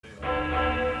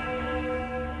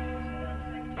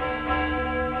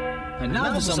And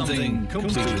now for something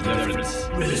completely different.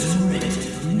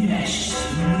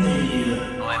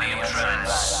 Millennium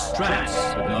Trance.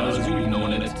 Trance, because we've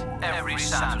known it. Every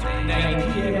Saturday,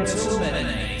 9 p.m. till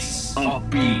midnight.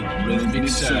 Upbeat, rhythmic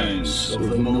sounds of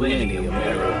the Millennium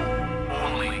Era.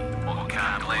 Only on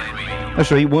Cam Glen Radio.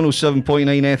 That's right, 107.9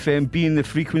 FM, being the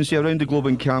frequency around the globe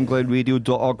on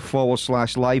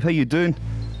camglenradio.org/live. How you doing?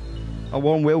 A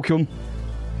warm welcome.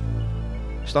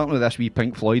 Starting with this wee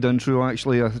Pink Floyd intro,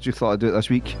 actually. I just thought I'd do it this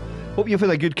week. Hope you've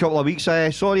had a good couple of weeks.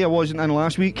 Sorry I wasn't in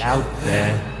last week. Out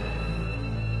there.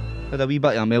 Had a wee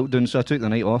bit of a meltdown, so I took the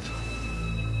night off.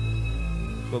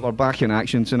 But we're back in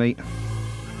action tonight.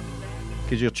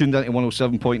 Because you're tuned into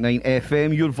 107.9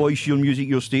 FM, your voice, your music,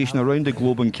 your station around the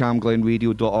globe on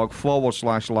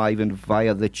camglenradio.org/live and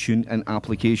via the TuneIn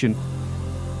application.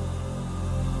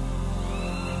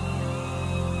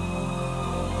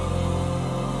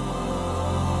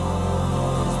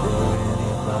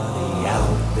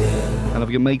 And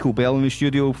I've got Michael Bell in the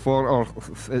studio for our,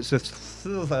 it's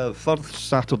the third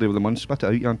Saturday of the month. Spit it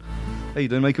out, Jan. How you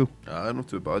doing, Michael? Not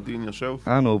too bad, doing yourself?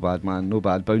 No bad, man, no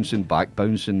bad. Bouncing back. What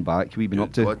have you been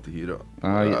up to? Glad to hear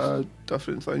it.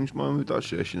 Different things, man. We had that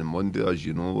session on Monday, as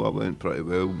you know. I went pretty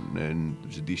well, and then there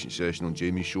was a decent session on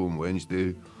Jamie's show on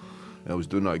Wednesday. I was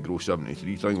doing that Grow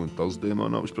 73 thing on Thursday,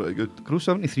 man. That was pretty good. Grow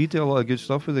 73 do a lot of good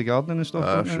stuff with the gardening and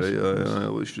stuff. That's right,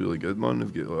 it looks really good, man.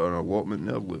 They've got an allotment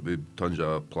there with tons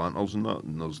of planters and that,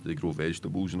 and they grow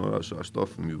vegetables and all that sort of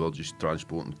stuff, and we were just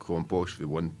transporting compost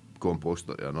from one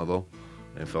composter to another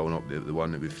and filling up the one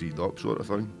that we freed up, sort of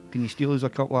thing. Can you steal us a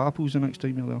couple of apples the next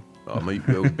time you're there? I might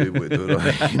well be able to do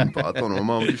that, but I don't know,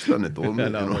 man. I'm just in the door,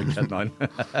 mate.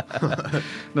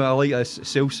 No, I like this.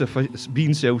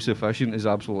 Being self-sufficient is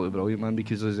absolutely brilliant, man,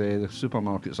 because the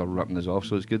supermarkets are ripping us off,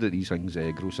 so it's good that these things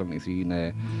Grow 73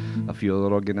 and a few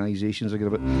other organisations are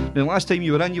going about. Now, last time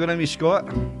you were in with Scott.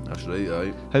 That's right,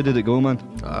 aye. How did it go, man?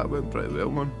 It went pretty well,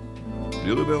 man.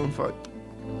 Really well, in fact.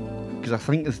 Because I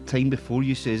think the time before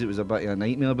you says it was a bit of a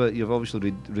nightmare, but you've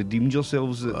obviously redeemed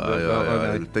yourselves.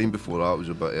 The time before that was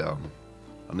a bit of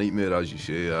a nightmare, as you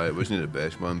say. It wasn't the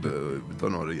best, man, but we've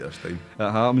done all right this time.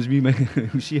 It happens,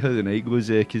 we'll see how the night goes,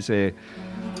 because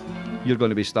you're going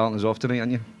to be starting us off tonight,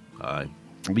 aren't you? Aye.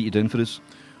 What are you doing for us?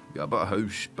 Got a bit of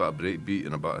house, bit of breakbeat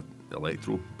and a bit of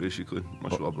electro, basically.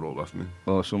 That's what I brought with me.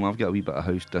 Oh, so I've got a wee bit of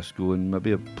house disco and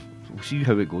maybe we'll see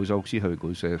how it goes. I'll see how it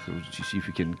goes. See if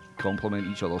we can complement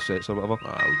each other's sets or whatever.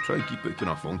 I'll try and keep it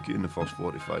kind of funky in the first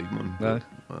 45, man.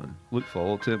 Look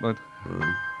forward to it, man.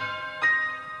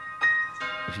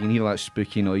 If you can hear that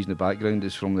spooky noise in the background,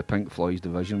 it's from the Pink Floyd's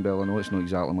Division Bell. I know it's not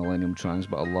exactly Millennium Trance,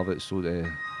 but I love it. So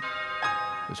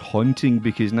it's haunting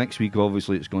because next week,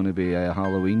 obviously, it's going to be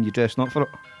Halloween. You dressing up for it?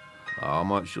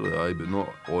 I'm actually, but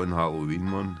not on Halloween,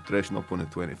 man. Dressing up on the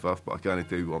 25th, but I can't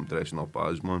tell you what I'm dressing up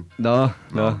as, man. No.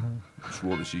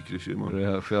 Swore the secrecy, man.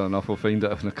 Yeah, fair enough. We'll find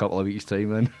out in a couple of weeks'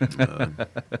 time then.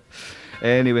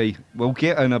 Anyway, we'll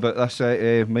get in about this.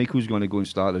 Michael's going to go and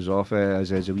start us off as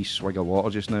he has a wee swig of water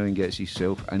just now and gets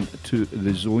himself into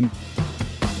the zone.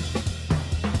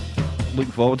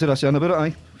 Looking forward to this in a bit,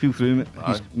 aye? Feel through,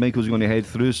 Michael's going to head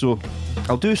through, so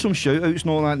I'll do some shout outs and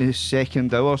all that in the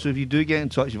second hour. So if you do get in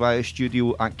touch via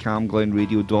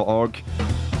studio@camglenradio.org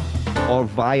or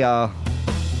via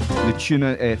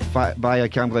the via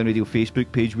Cam Glen Radio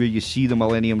Facebook page where you see the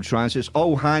Millennium Trance, it's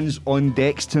all hands on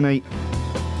decks tonight.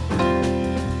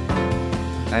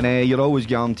 And you're always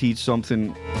guaranteed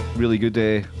something really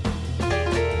good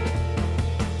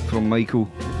from Michael.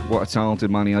 What a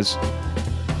talented man he is.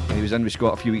 He was in with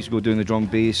Scott a few weeks ago doing the drum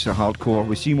bass, hardcore.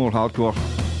 We see more hardcore.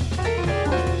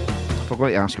 I forgot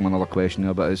to ask him another question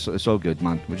there, but it's all good,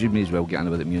 man. We may as well get in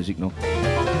with the music now.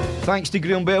 Thanks to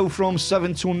Graham Bell from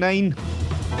 7 till 9.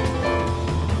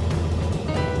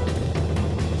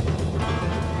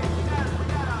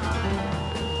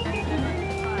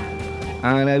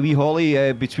 And wee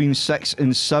Holly between 6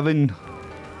 and 7.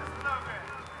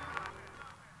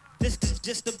 This is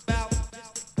just about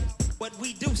what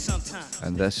we do sometimes.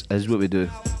 And this is what we do.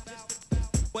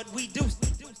 What we do.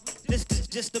 This is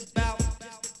just about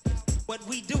what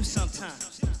we do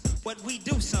sometimes. What we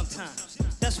do sometimes.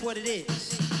 That's what it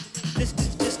is. This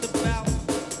is just about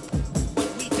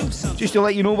what we do sometimes. Just to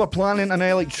let you know, we're planning an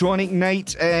electronic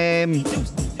night on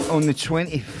the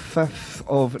 25th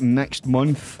of next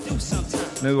month.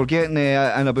 Now we're getting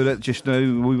in about it just now.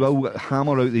 We will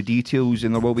hammer out the details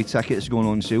and there will be tickets going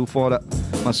on sale for it.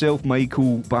 Myself,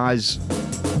 Michael, Baz,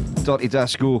 Dirty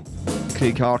Disco,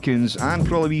 Craig Harkins, and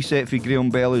probably a wee set for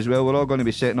Graham Bell as well. We're all going to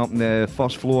be setting up on the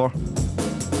first floor.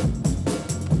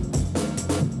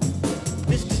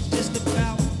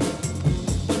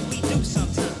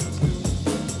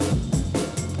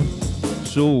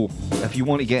 So, if you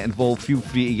want to get involved, feel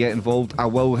free to get involved. I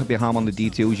will be hammering the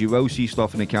details. You will see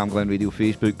stuff in the Cam Glen Radio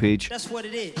Facebook page. That's what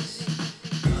it is.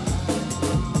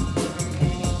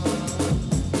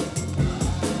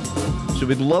 So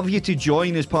we'd love you to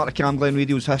join as part of Cam Glen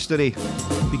Radio's history,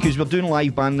 because we're doing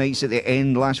live band nights at the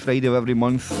end, last Friday of every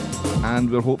month,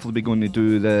 and we're hopefully be going to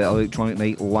do the electronic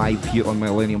night live here on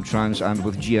Millennium Trance and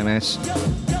with GMS.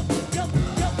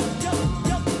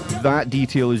 That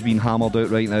detail is being hammered out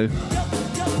right now.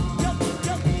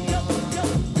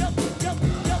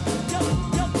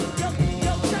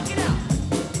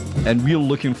 And we're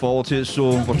looking forward to it,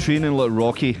 so we're training like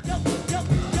Rocky.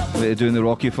 We're doing the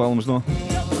Rocky films now.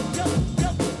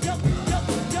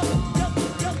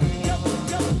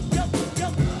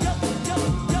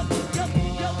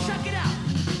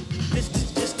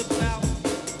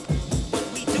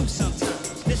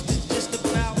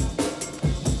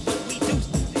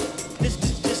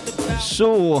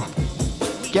 So,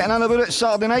 getting on about it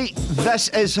Saturday night, this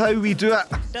is how we do it.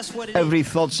 Every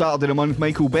third Saturday of the month,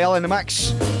 Michael Bell in the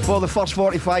mix for the first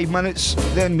 45 minutes,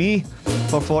 then me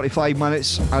for 45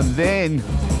 minutes, and then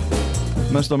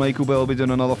Mr. Michael Bell will be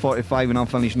doing another 45, and I'm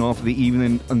finishing off the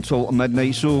evening until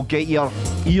midnight. So get your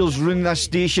ears round this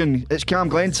station. It's Cam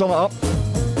Glen, turn it up.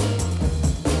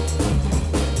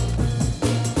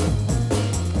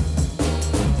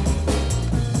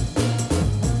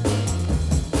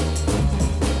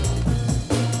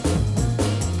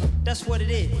 That's what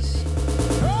it is.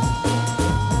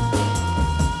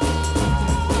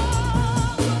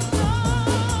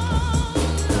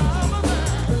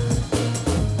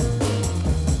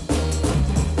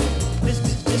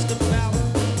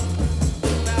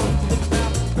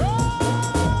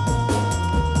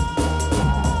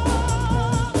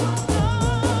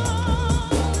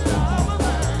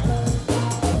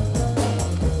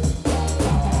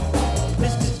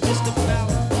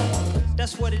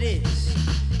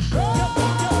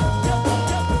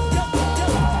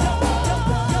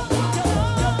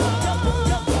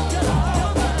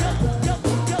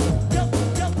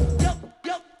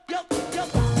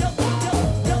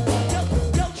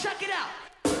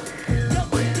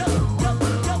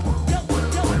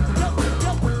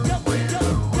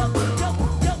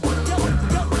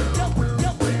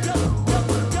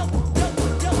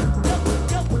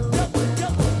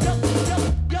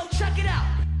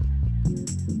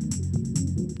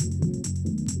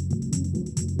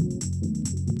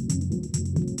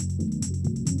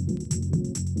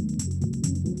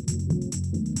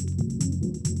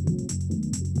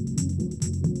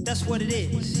 That's what it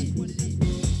is.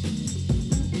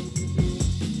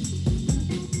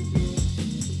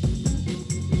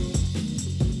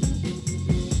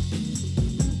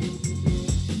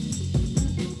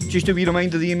 Just a wee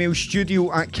reminder, the email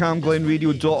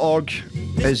studio@camglenradio.org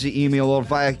is the email, or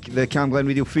via the Cam Glen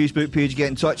Radio Facebook page, get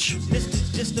in touch.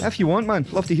 If you want, man,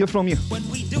 love to hear from you. What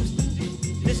we do,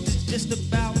 this is just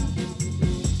about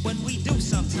what we do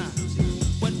sometimes.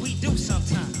 What we do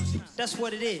sometimes. That's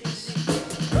what it is.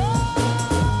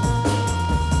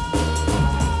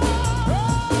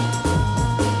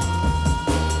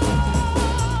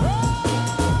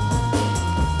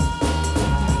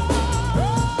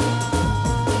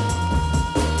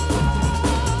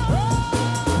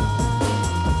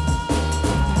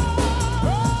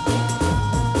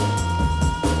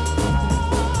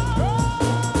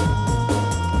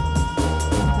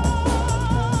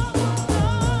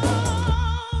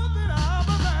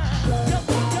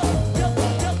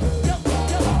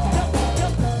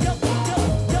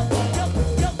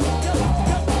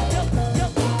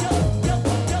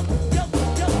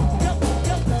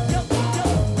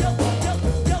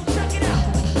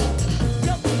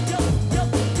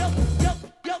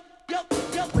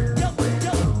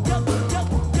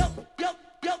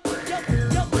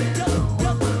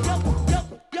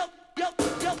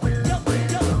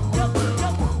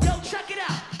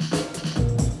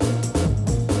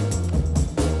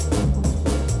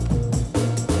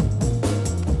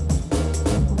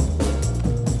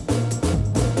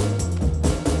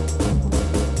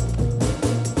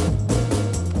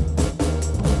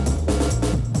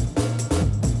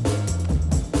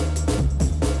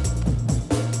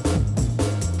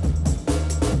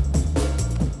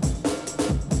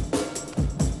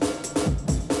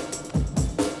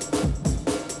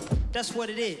 That's what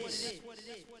it is.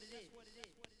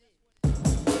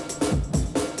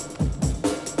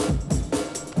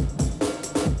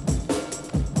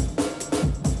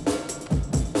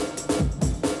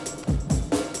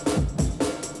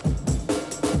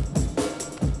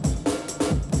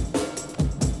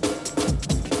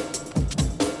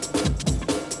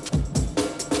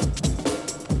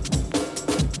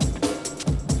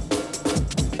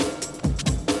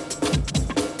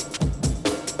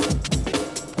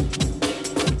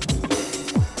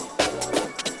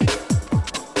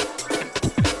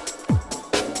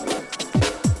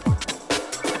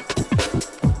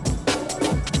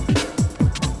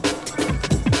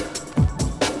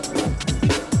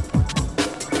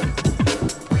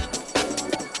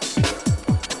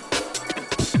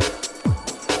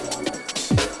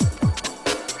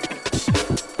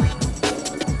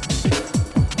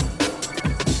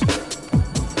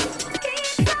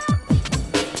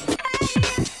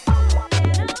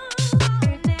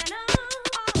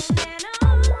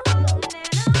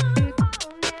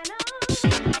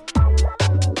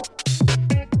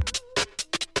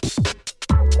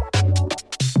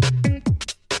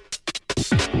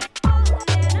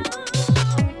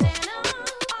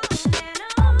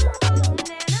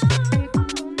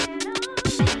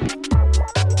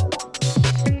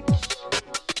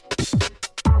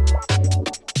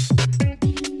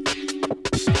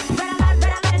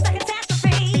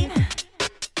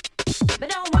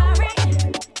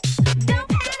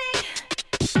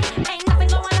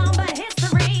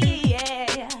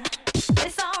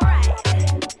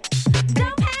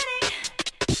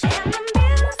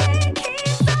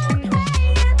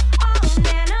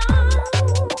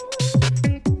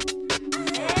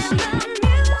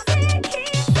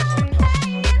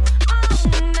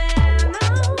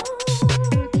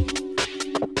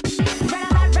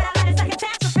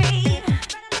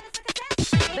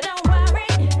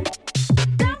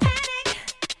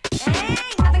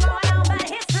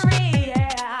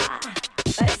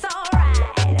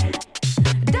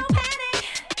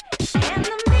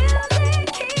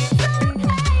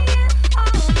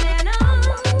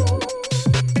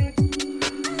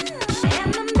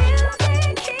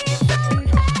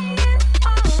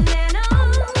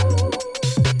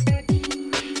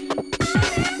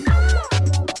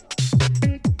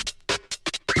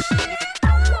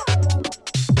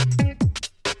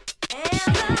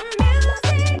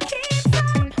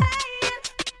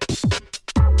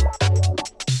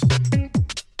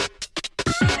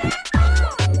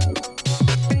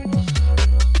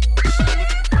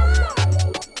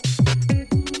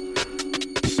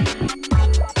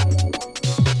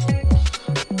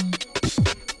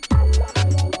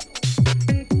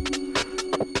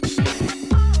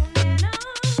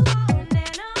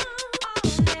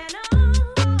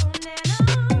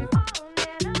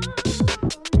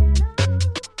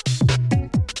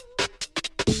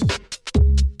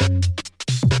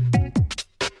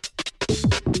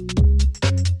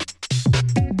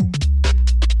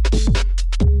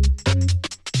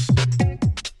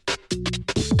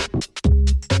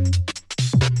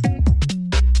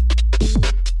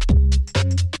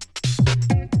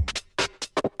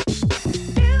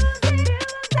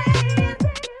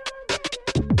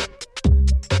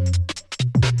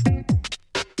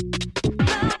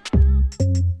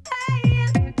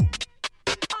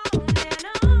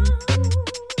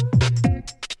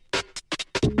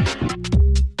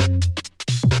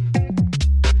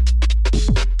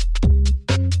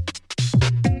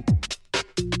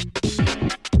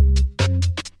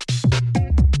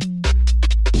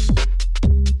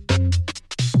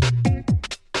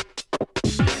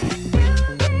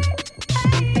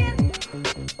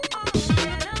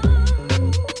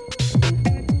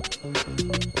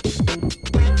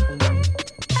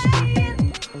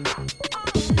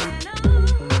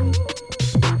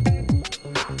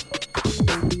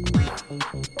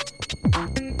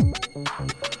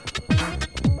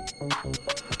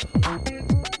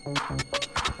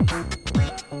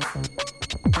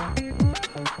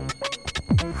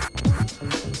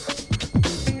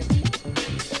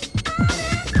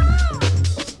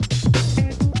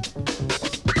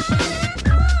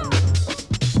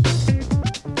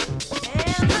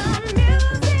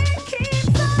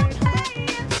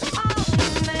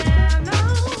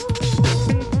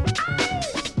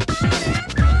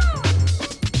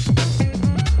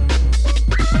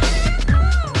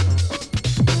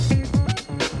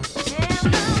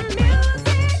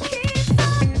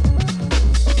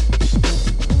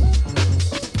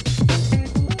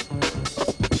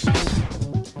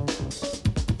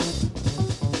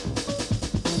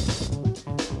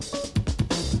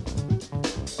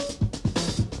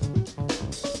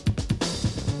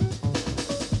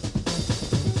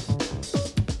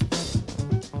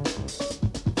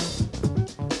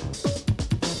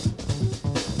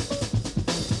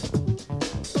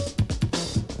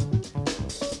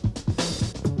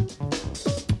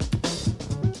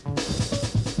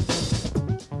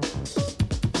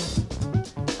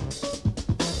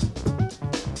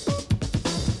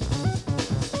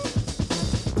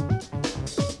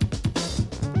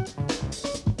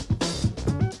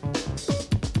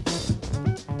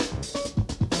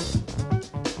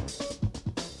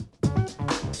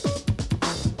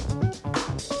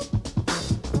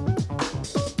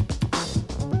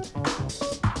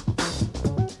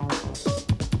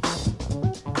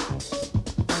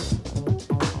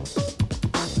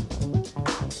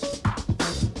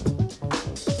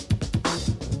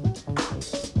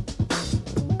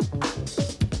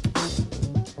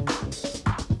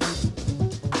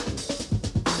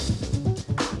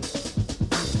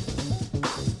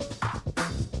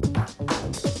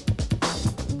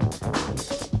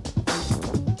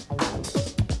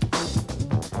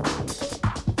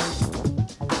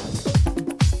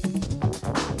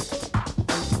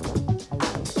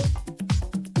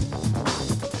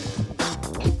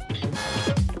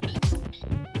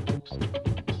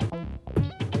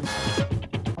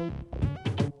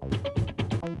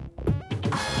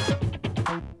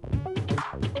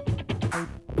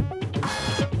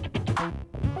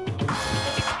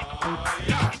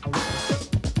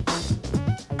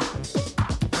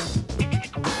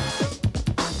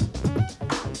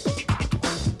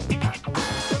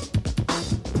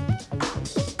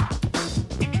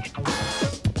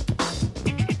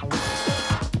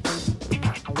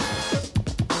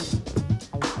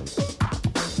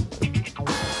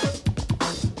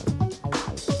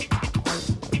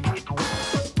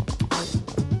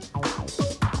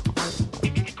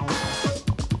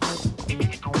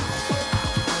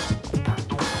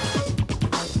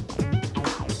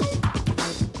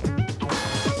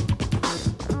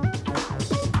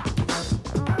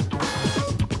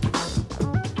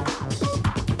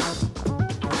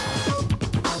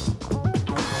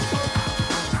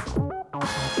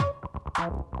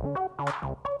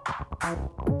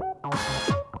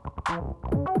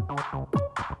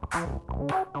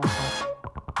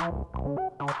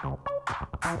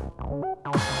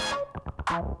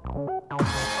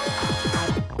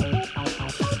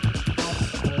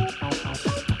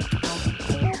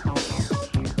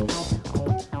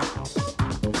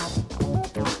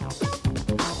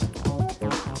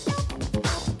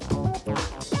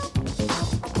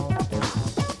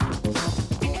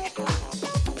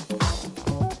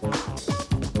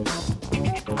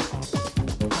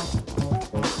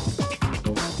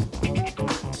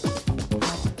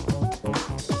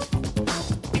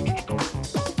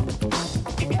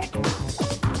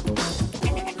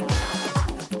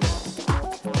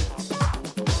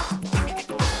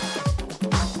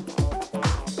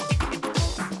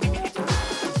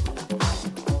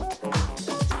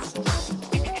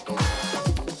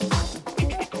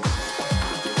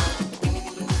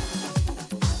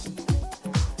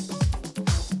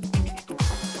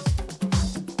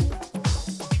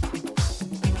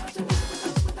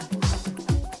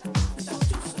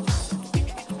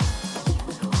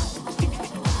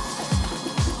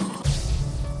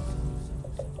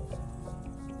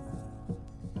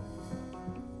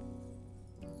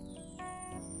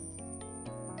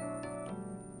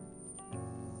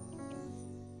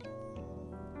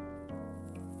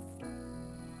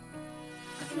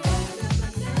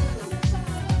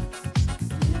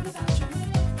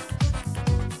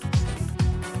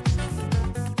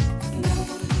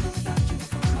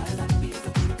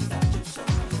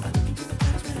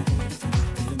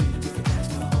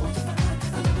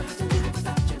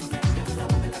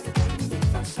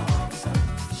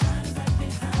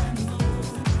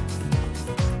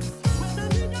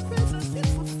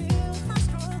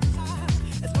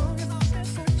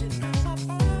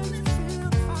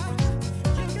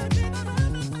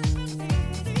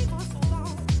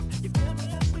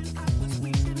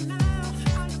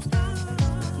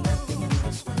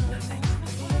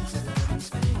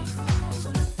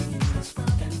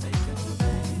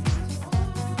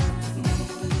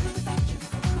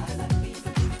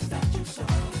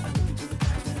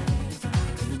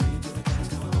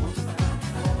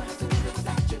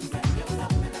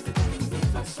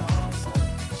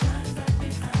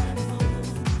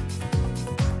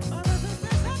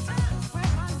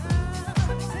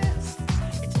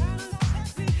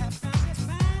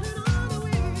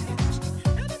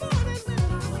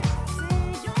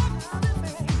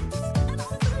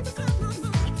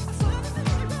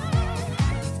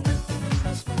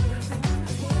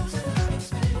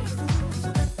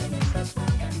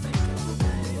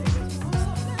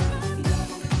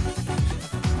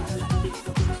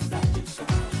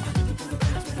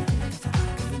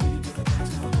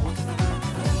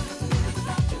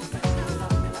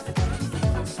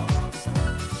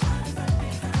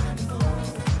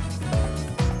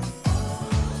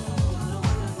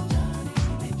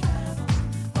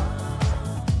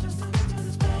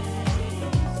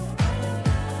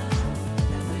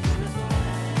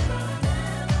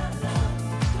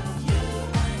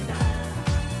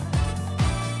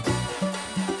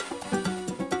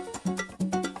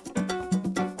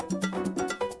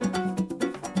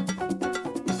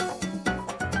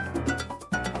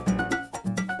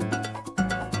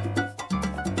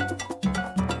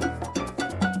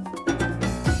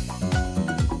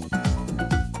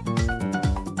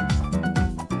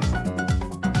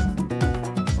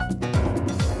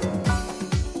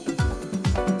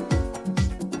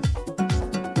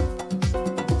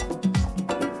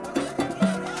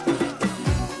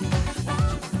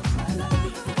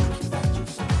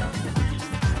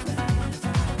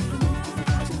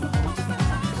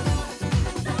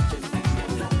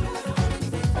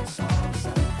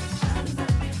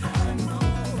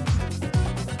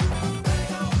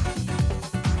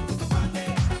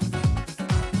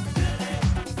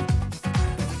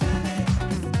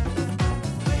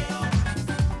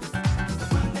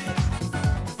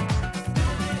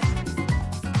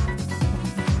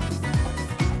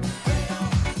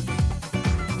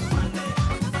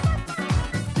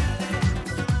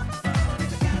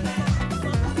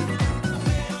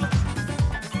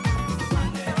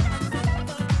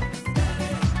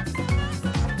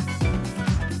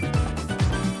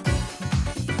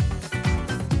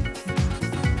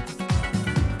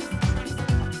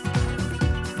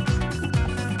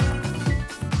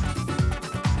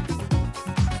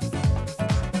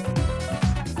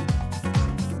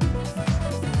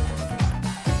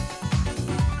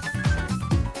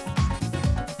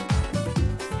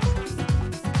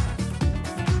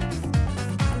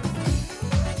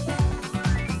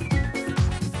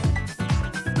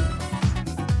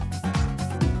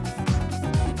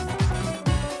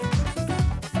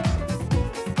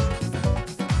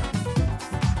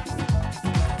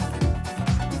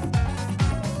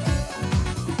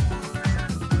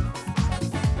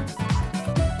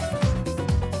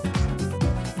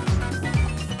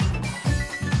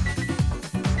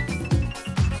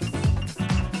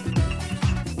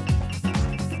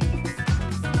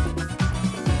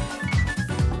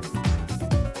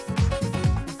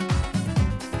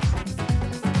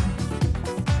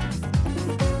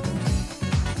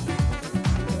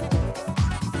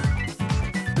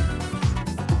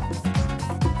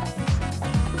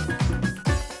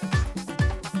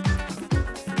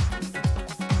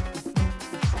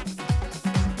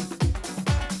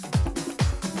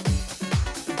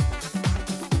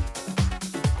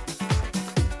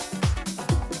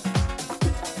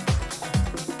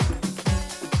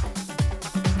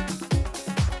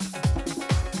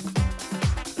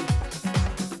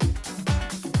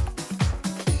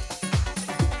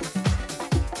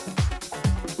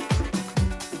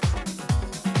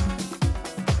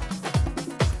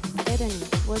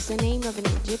 was the name of an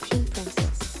Egyptian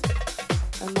princess,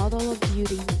 a model of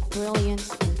beauty,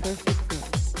 brilliance, and perfect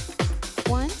grace.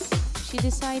 Once, she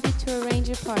decided to arrange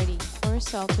a party for a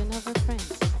sultan of her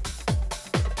friends.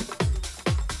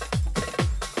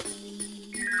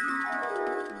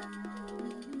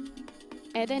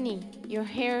 Edeni, your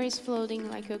hair is floating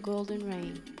like a golden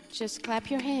rain. Just clap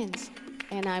your hands,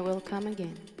 and I will come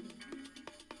again.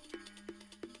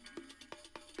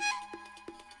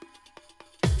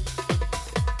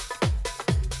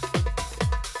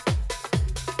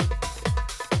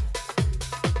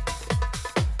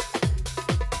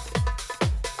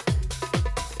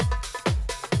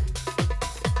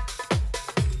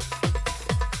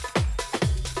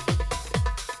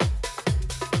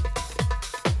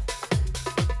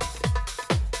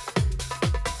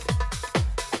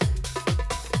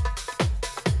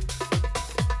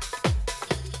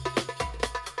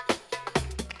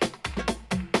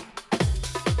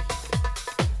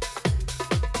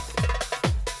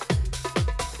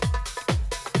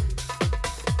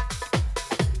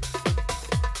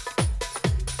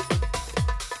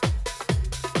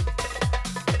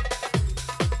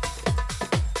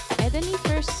 Edeni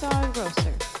first saw a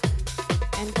grocer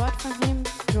and bought from him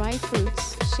dry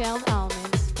fruits, shelled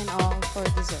almonds, and all for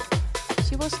dessert.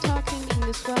 She was talking in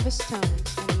the suavest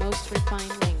tones and most refined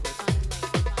language.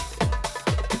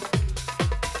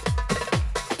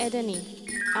 Edeni,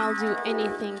 I'll do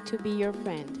anything to be your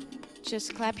friend.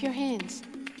 Just clap your hands,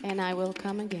 and I will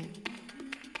come again.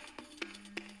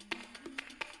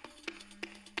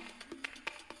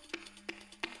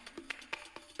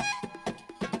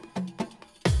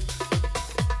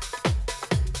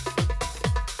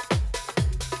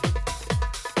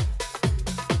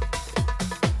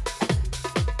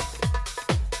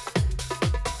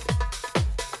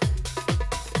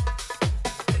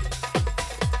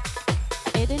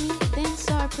 Edeni then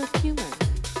saw a perfumer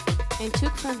and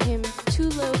took from him 2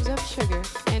 loaves of sugar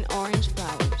and orange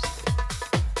flowers.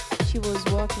 She was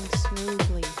walking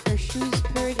smoothly, her shoes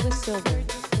purred with silver.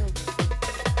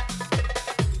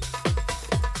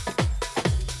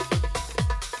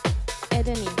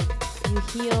 Edeni, you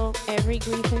heal every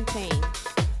grief and pain.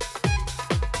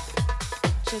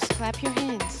 Just clap your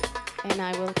hands, and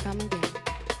I will come again.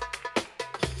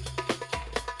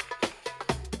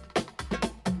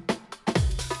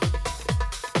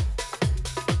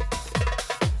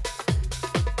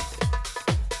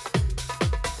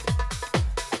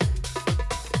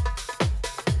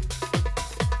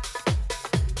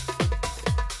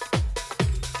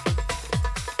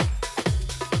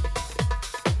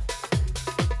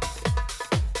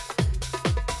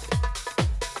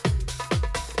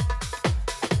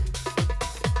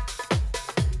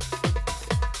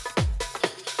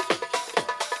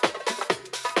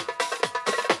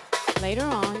 Later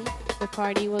on, the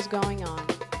party was going on.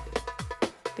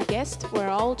 The guests were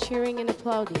all cheering and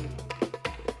applauding.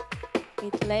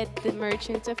 It led the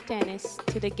merchant of tennis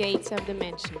to the gates of the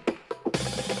mansion.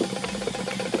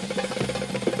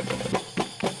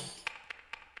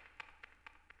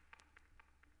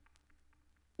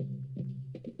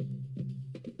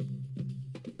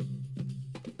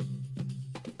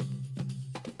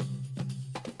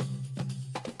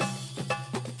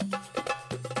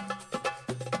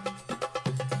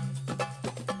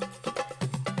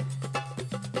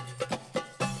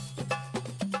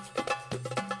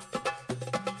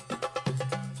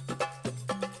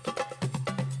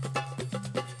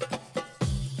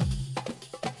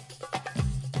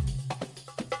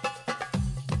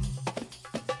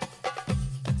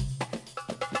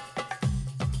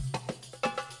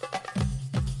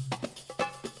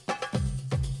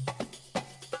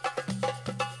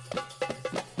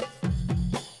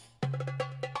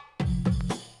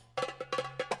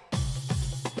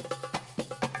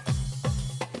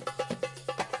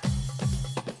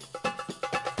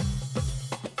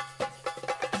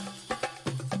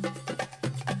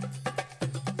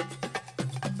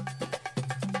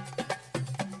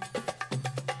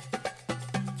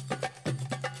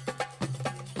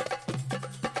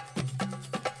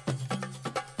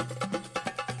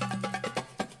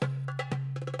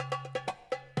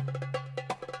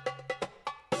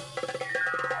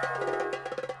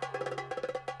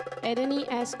 Edeni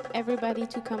asked everybody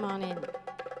to come on in.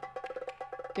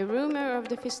 The rumor of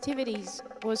the festivities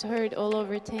was heard all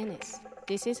over tennis.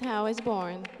 This is how is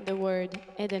born the word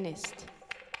Edenist.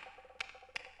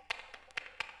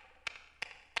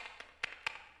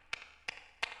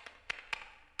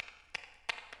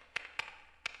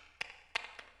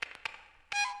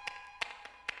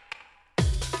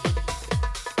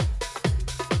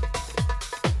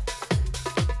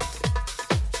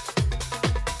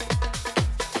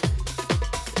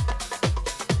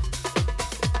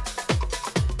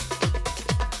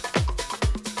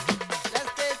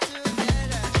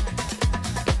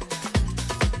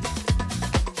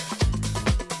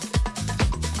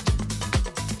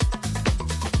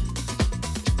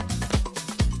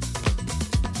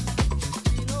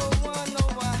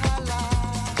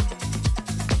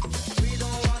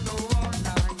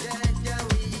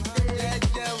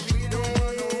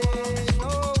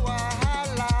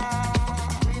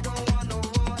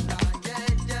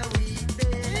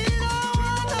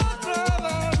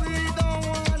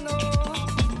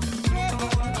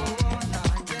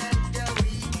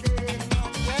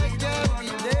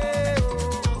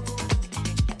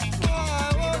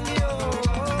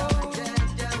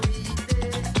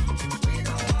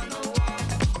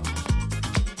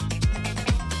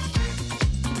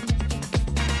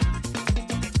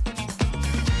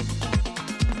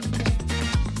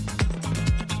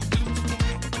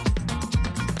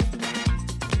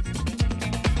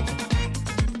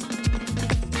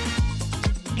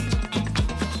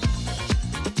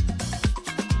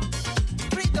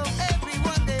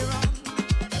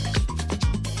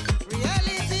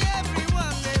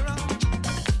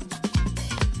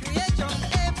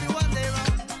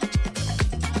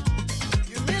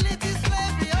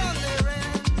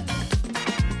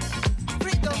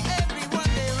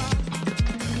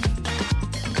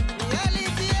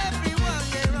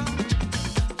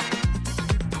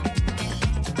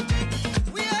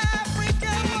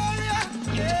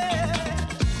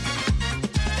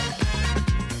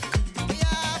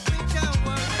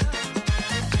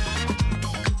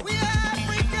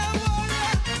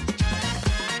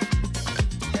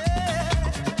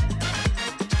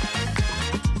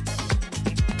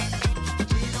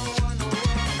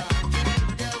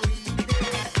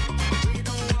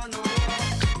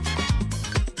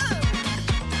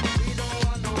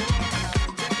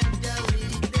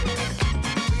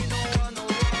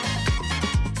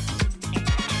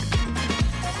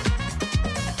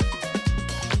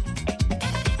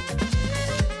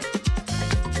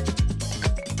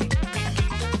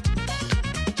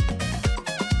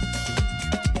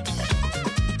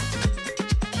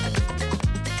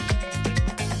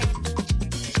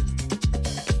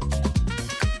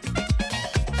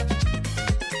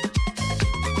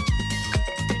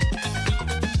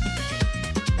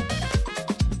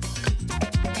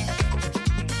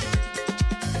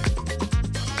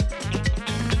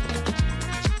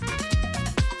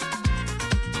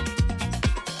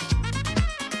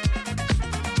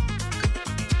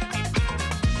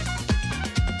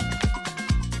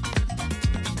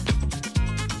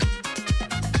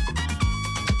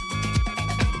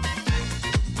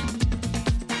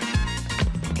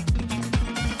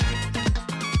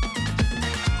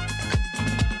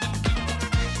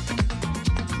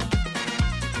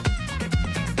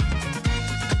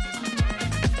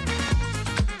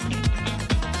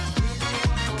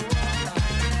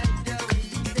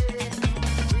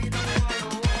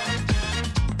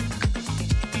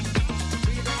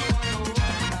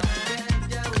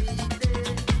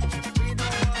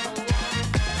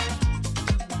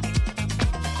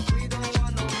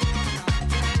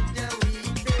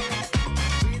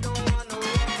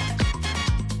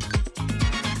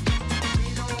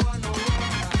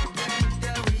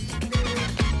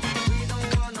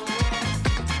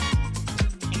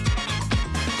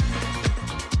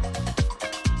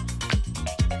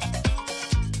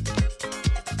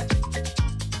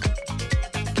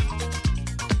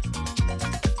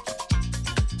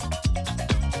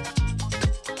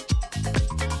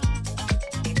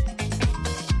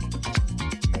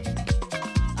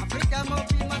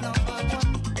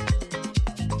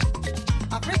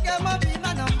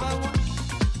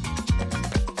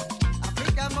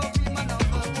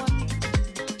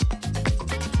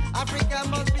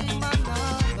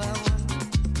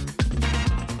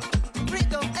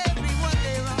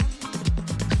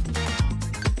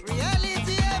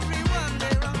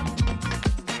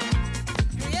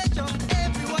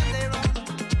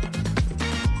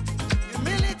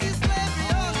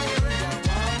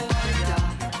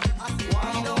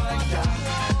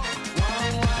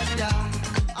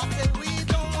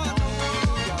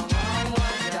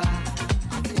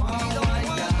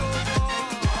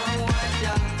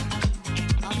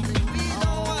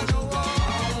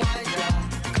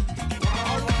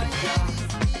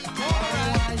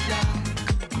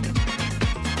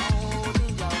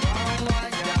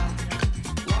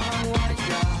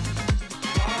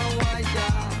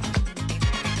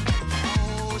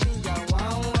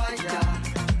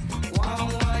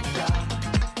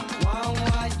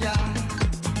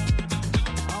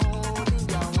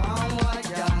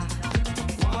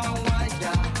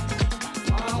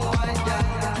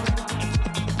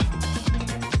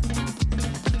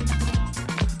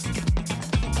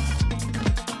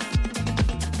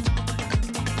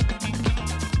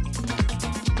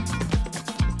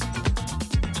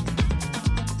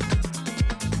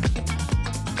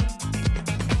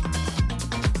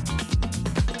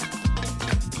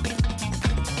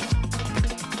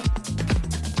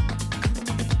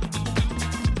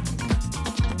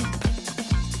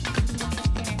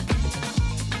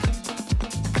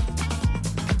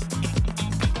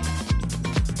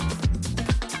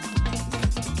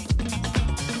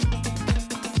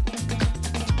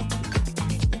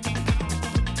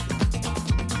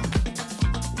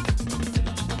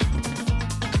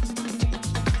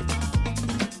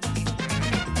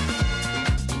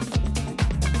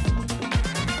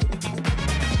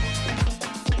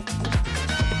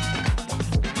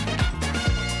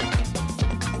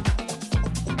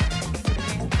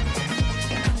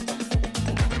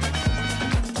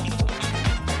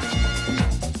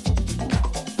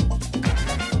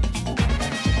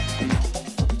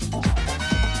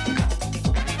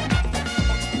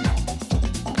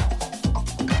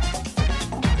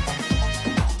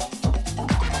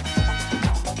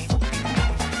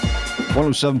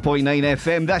 107.9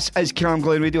 FM. This is Cam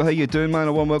Glen Radio. How you doing, man?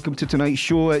 A warm welcome to tonight's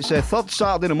show. It's the third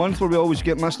Saturday of the month where we always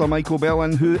get Mr. Michael Bell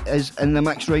in, who is in the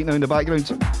mix right now in the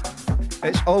background.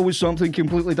 It's always something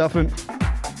completely different.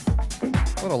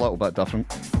 Or a little bit different.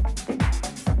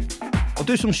 I'll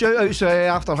do some shout outs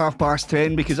after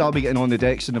 10:30 because I'll be getting on the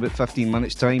decks in about 15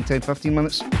 minutes time. 10-15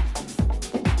 minutes.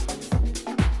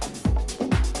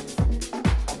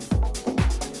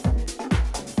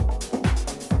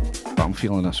 I'm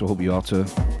feeling this, I hope you are too.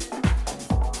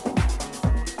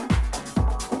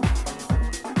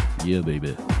 Yeah,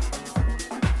 baby.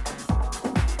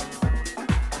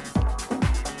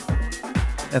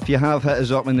 If you have hit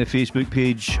us up on the Facebook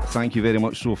page, thank you very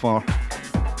much so far.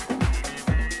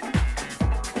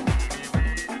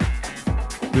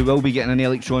 We will be getting an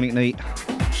electronic night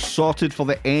sorted for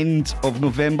the end of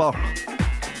November.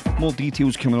 More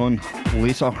details coming on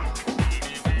later.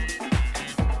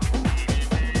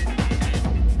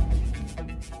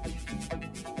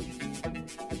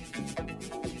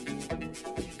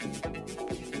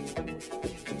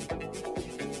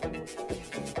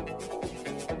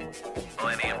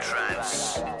 Millennium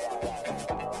Trance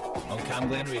on Cam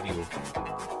Glen Radio.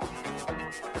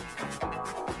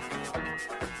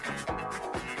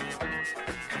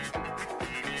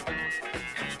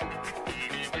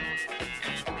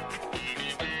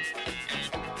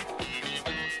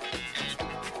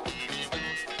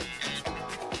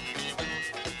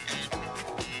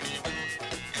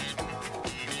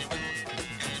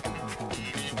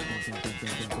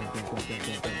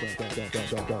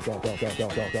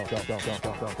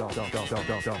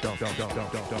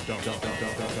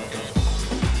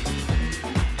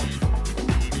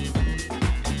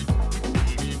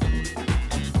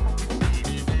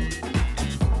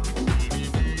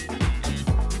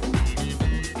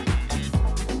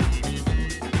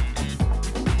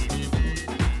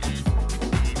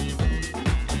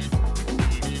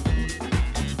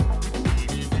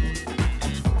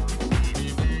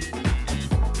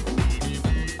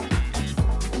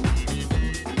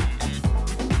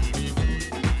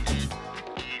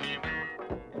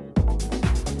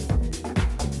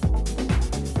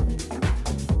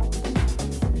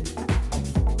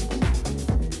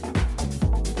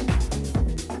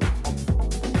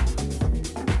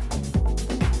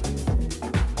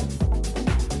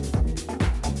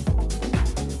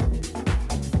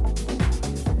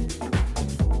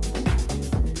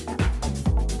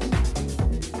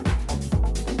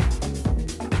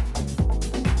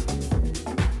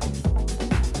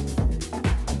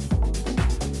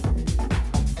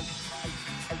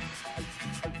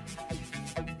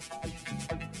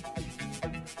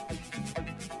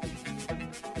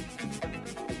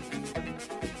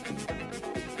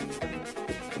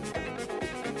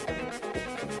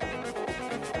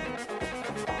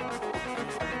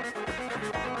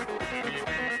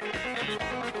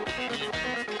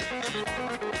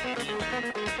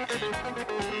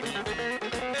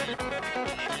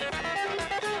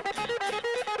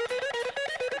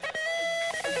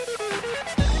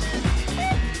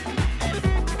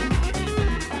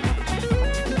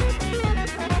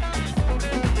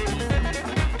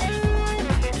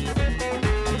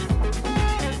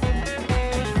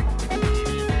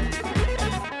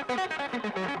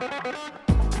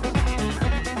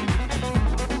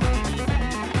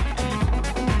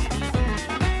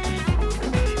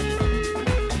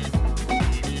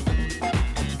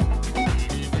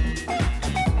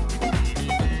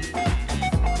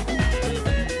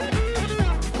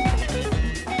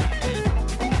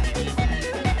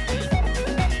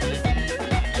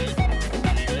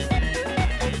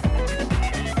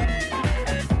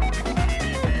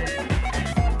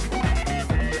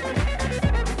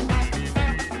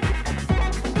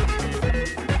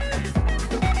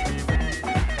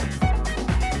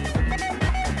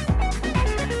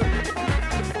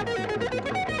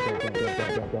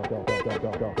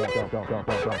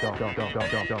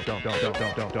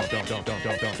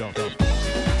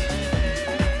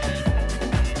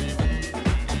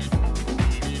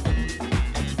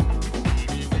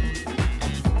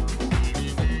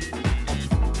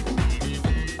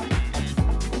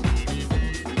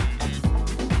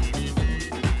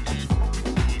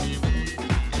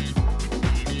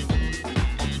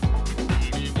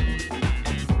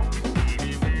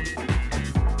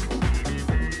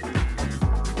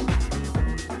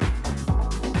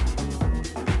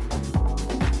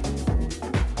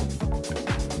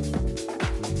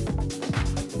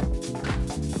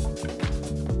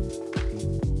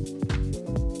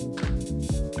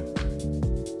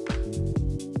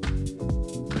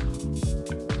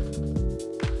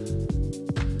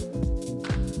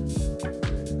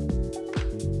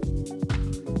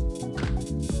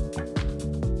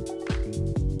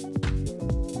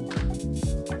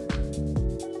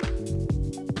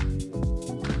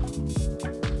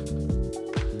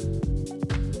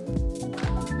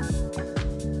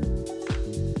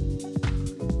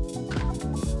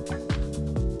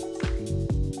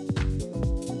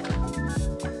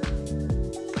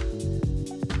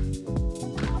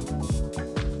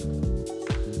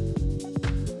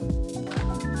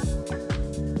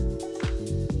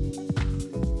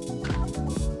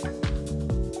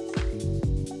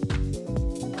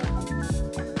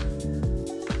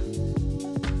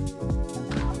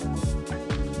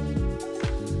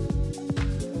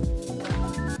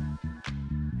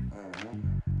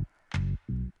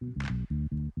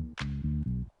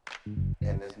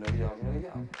 is New York, New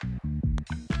York.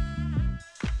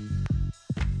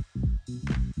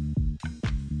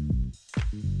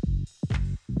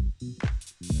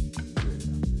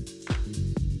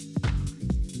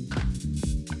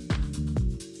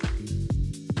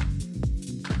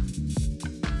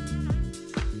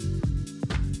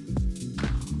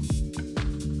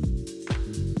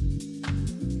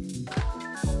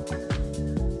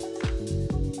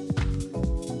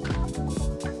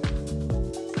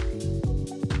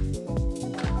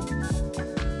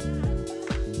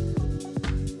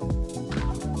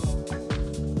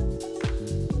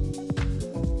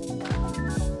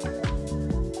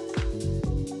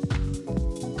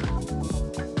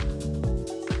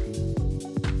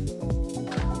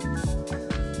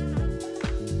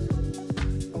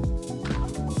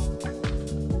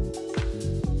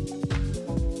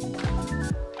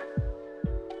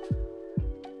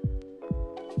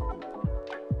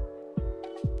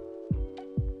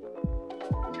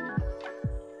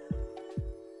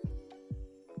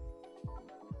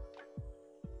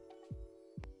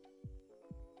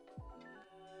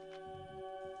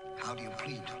 How do you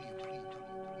plead? How do you plead?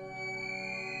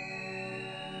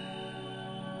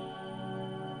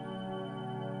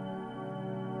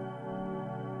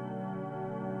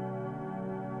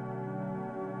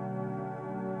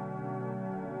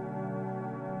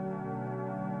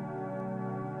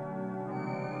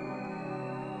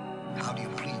 How do you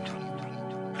plead?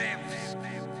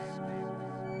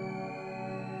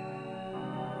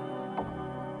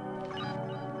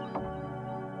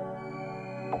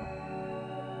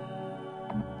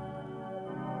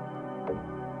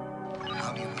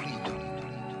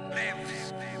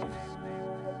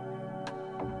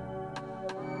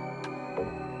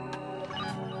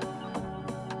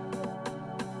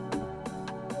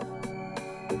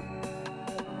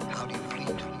 How do you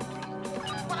plead?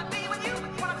 Wanna be with you,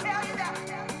 wanna tell you that.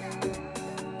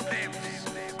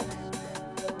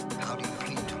 How do you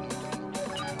plead?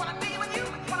 Wanna be with you,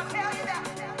 wanna tell you that.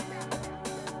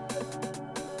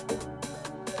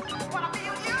 Wanna be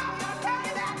with you, wanna tell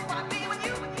you that. Wanna be with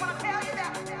you, wanna tell you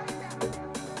that.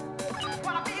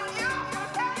 Wanna be with you, wanna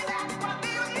tell you that. Wanna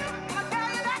be with you, wanna tell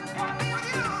you that. Wanna be with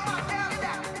you, wanna tell you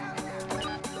that.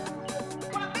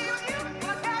 Wanna be with you,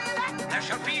 wanna tell you that. There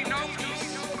shall be no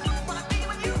peace. Wanna be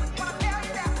with you, wanna tell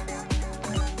you that.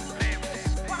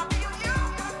 Wanna be with you,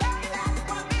 wanna tell you that.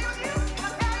 Wanna be with you,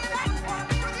 wanna tell you that. Wanna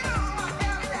be with you, wanna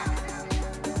tell you that.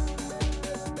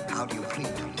 How do you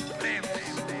plead?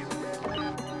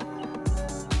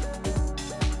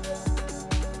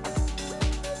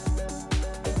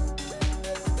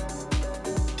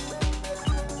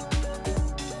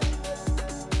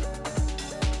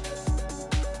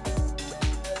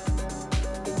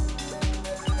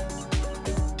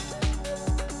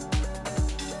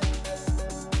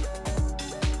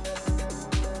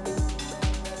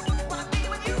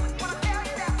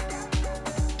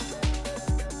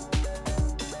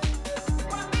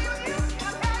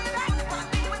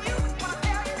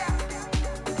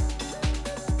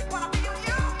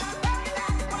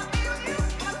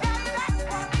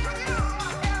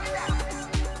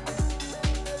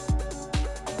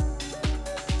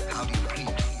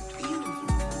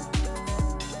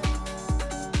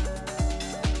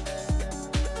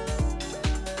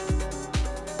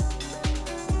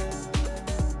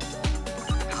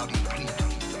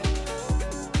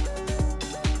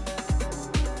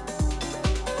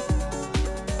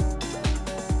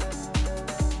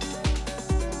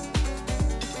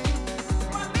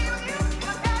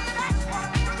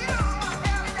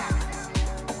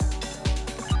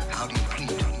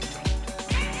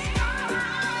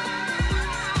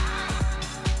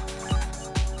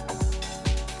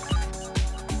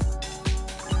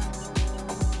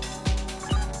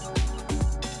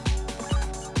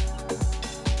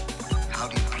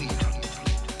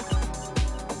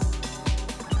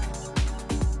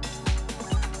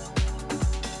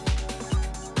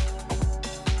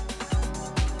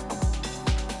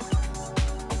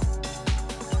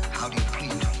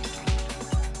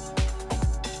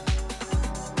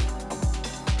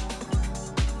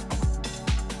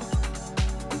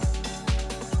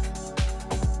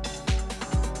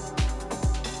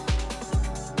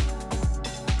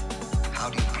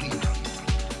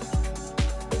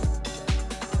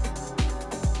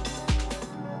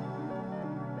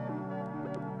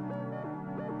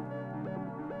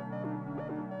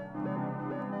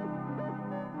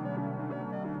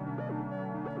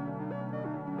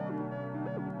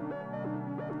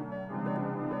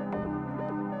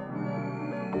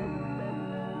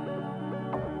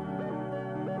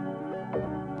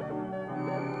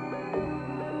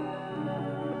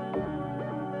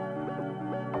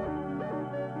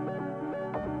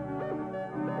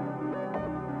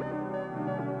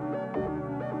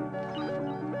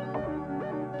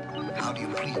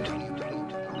 Big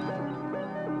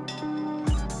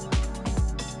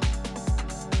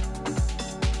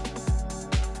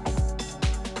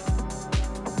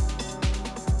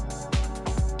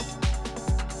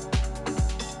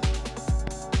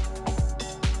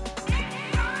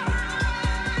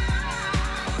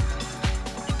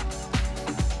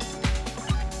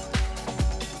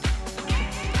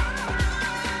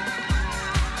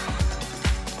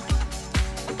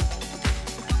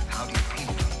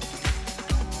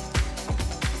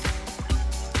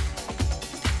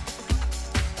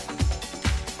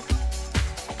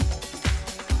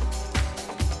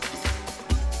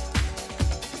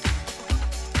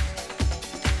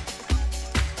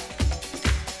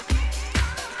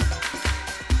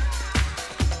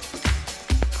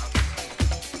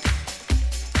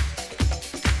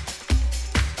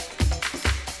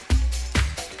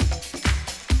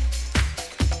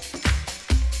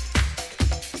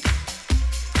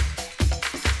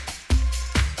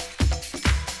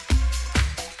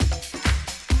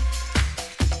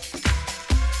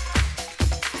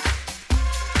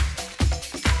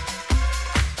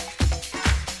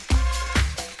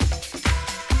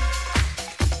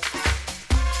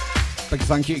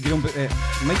thank you to Graham,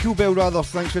 Michael Bell rather,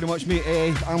 thanks very much mate.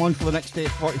 I'm on for the next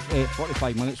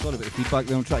 45 minutes, sorry about the feedback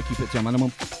there, I'll try to keep it to a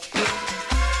minimum.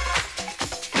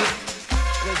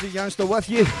 DJ Yanzta with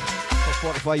you for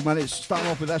 45 minutes, starting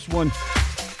off with this one.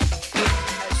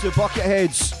 It's the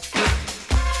Bucketheads.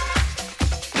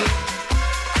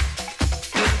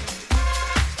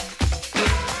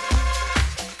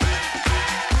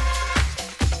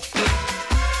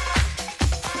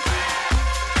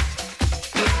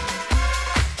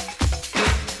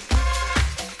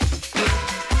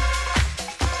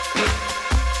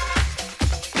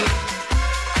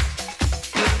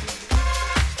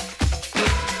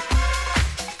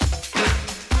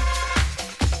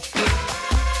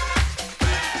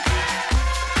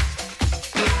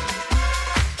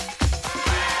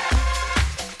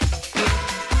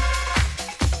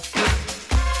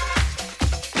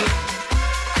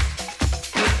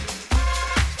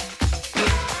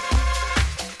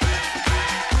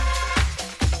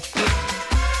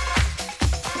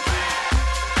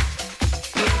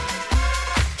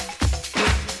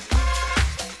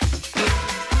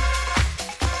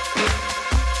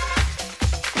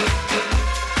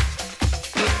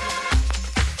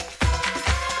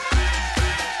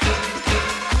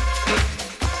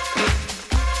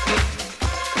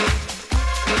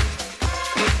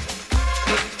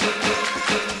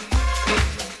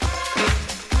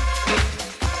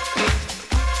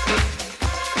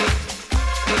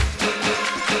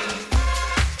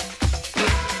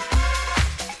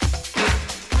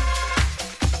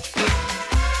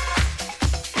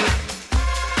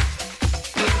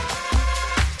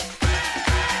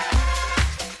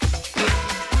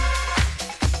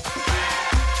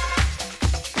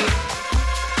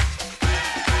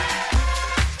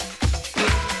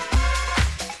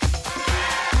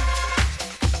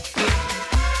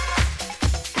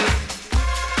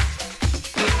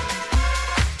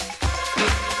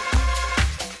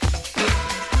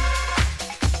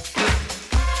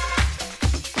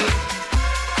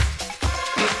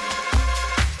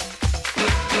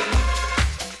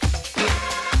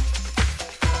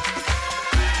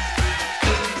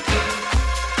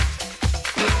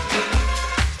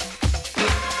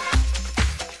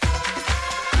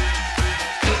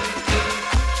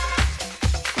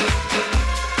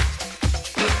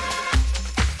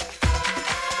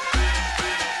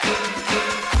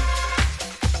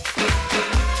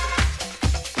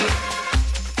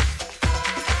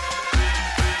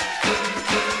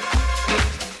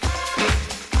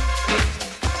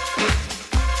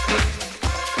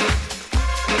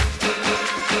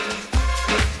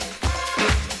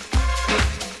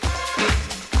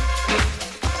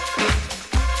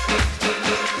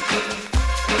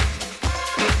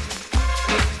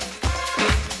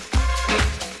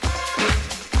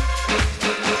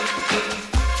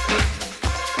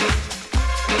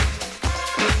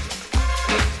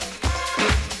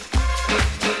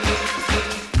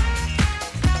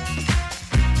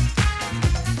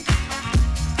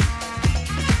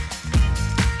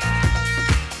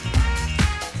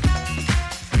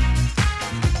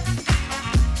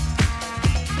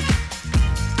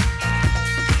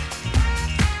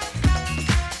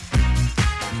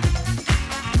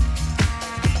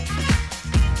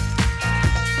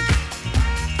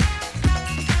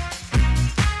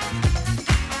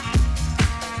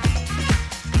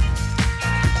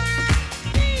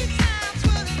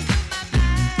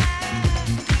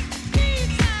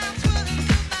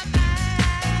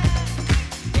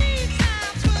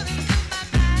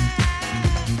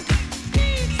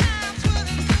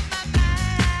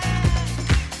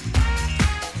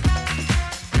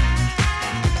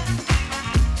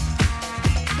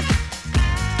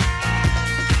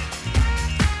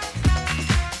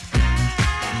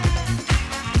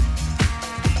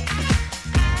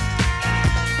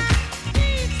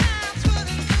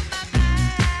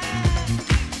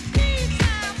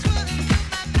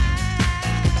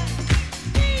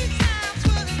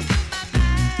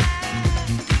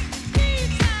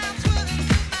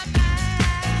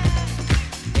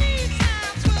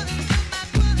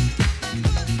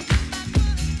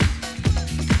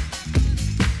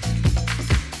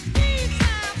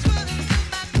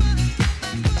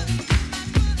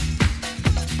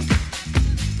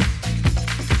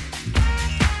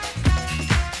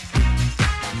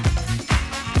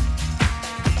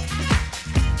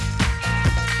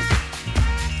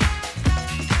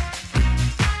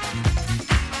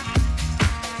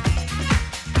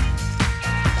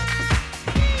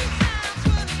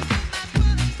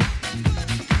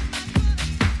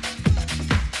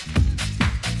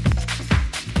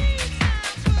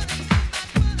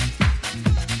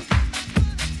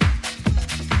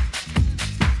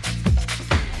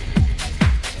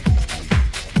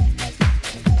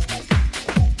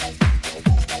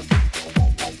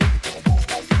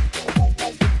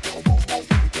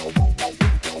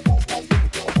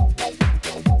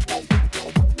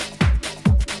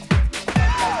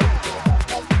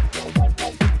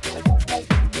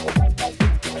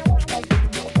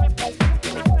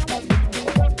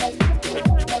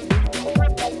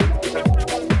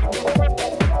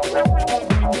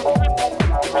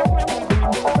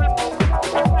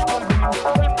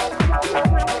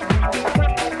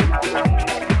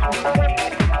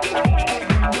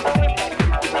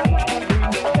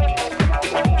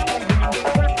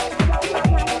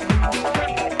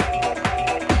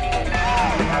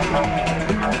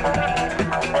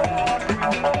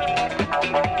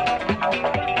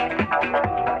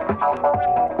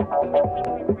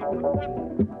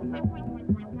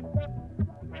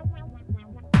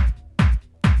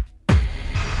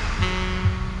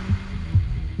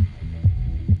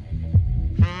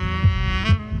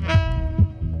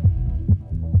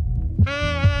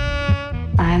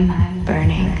 I'm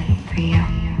burning for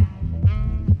you.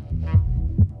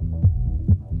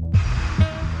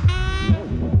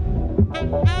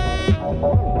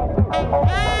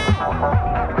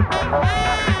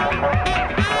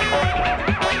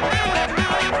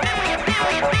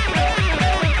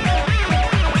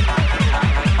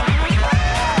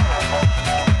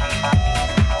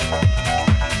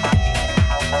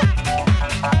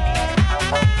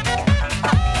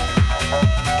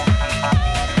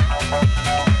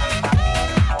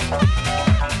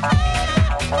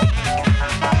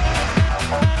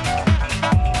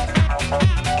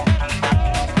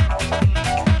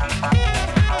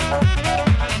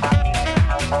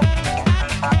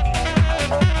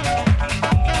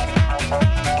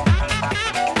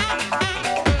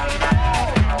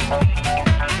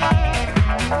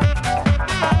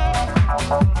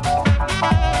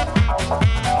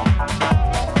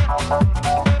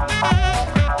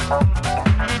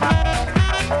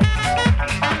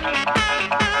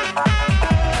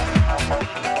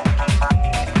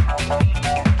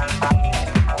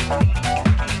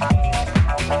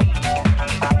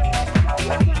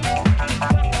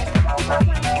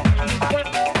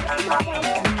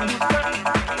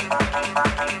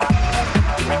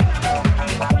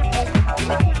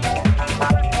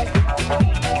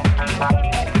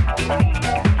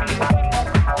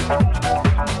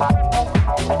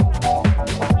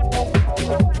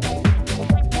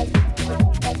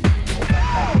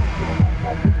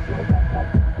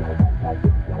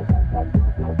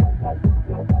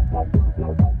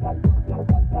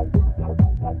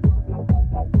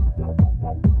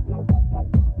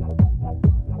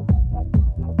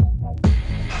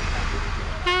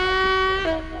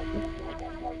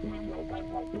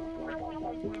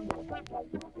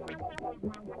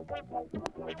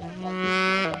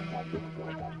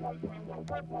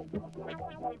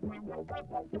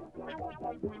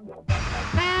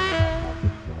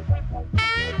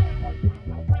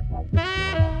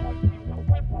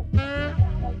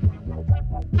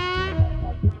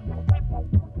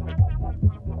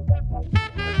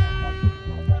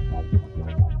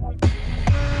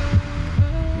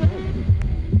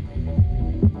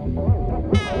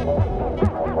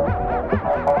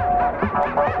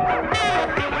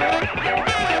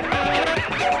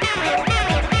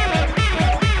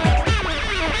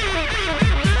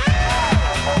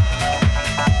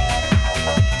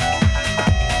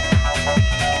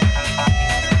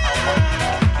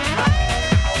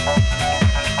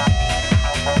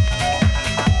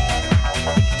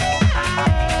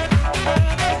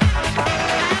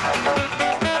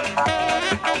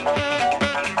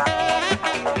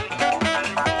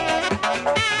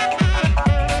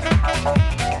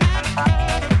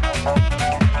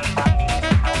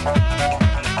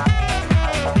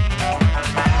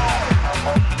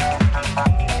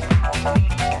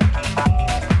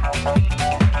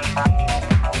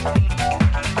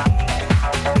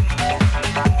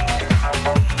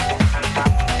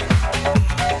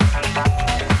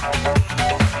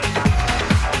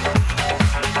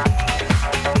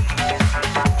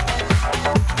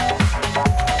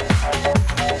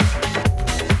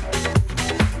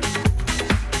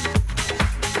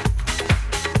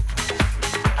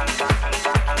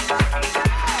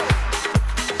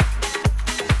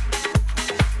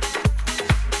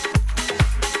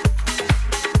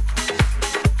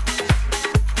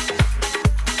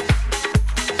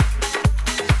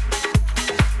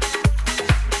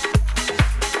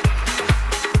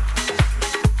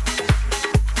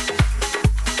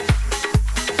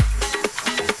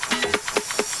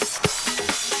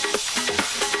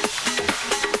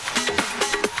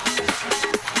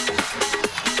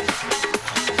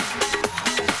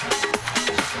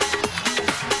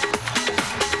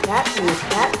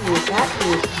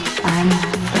 I'm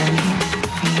burning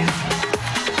for you.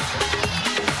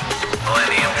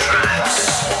 Millennium Trance.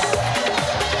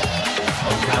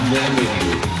 I'll come there with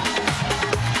you.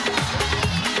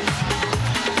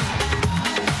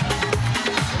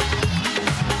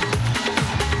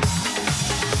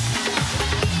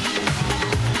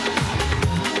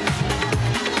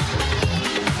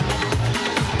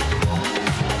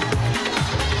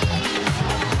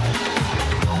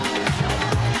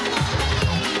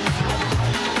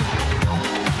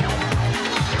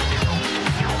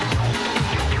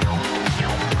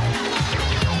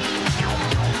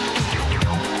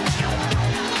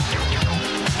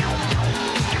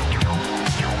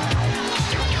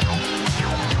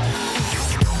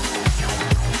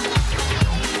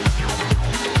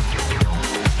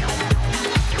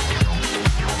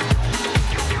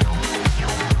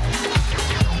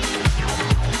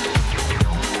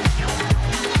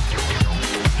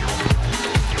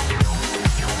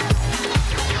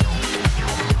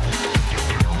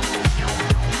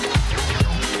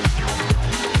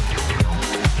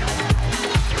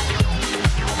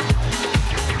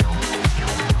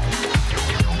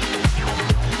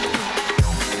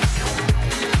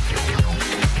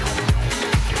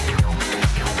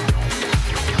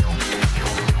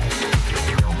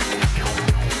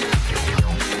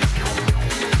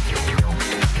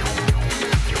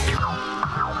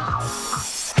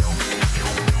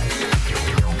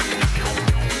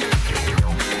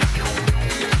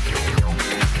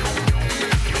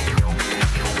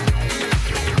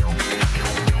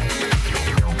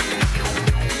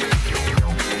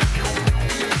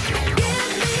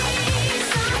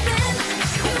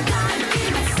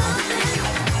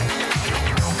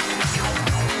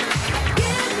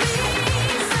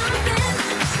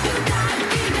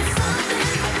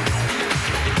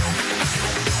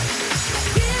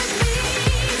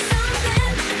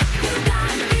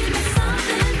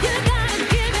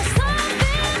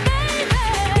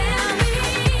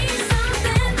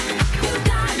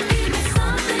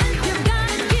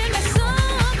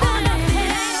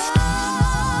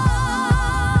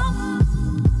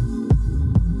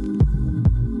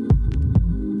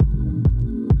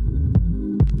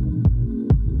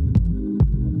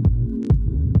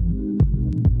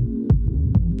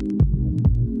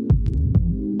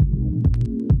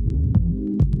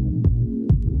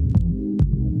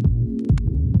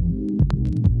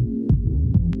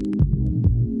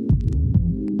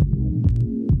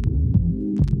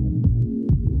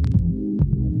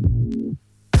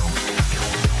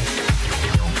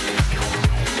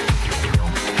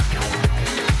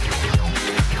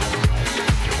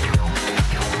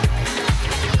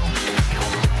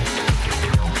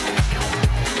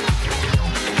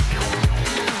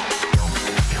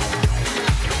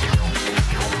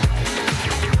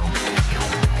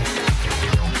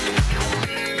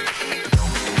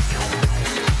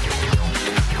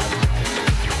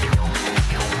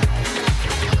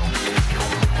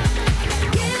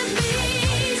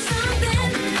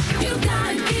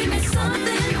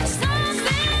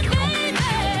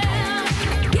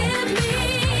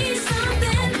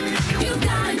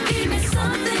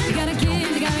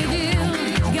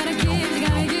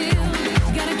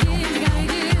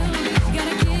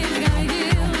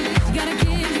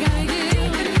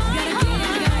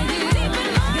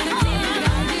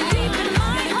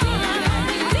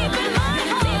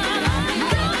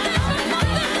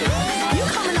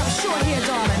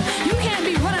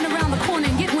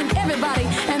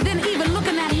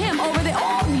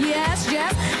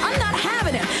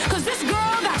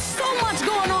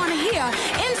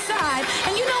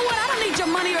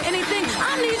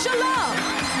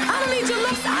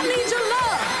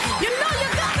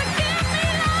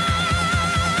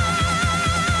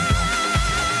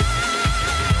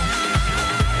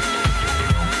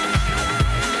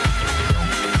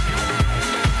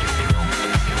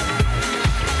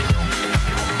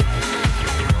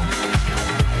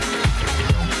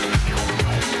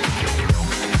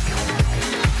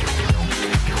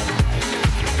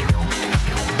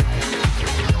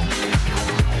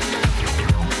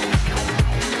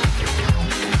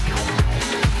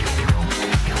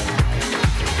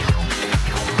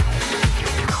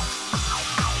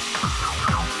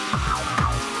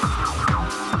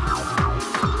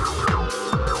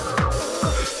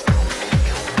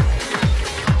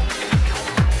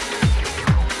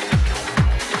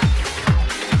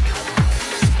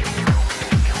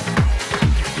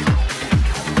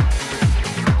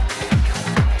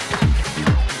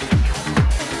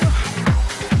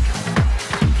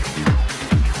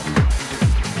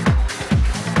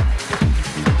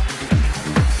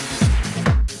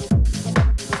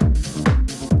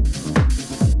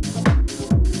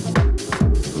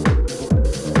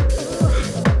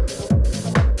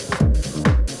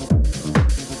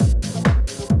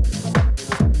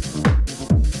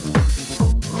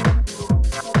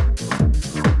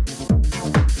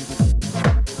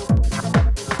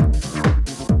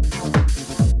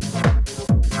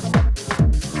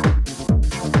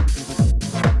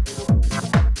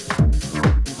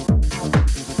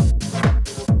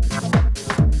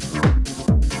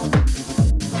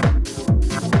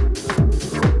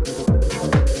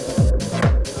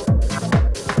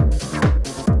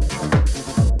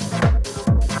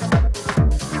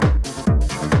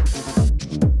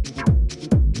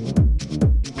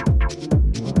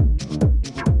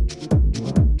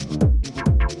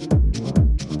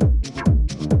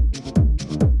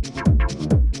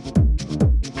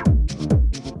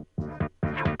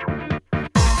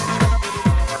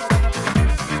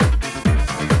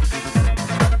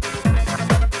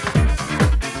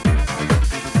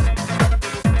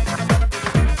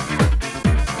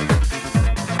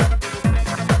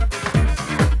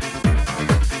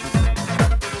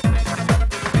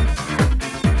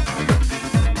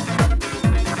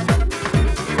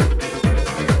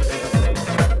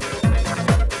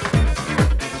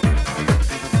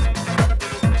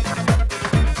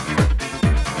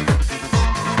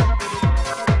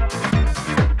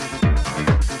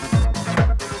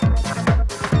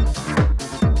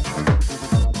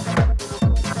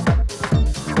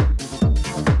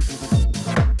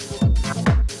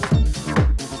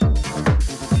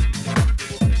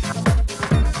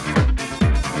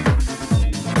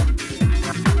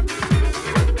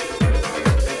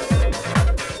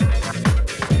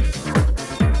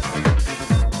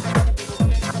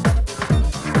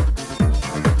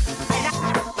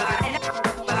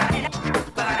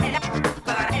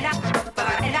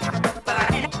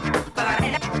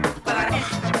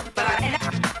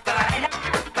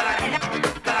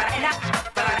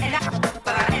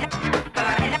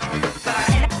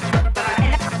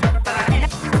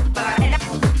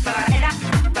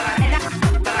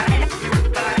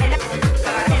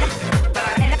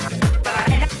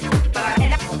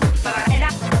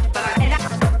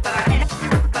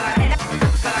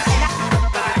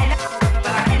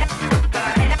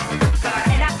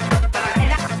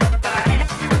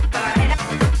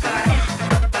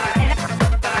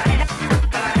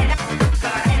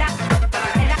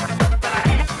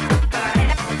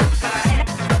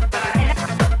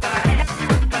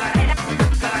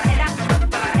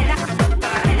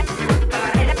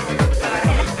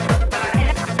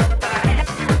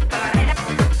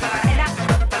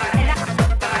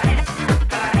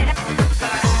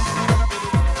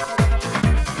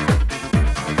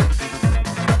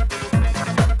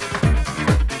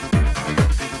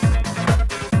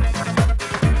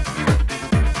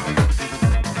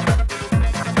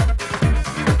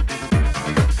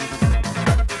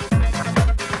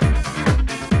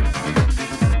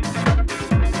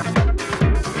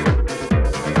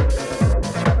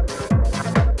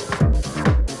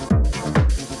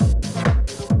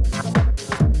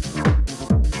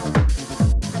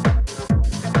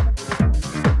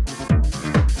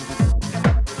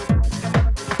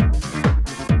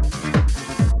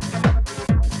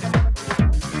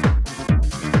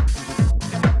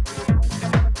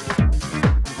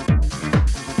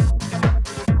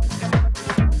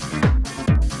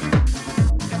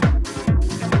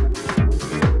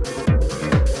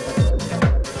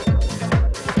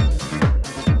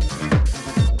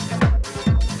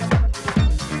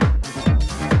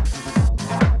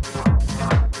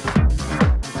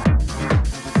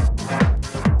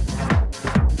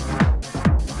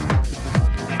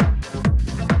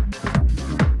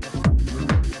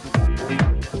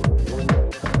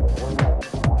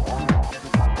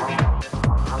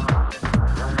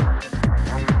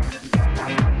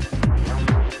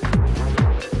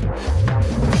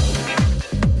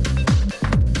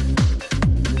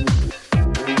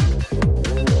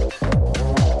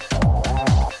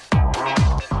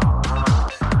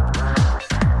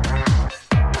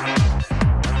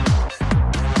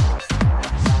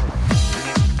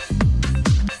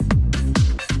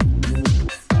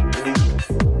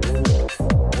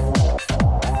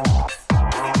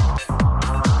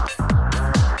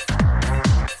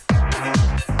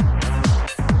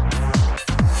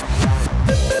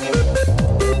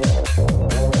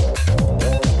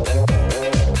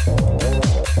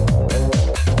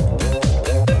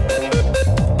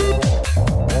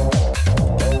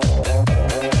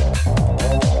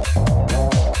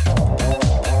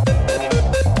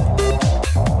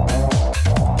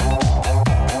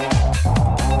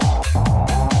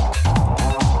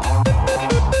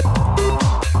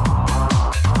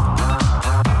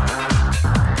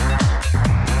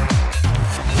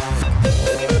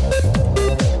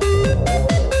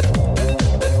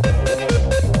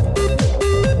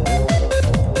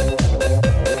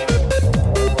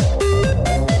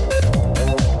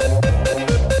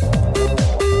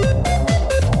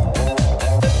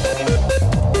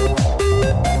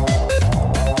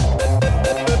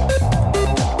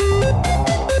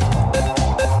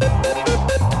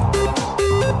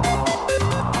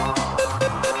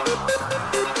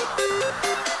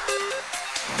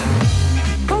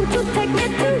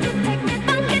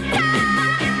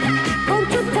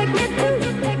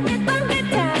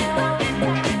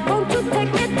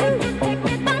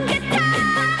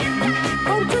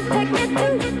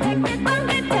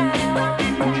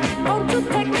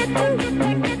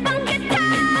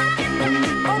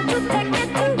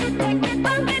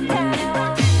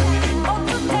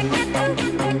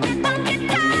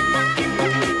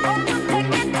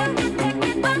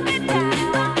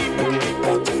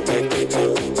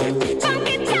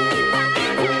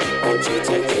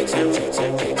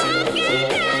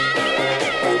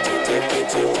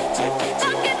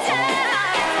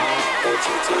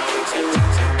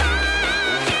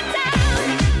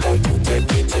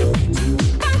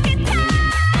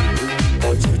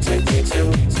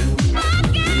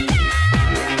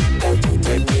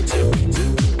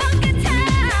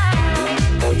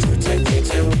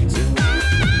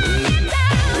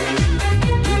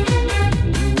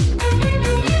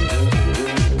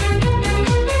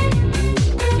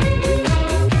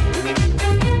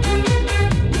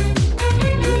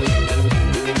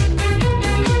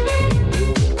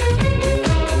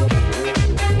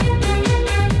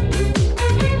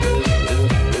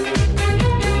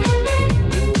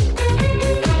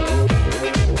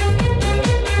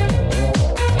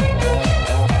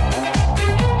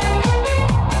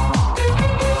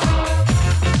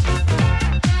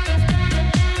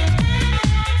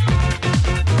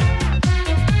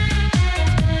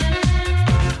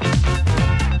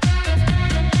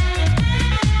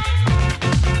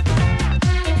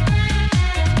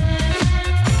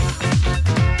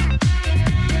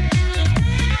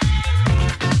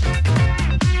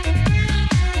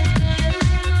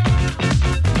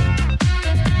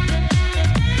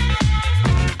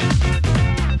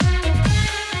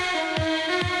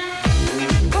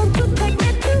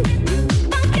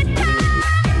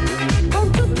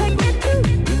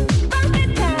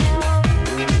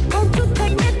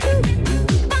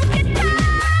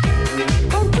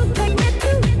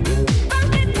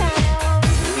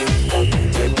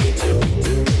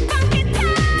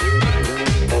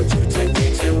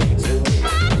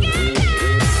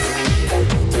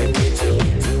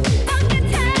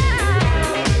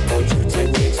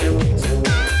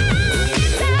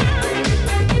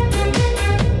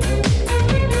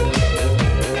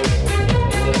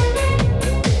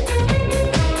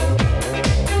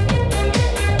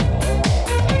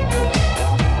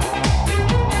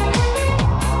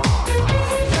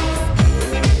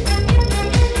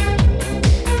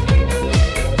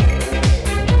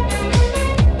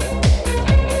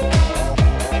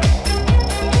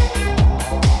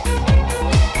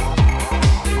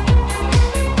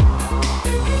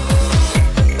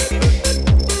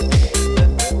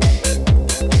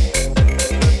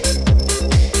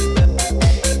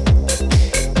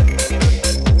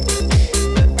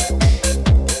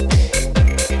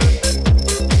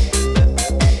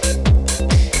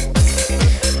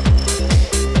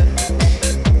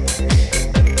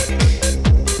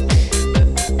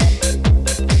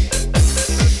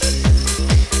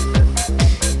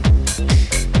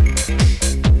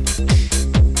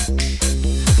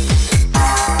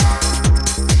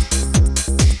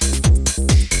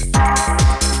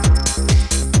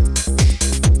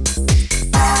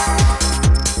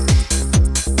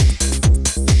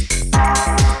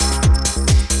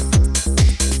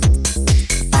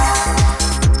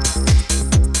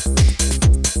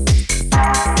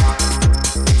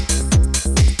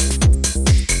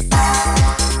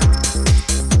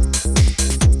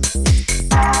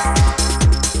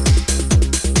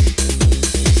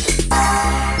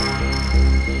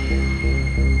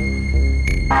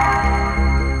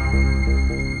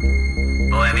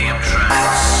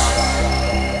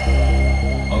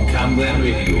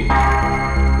 Radio.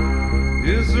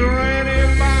 Is there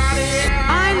anybody else?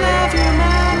 I love you,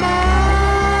 Mama.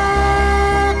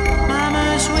 Mama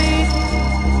sweet.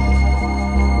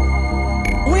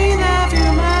 We love you,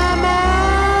 Mama.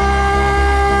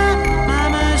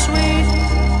 Mama sweet.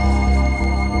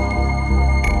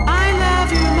 I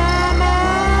love you, Mama.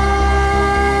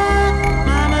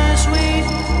 Mama sweet.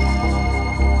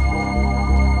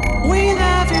 We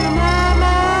love you,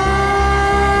 Mama.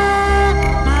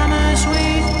 Mama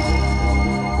sweet.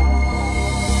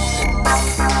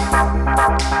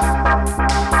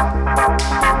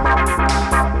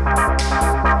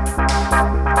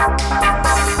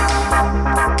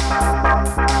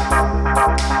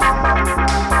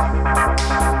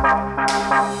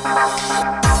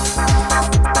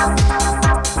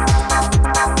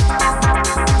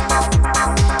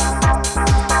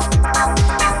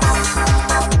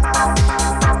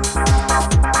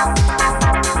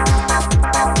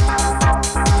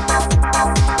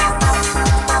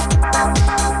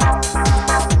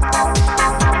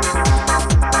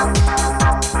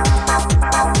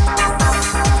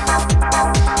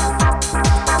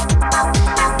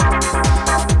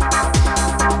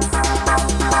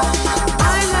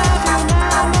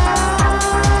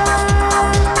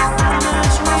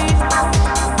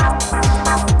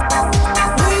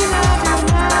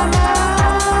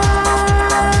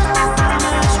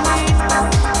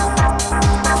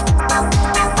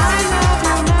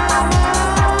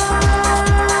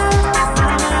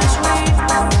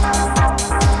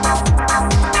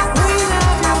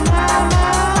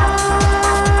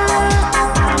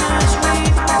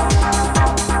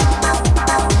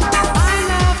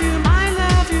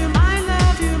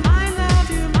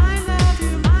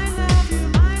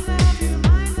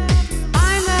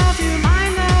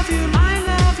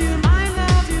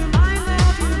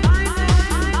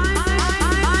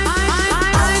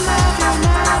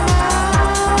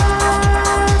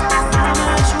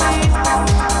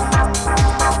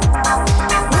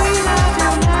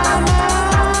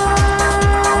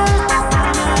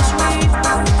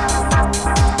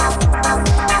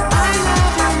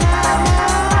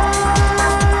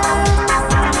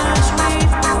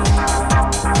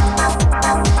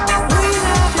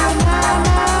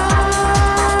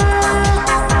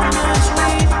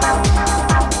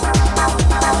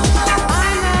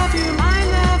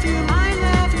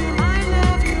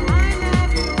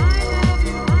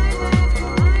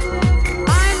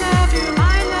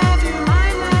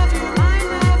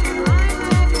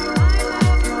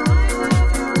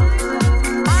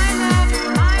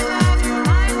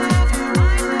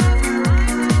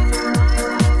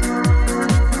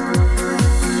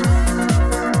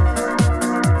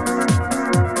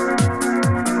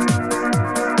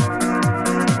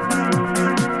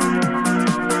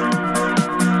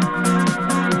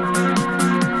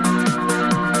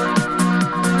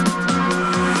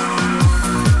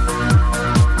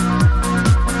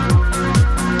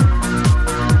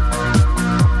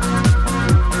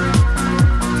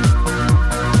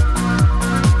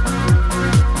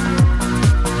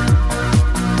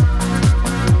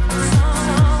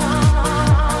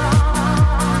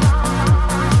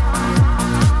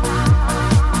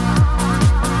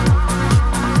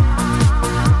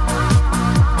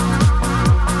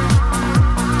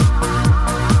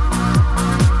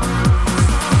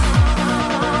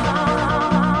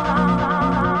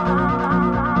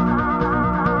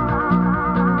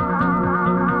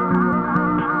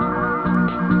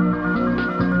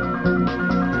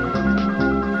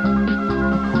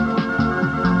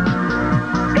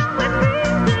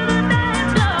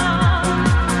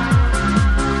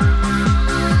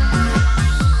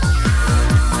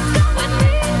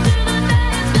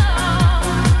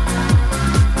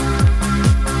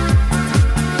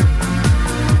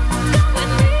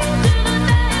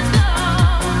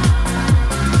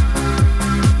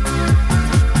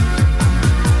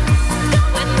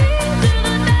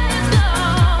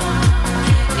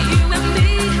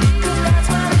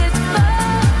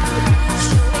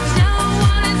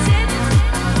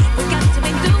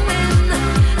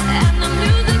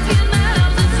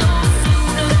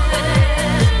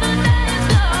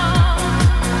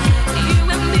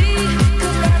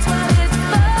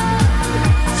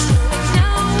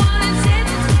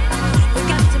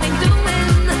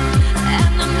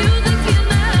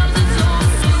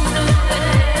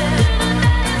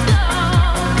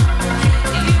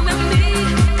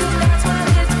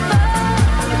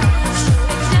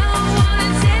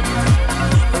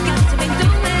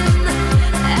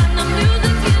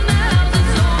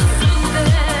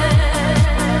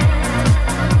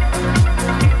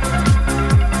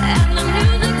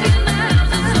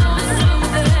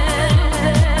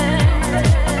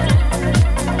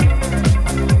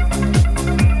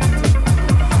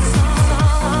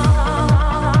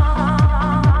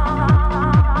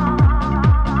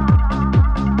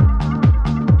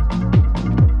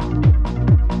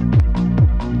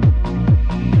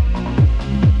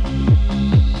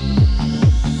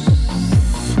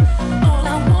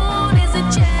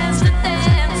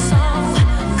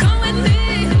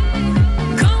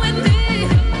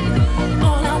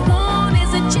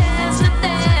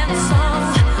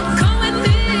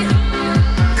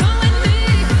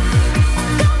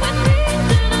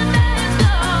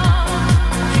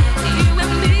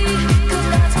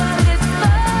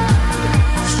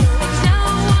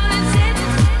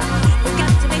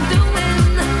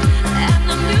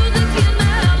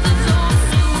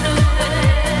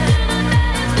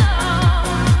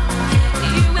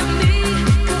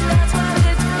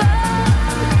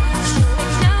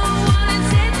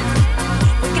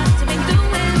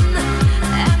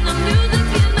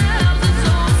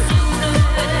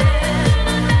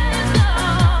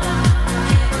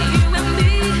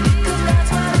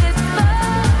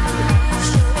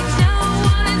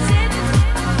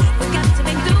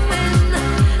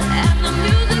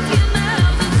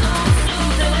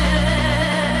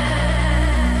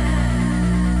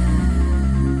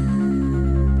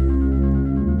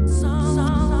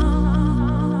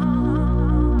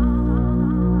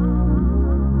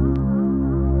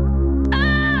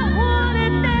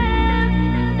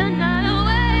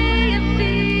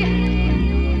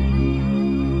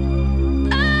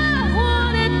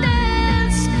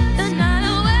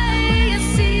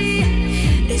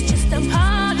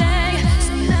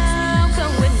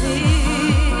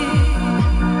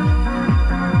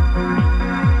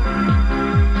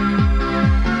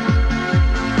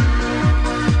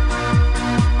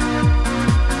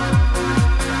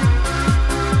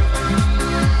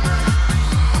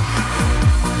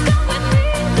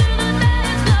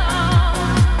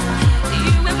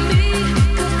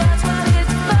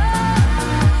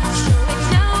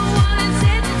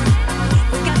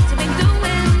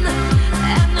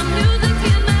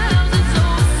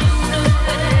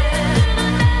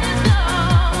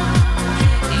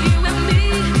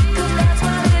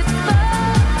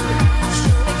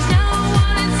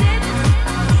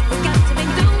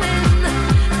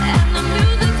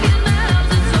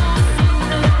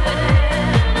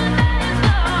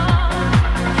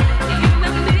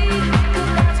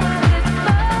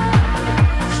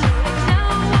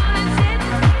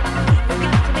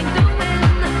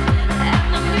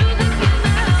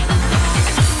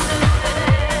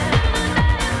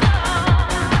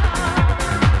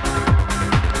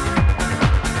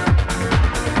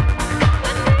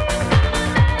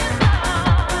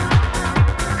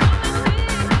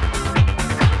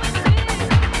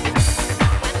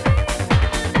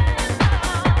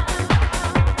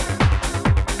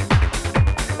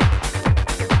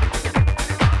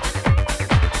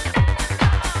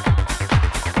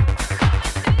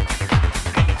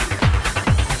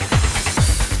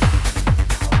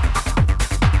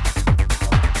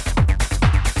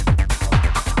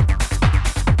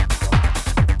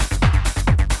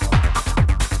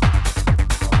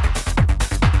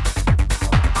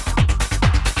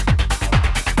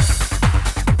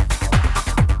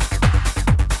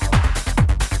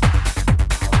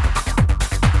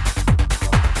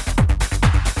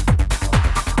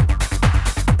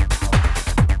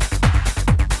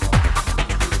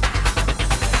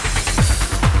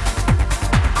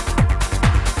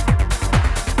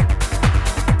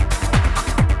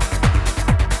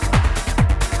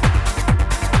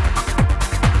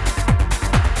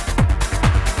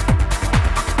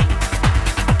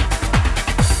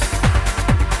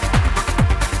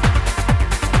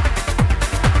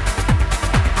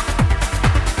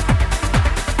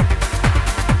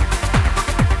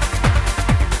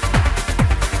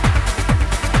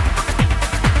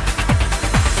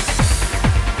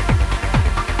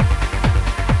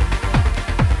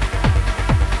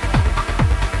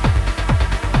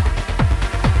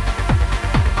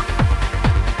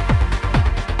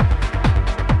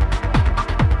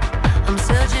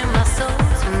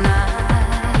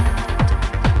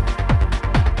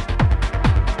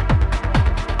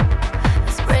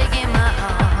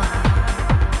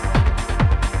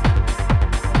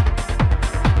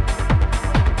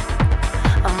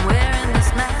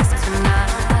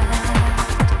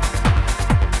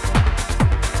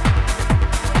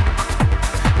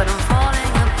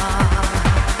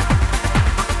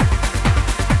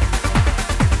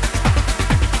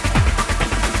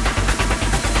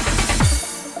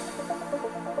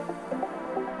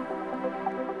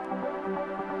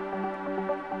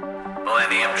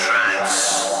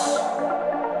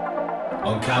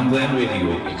 Dreamland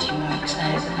Radio. Gets you more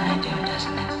excited than I do,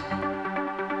 doesn't it?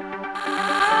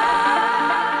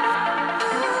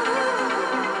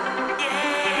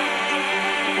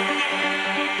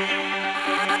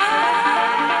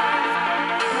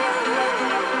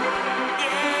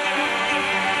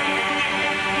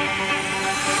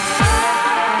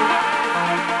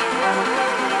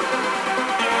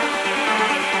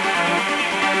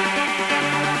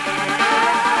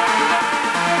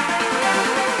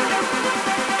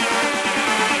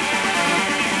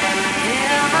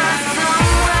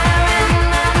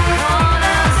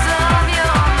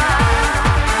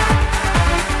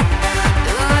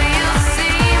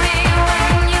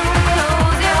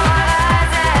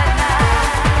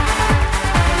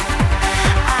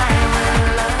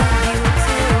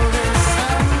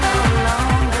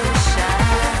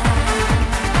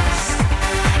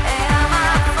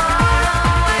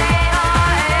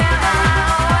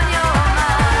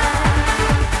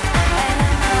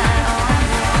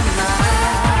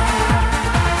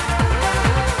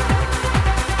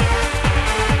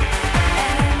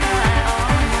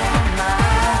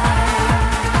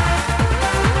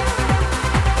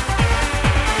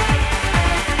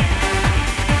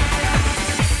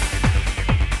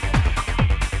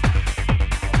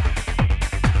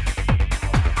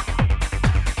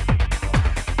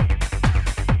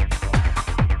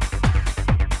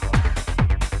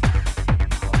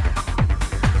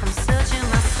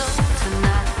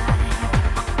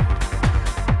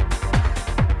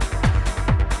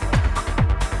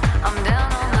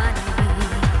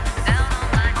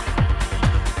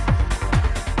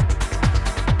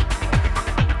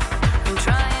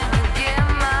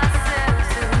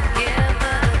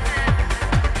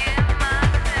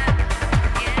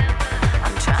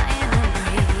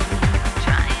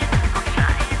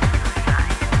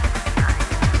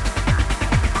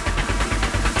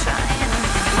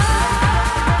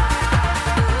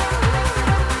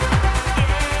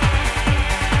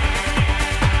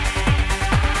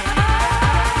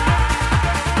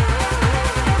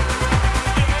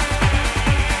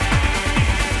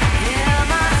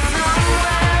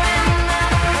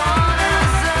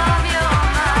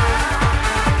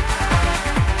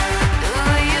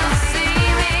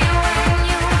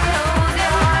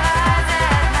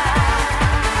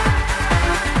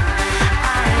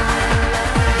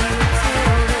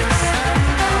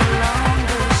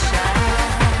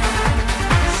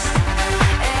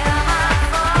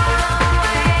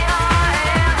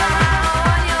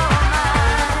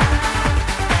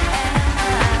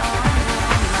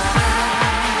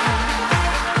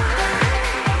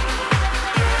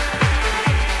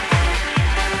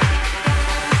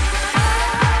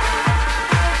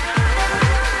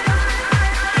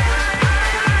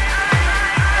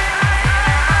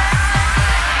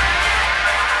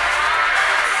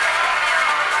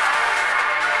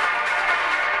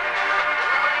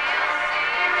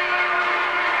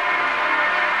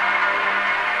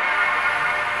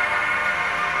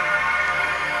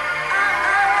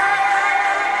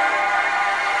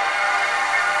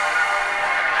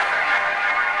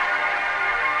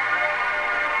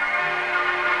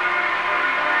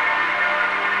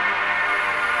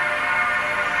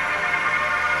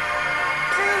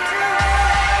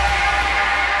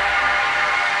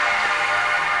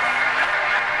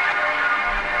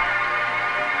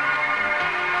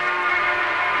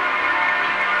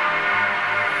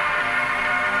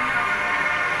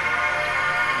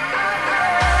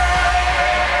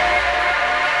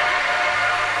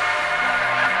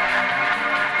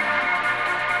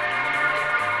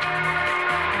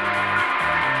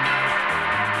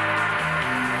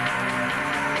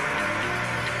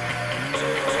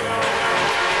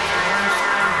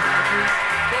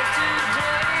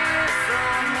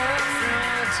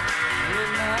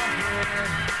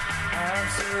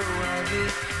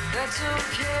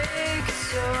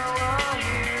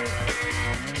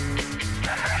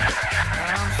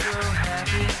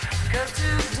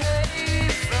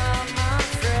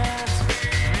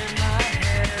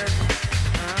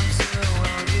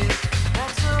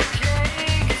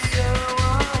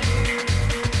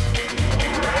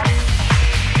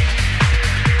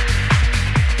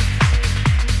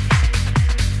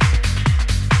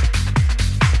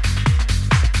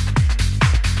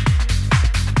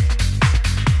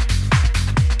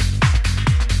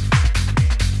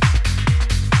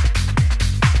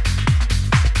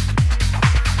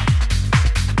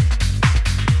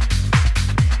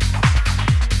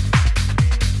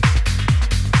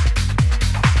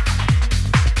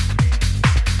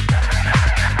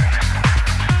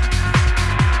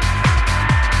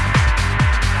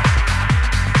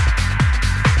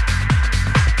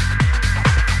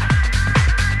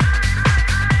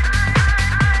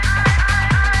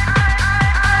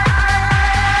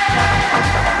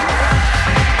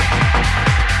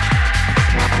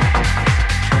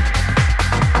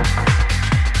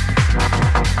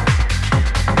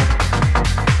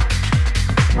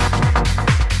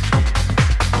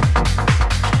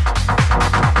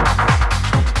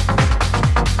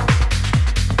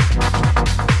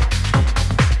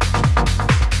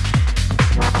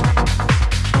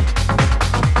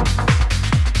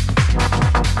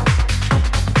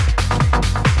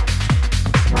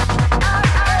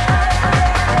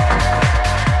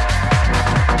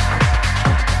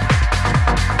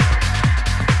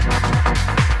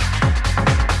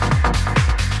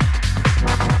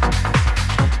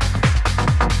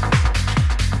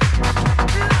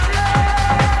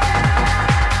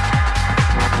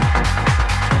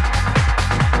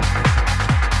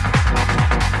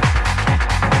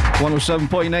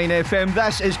 107.9 FM.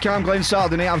 This is Cam Glen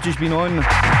Saturday Night. I've just been on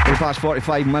for the past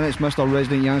 45 minutes. Mr.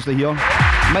 Resident Yanzta here.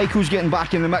 Michael's getting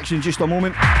back in the mix in just a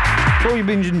moment. Hope you've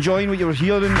been enjoying what you're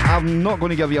hearing. I'm not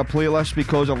going to give you a playlist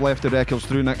because I've left the records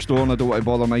through next door and I don't want to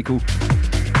bother Michael.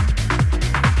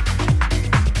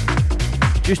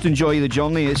 Just enjoy the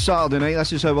journey. It's Saturday night.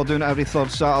 This is how we're doing it every third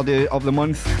Saturday of the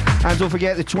month. And don't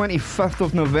forget, the 25th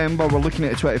of November, we're looking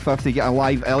at the 25th to get a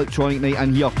live electronic night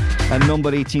in here at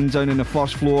number 18 down on the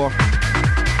first floor.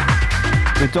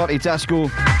 The Dirty Disco,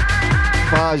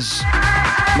 Baz,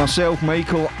 myself,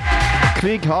 Michael,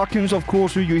 Craig Harkins, of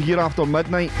course, who you hear after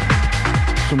midnight.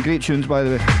 Some great tunes, by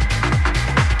the way.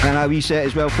 And a wee set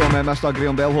as well from Mr.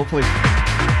 Graham Bell, hopefully.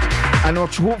 And we're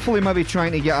hopefully maybe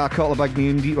trying to get a couple of big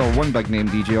name, one big name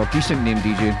DJ, or decent name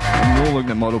DJ. I'm not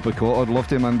looking at Murdo Picotto, I'd love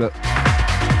to, man, but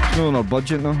it's not on our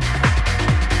budget now.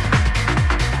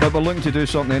 But we're looking to do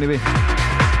something anyway.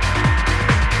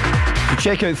 So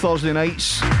check out Thursday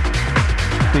nights,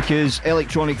 because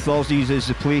Electronic Thursdays is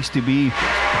the place to be.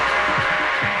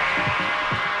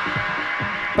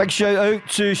 Big shout out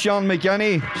to Sharon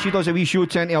McGinney. She does a wee show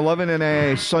 10 to 11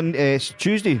 on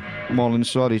Tuesday morning.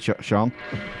 Sorry, Sharon.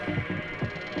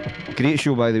 Great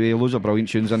show, by the way. Loads of brilliant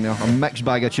tunes in there. A mixed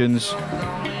bag of tunes.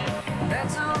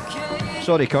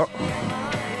 Sorry, Kurt.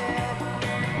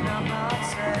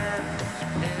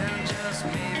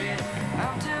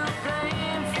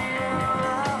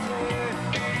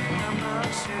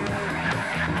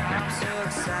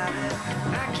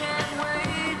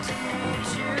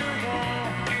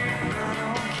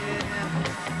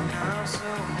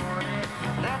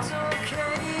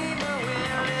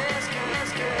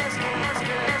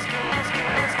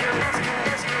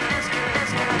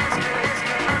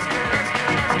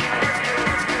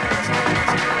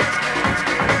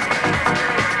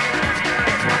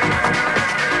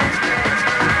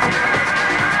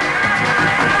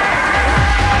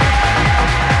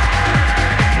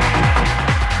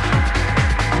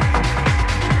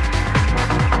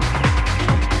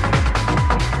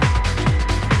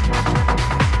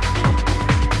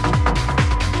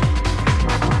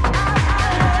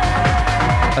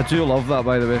 I do love that,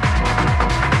 by the way.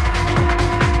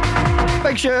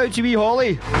 Big shout out to wee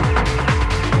Holly,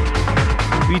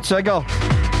 wee Tigger,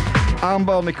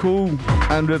 Amber, Nicole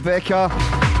and Rebecca,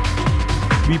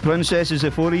 wee princesses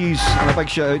of 40s, and a big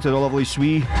shout out to the lovely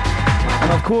Swee,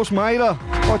 and of course Myra,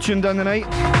 all tuned in tonight.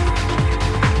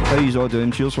 How you all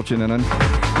doing? Cheers for tuning in,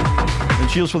 and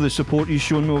cheers for the support you've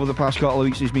shown me over the past couple of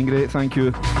weeks. It's been great, thank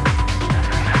you.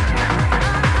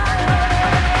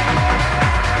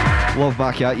 Love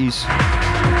back at yous.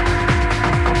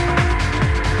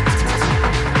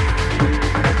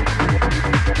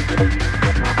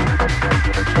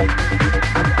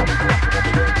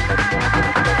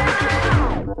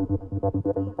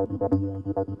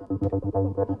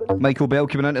 Michael Bell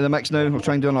coming into the mix now. We'll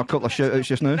try and do a couple of shout outs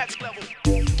just now.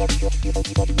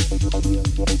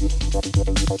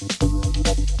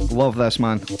 Love this,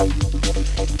 man.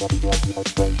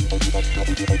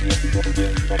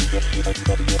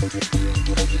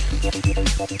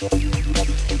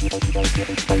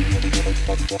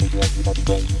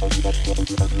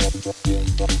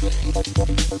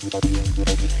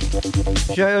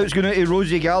 Shout out's going out to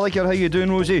Rosie Gallagher. How you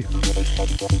doing, Rosie?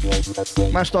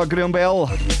 Mr. Graham Bell.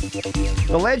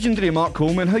 The legendary Mark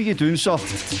Coleman. How you doing, sir?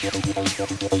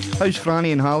 How's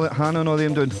Franny and Hannah and all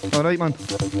them doing? Alright, man.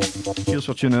 Cheers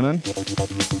for tuning in.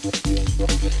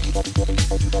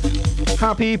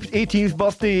 Happy 18th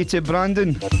birthday to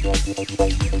Brandon.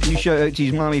 You shout out to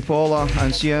his mammy Paula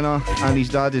and Sienna and his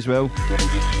dad as well.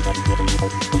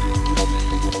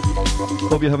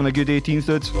 Hope you're having a good 18th,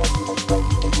 dude.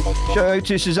 Shout out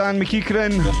to Suzanne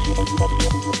McEachran.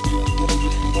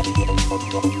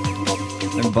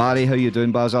 And Barry, how you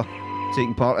doing, Bazza?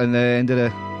 Taking part in the end of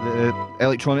the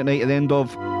electronic night at the end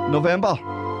of November.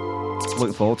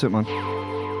 Looking forward to it, man.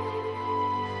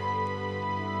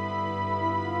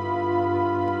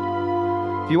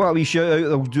 If you want a wee shout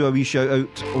out, I'll do a wee shout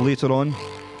out later on.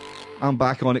 I'm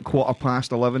back on at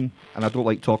 11:15, and I don't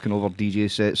like talking over DJ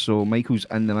sets, so Michael's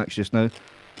in the mix just now.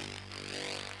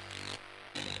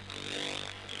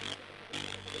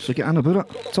 So get in about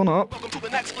it, turn it up. Welcome to the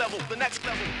next level, the next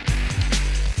level.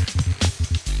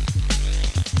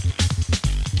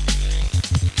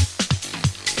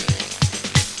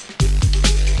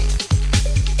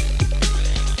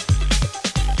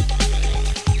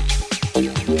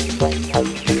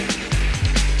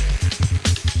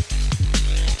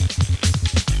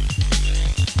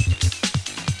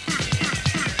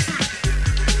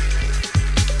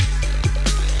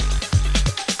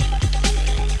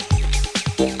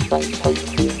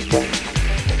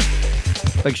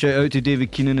 Big shout out to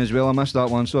David Keenan as well. I missed that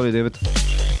one. Sorry, David.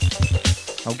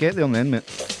 I'll get there then, mate.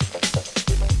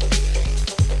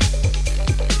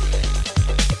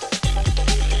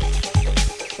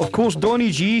 Of course,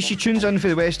 Donnie G, she tunes in for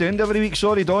the West End every week.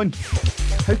 Sorry, Don.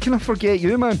 How can I forget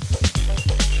you, man?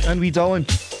 And wee Dylan.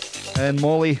 And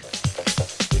Molly.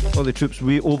 All the troops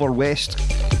way over west.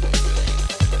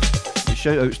 The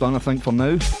shout out's done, I think, for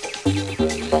now.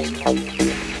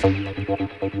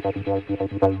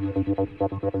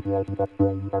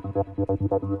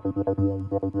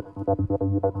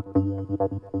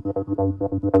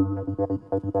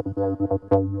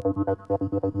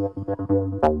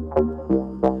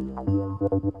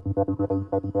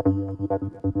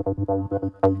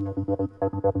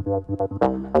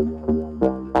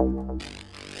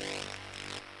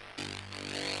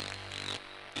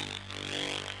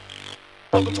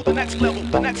 Welcome to the next level,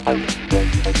 the next level.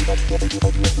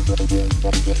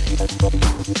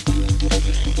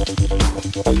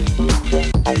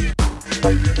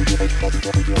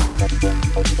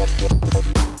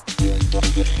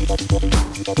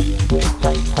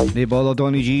 No bother,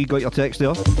 Donny G, got your text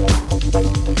there.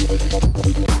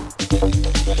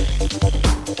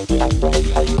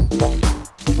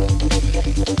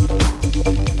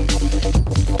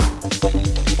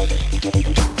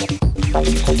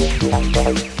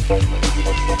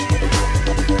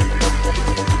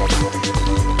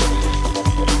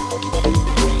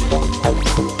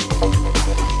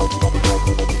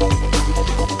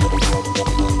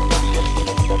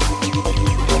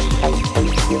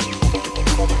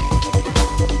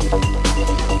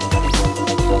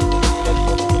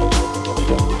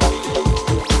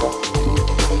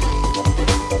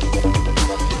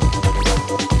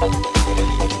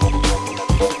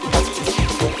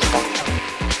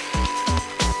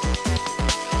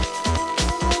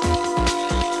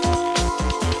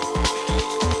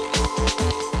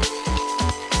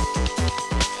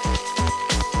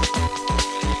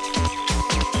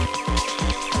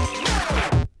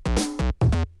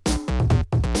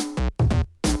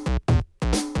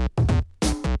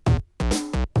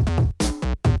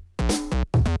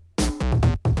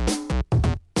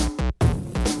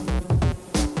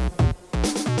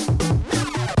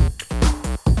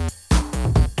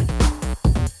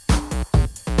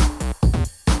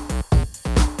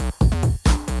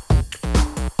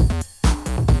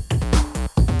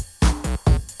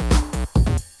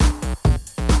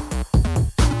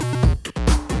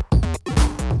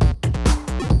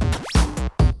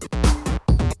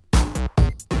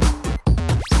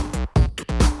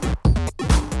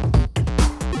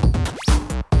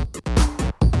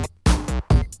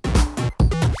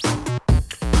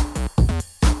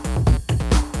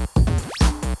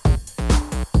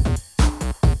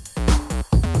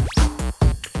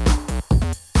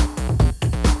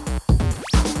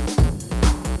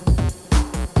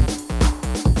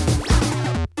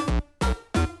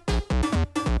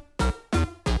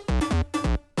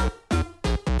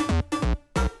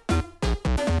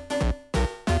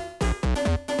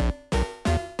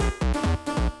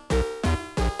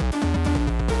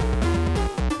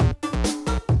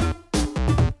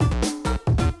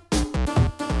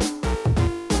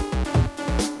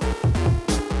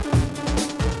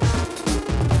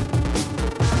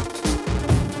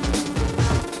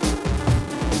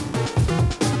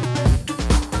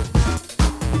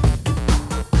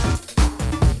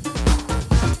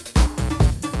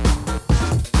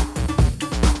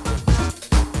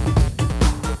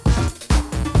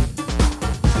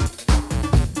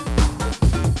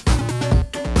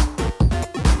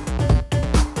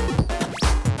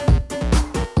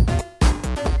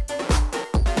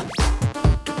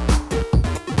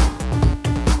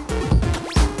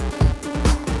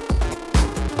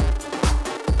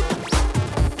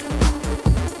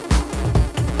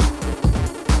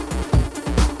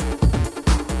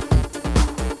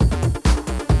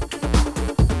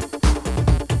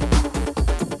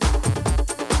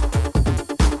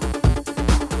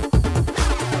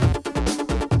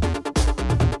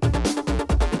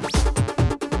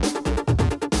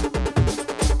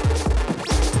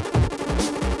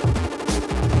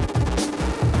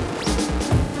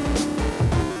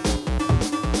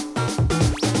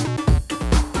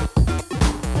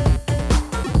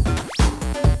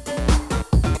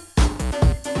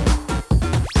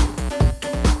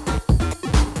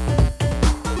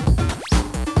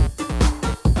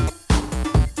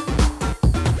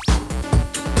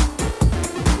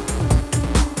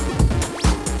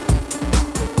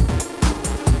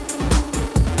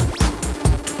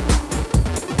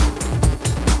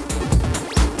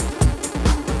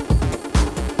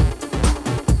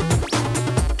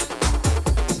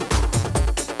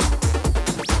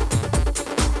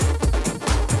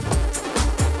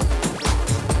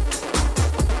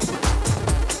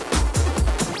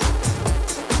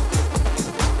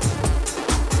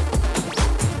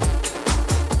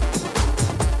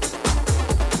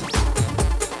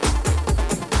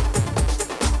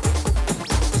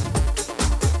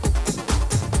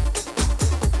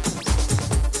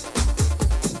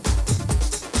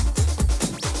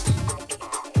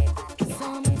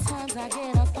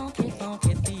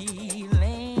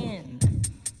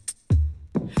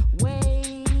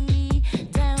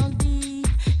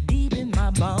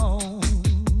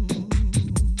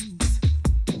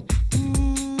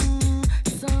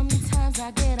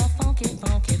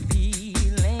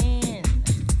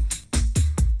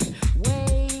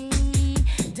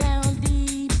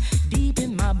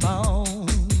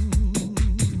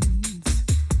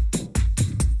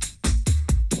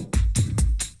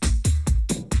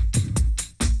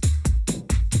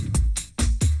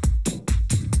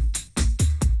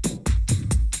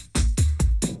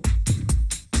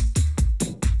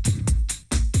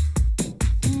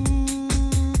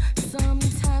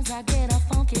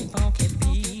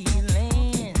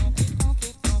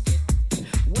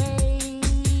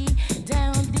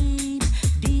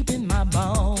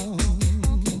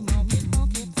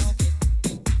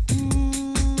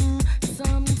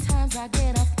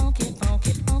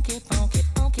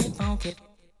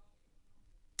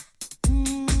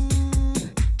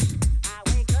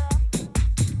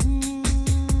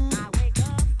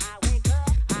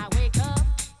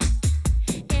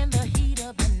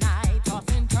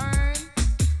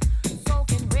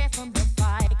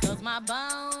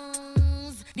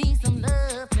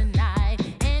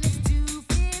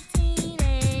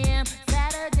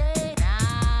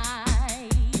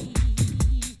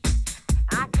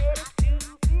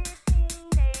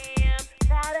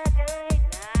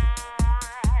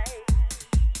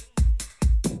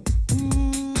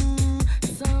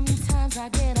 I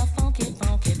get a funky,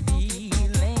 funky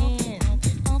feeling.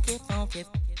 Funky, funky,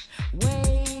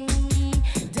 way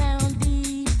down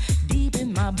deep, deep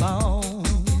in my bones.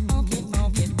 Funky,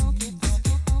 funky, funky,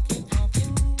 funky, funky.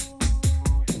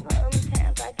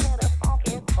 Sometimes I get a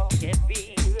funky, funky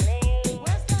feeling.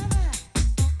 Where's that at?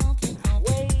 Funky,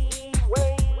 funky.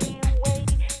 Way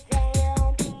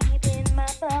down deep in my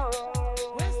bones.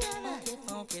 Where's that at?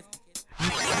 Funky, funky.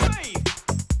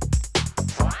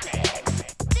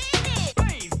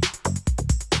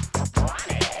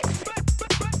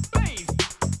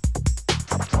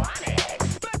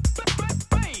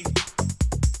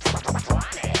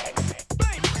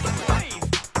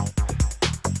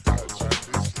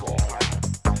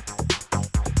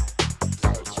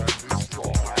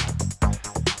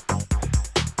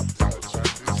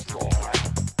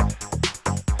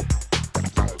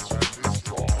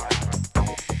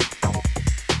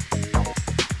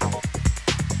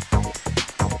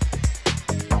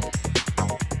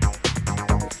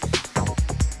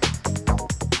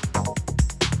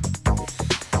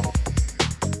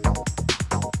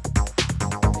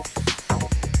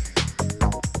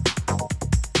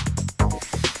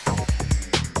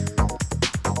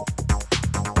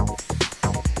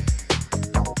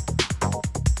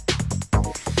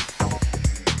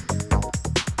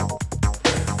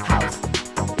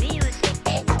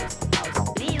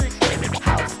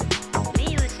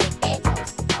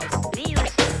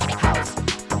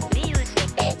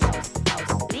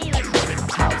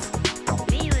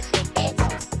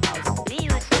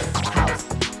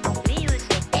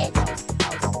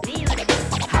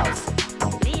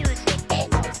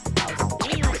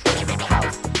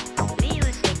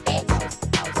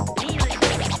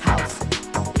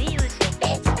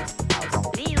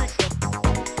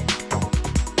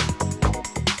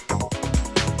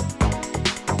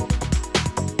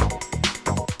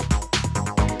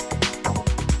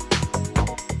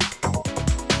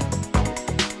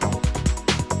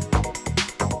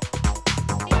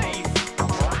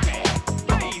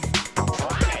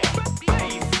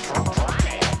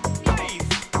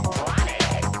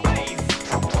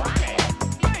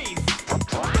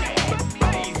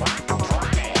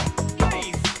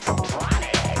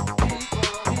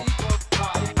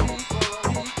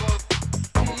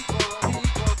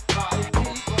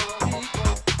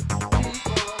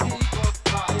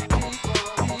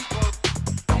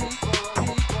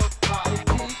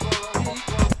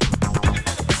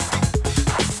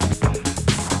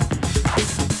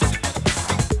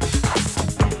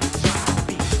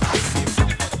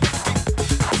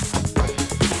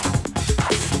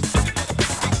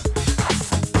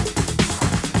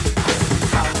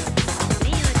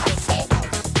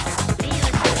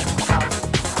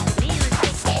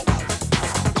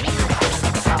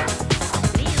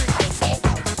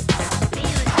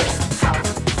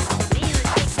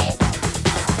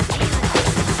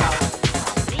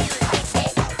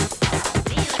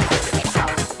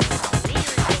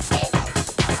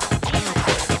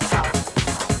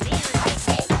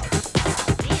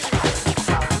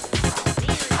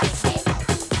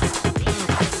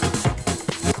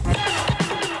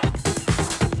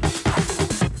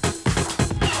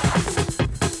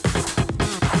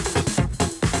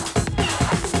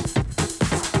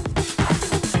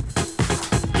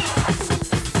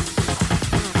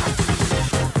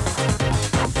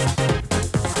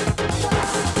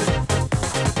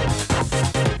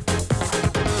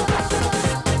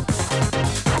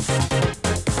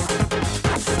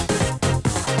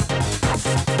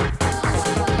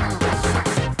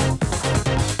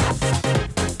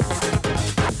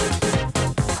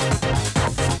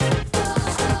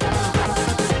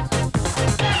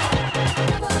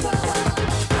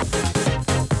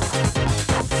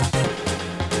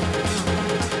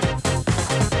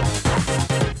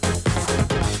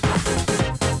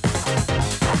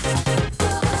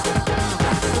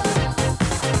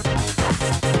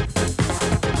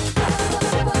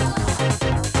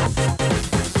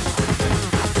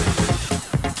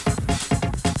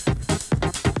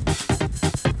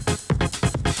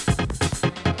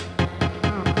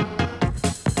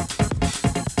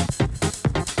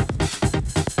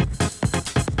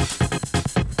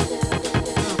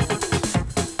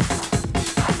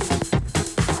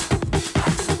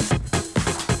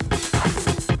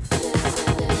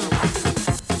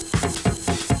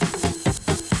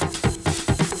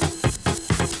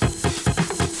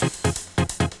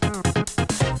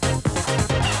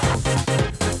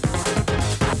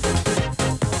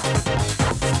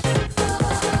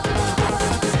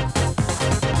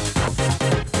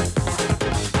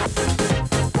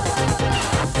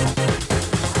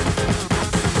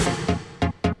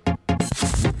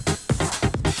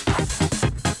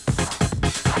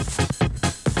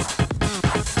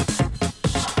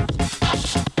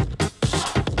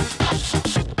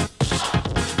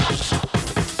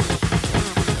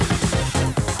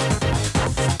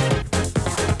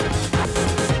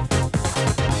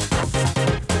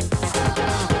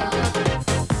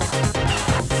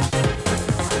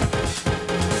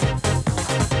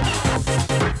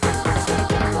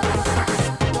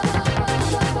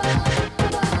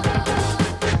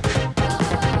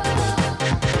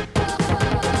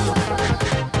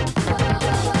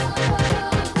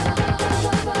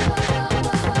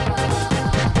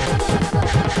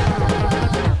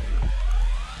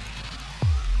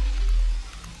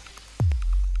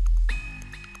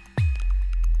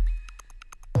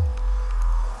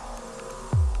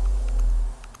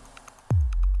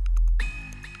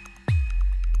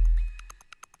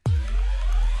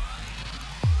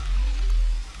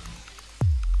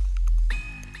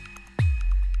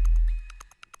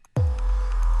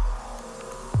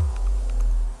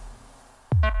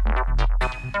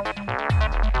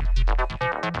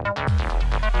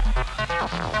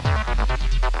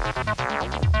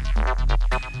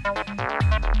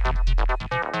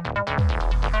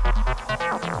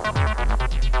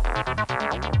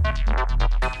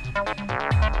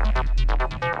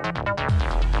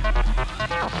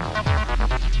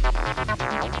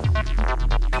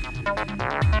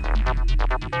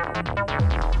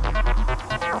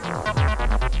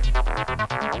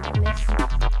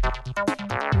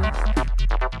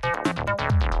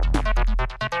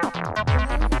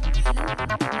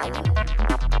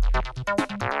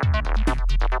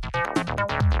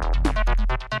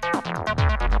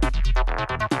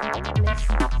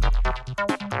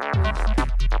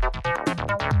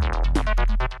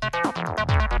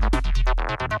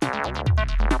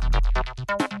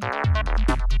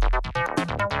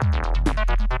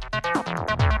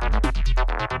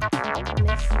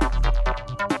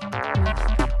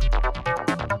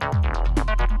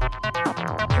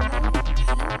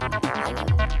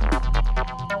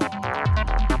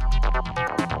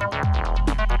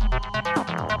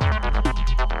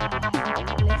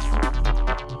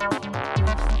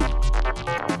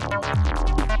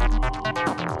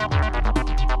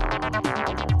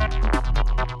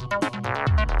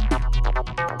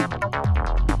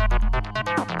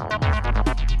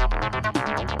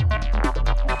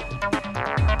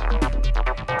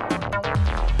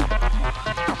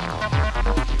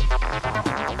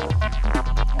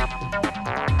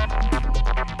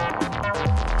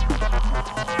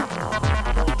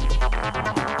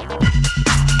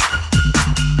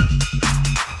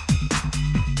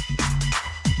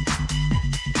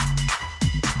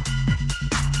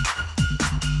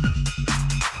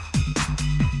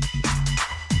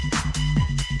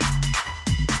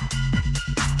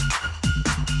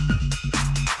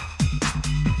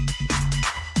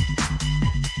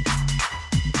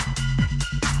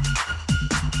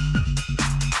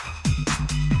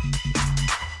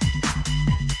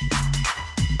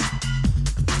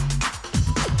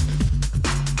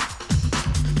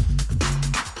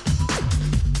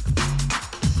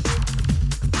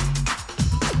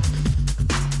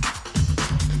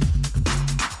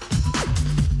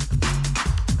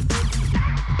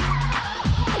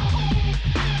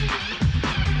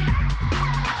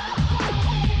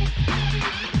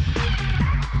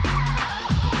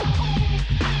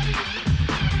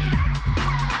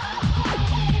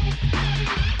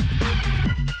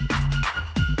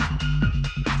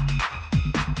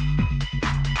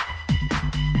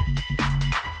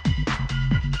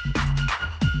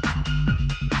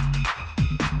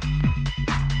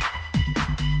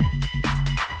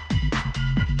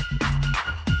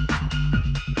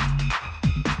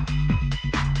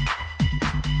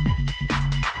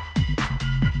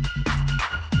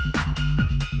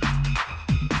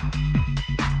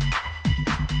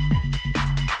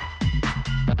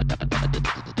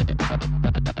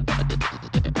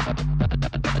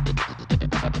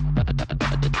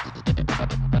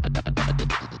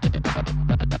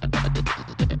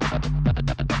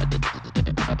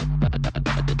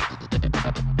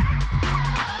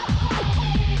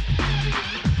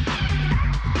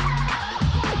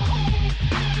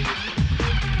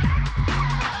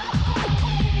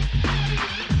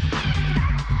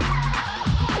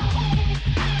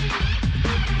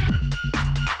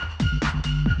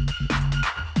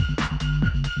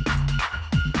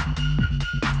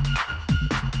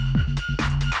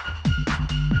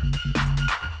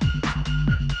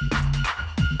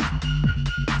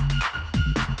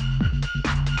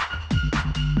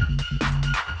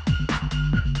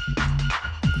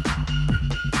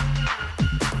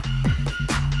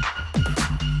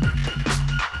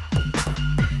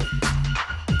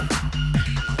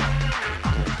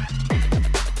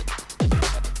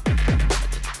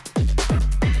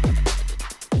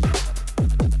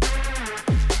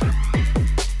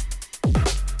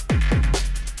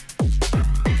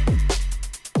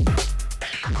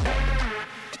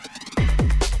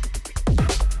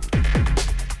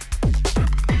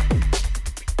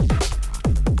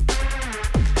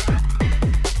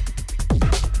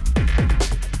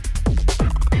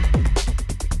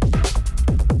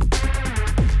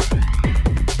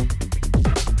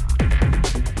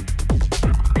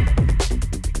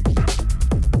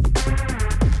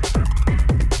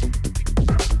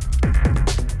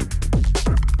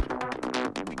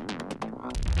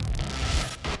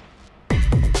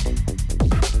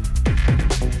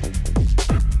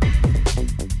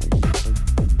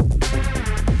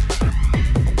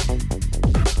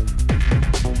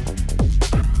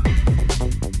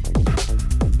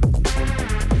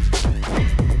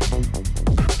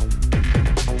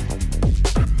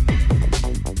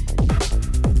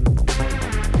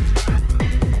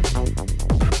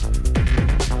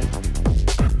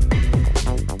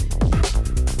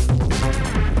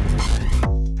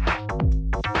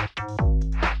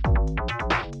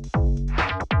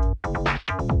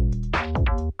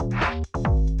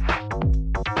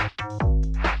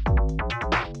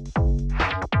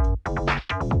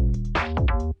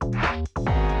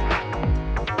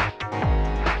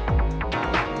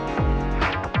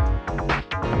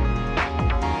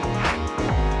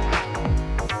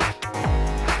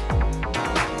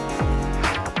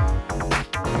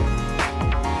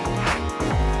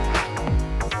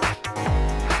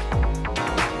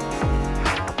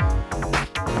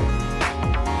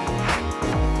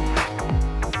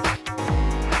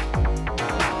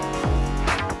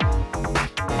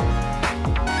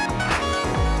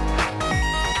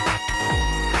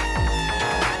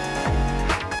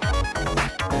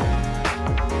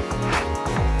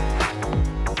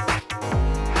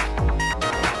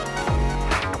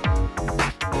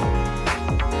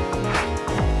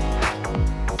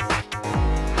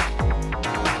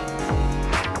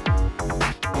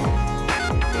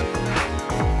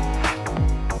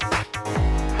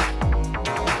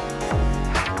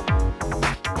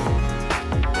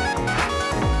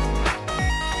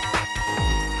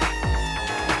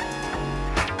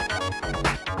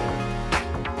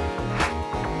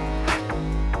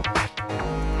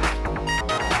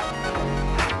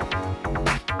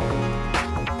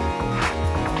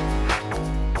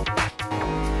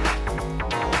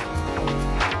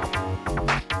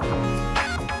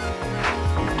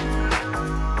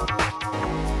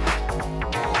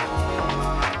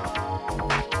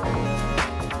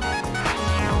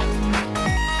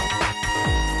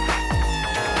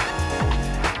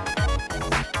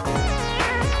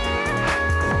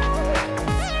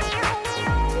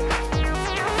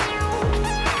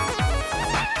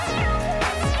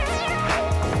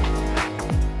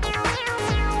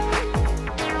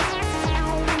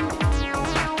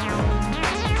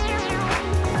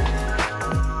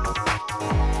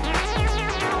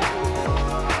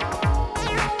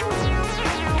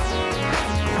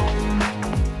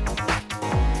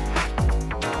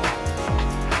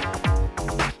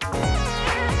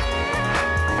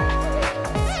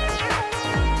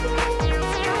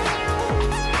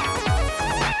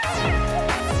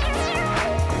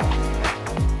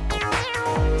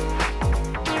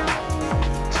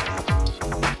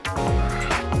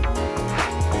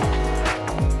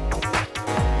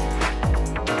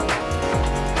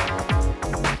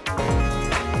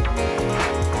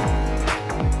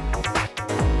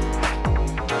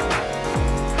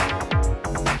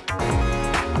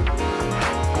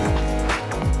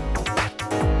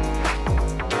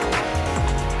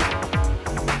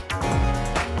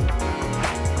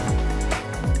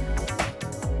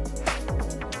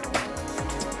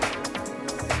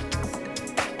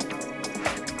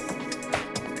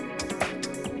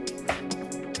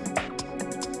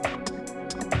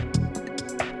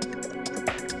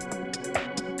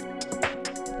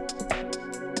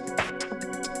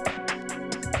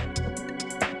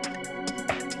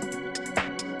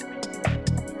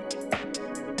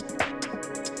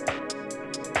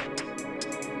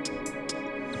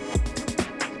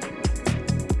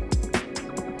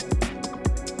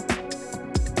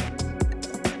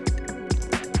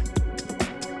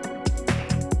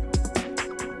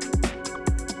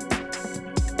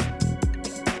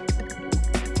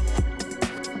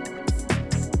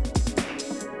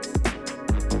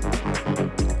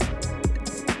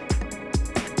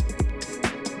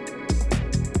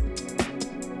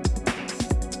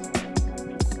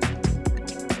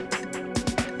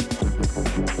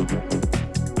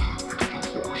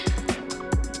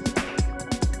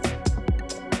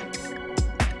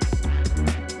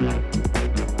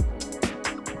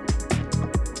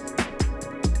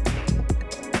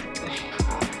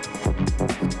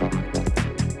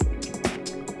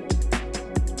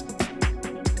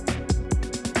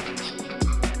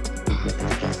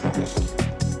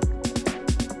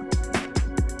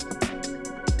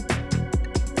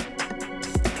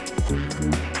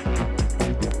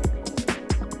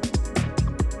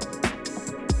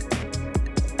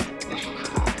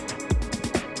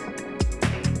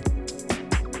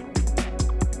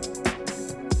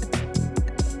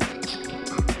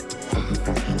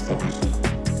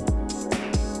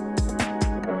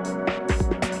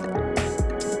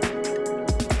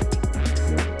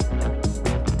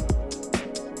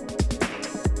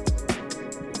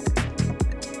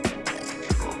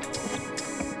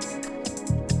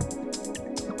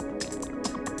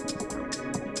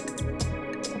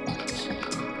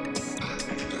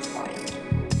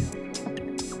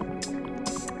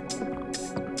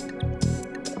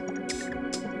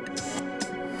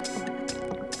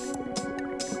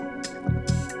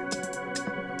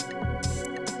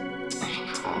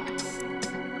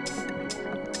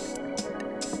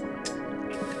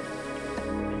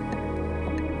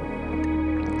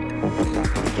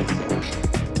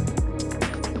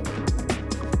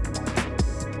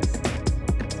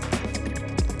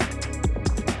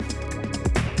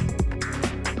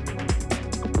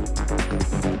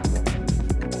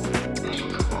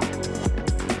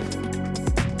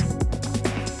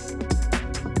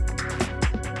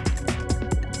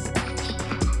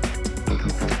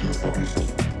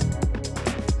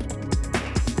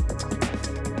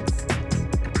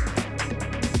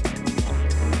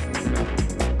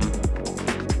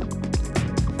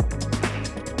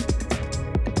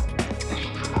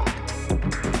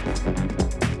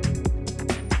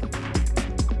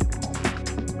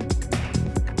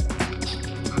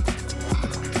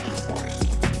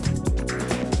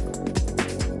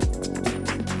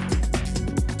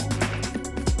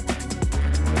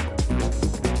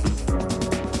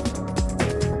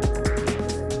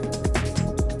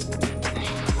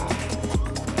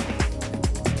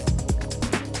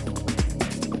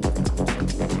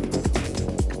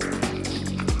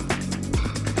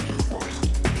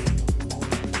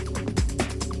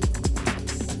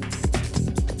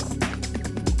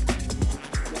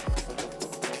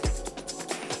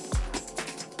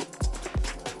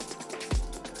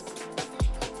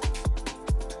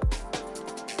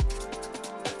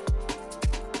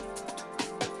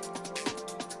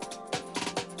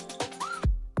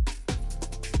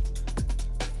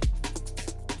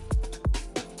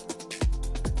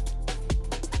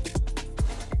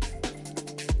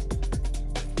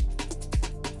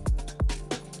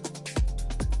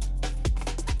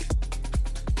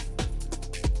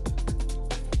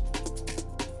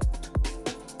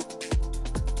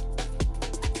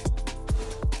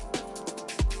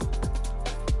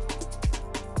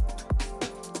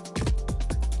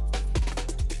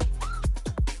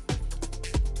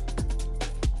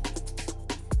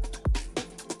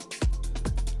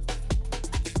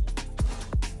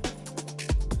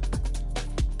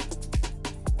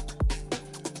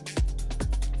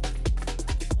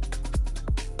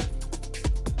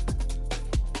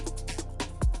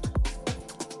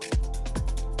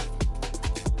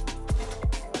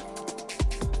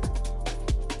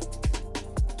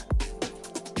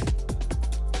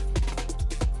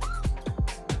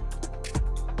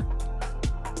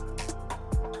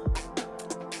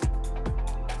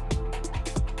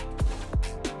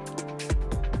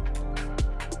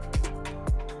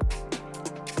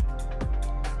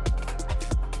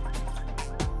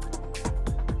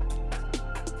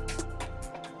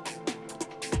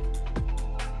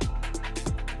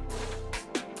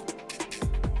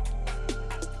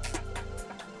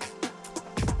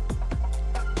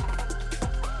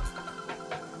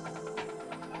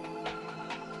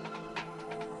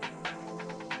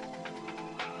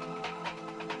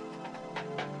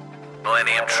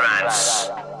 Millennium Trance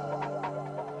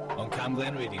on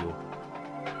Camglen Radio.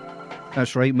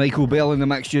 That's right, Michael Bell in the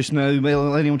mix just now.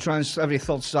 Millennium Trance, every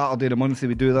third Saturday of the month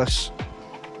we do this.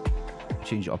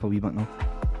 Change it up a wee bit now.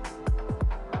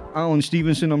 Alan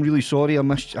Stevenson, I'm really sorry, I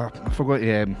missed. I forgot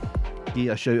to give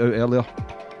you a shout out earlier.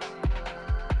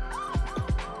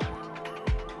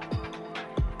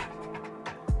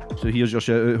 So here's your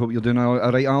shout out, hope you're doing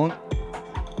alright, Alan.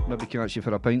 Maybe catch you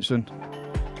for a pint soon.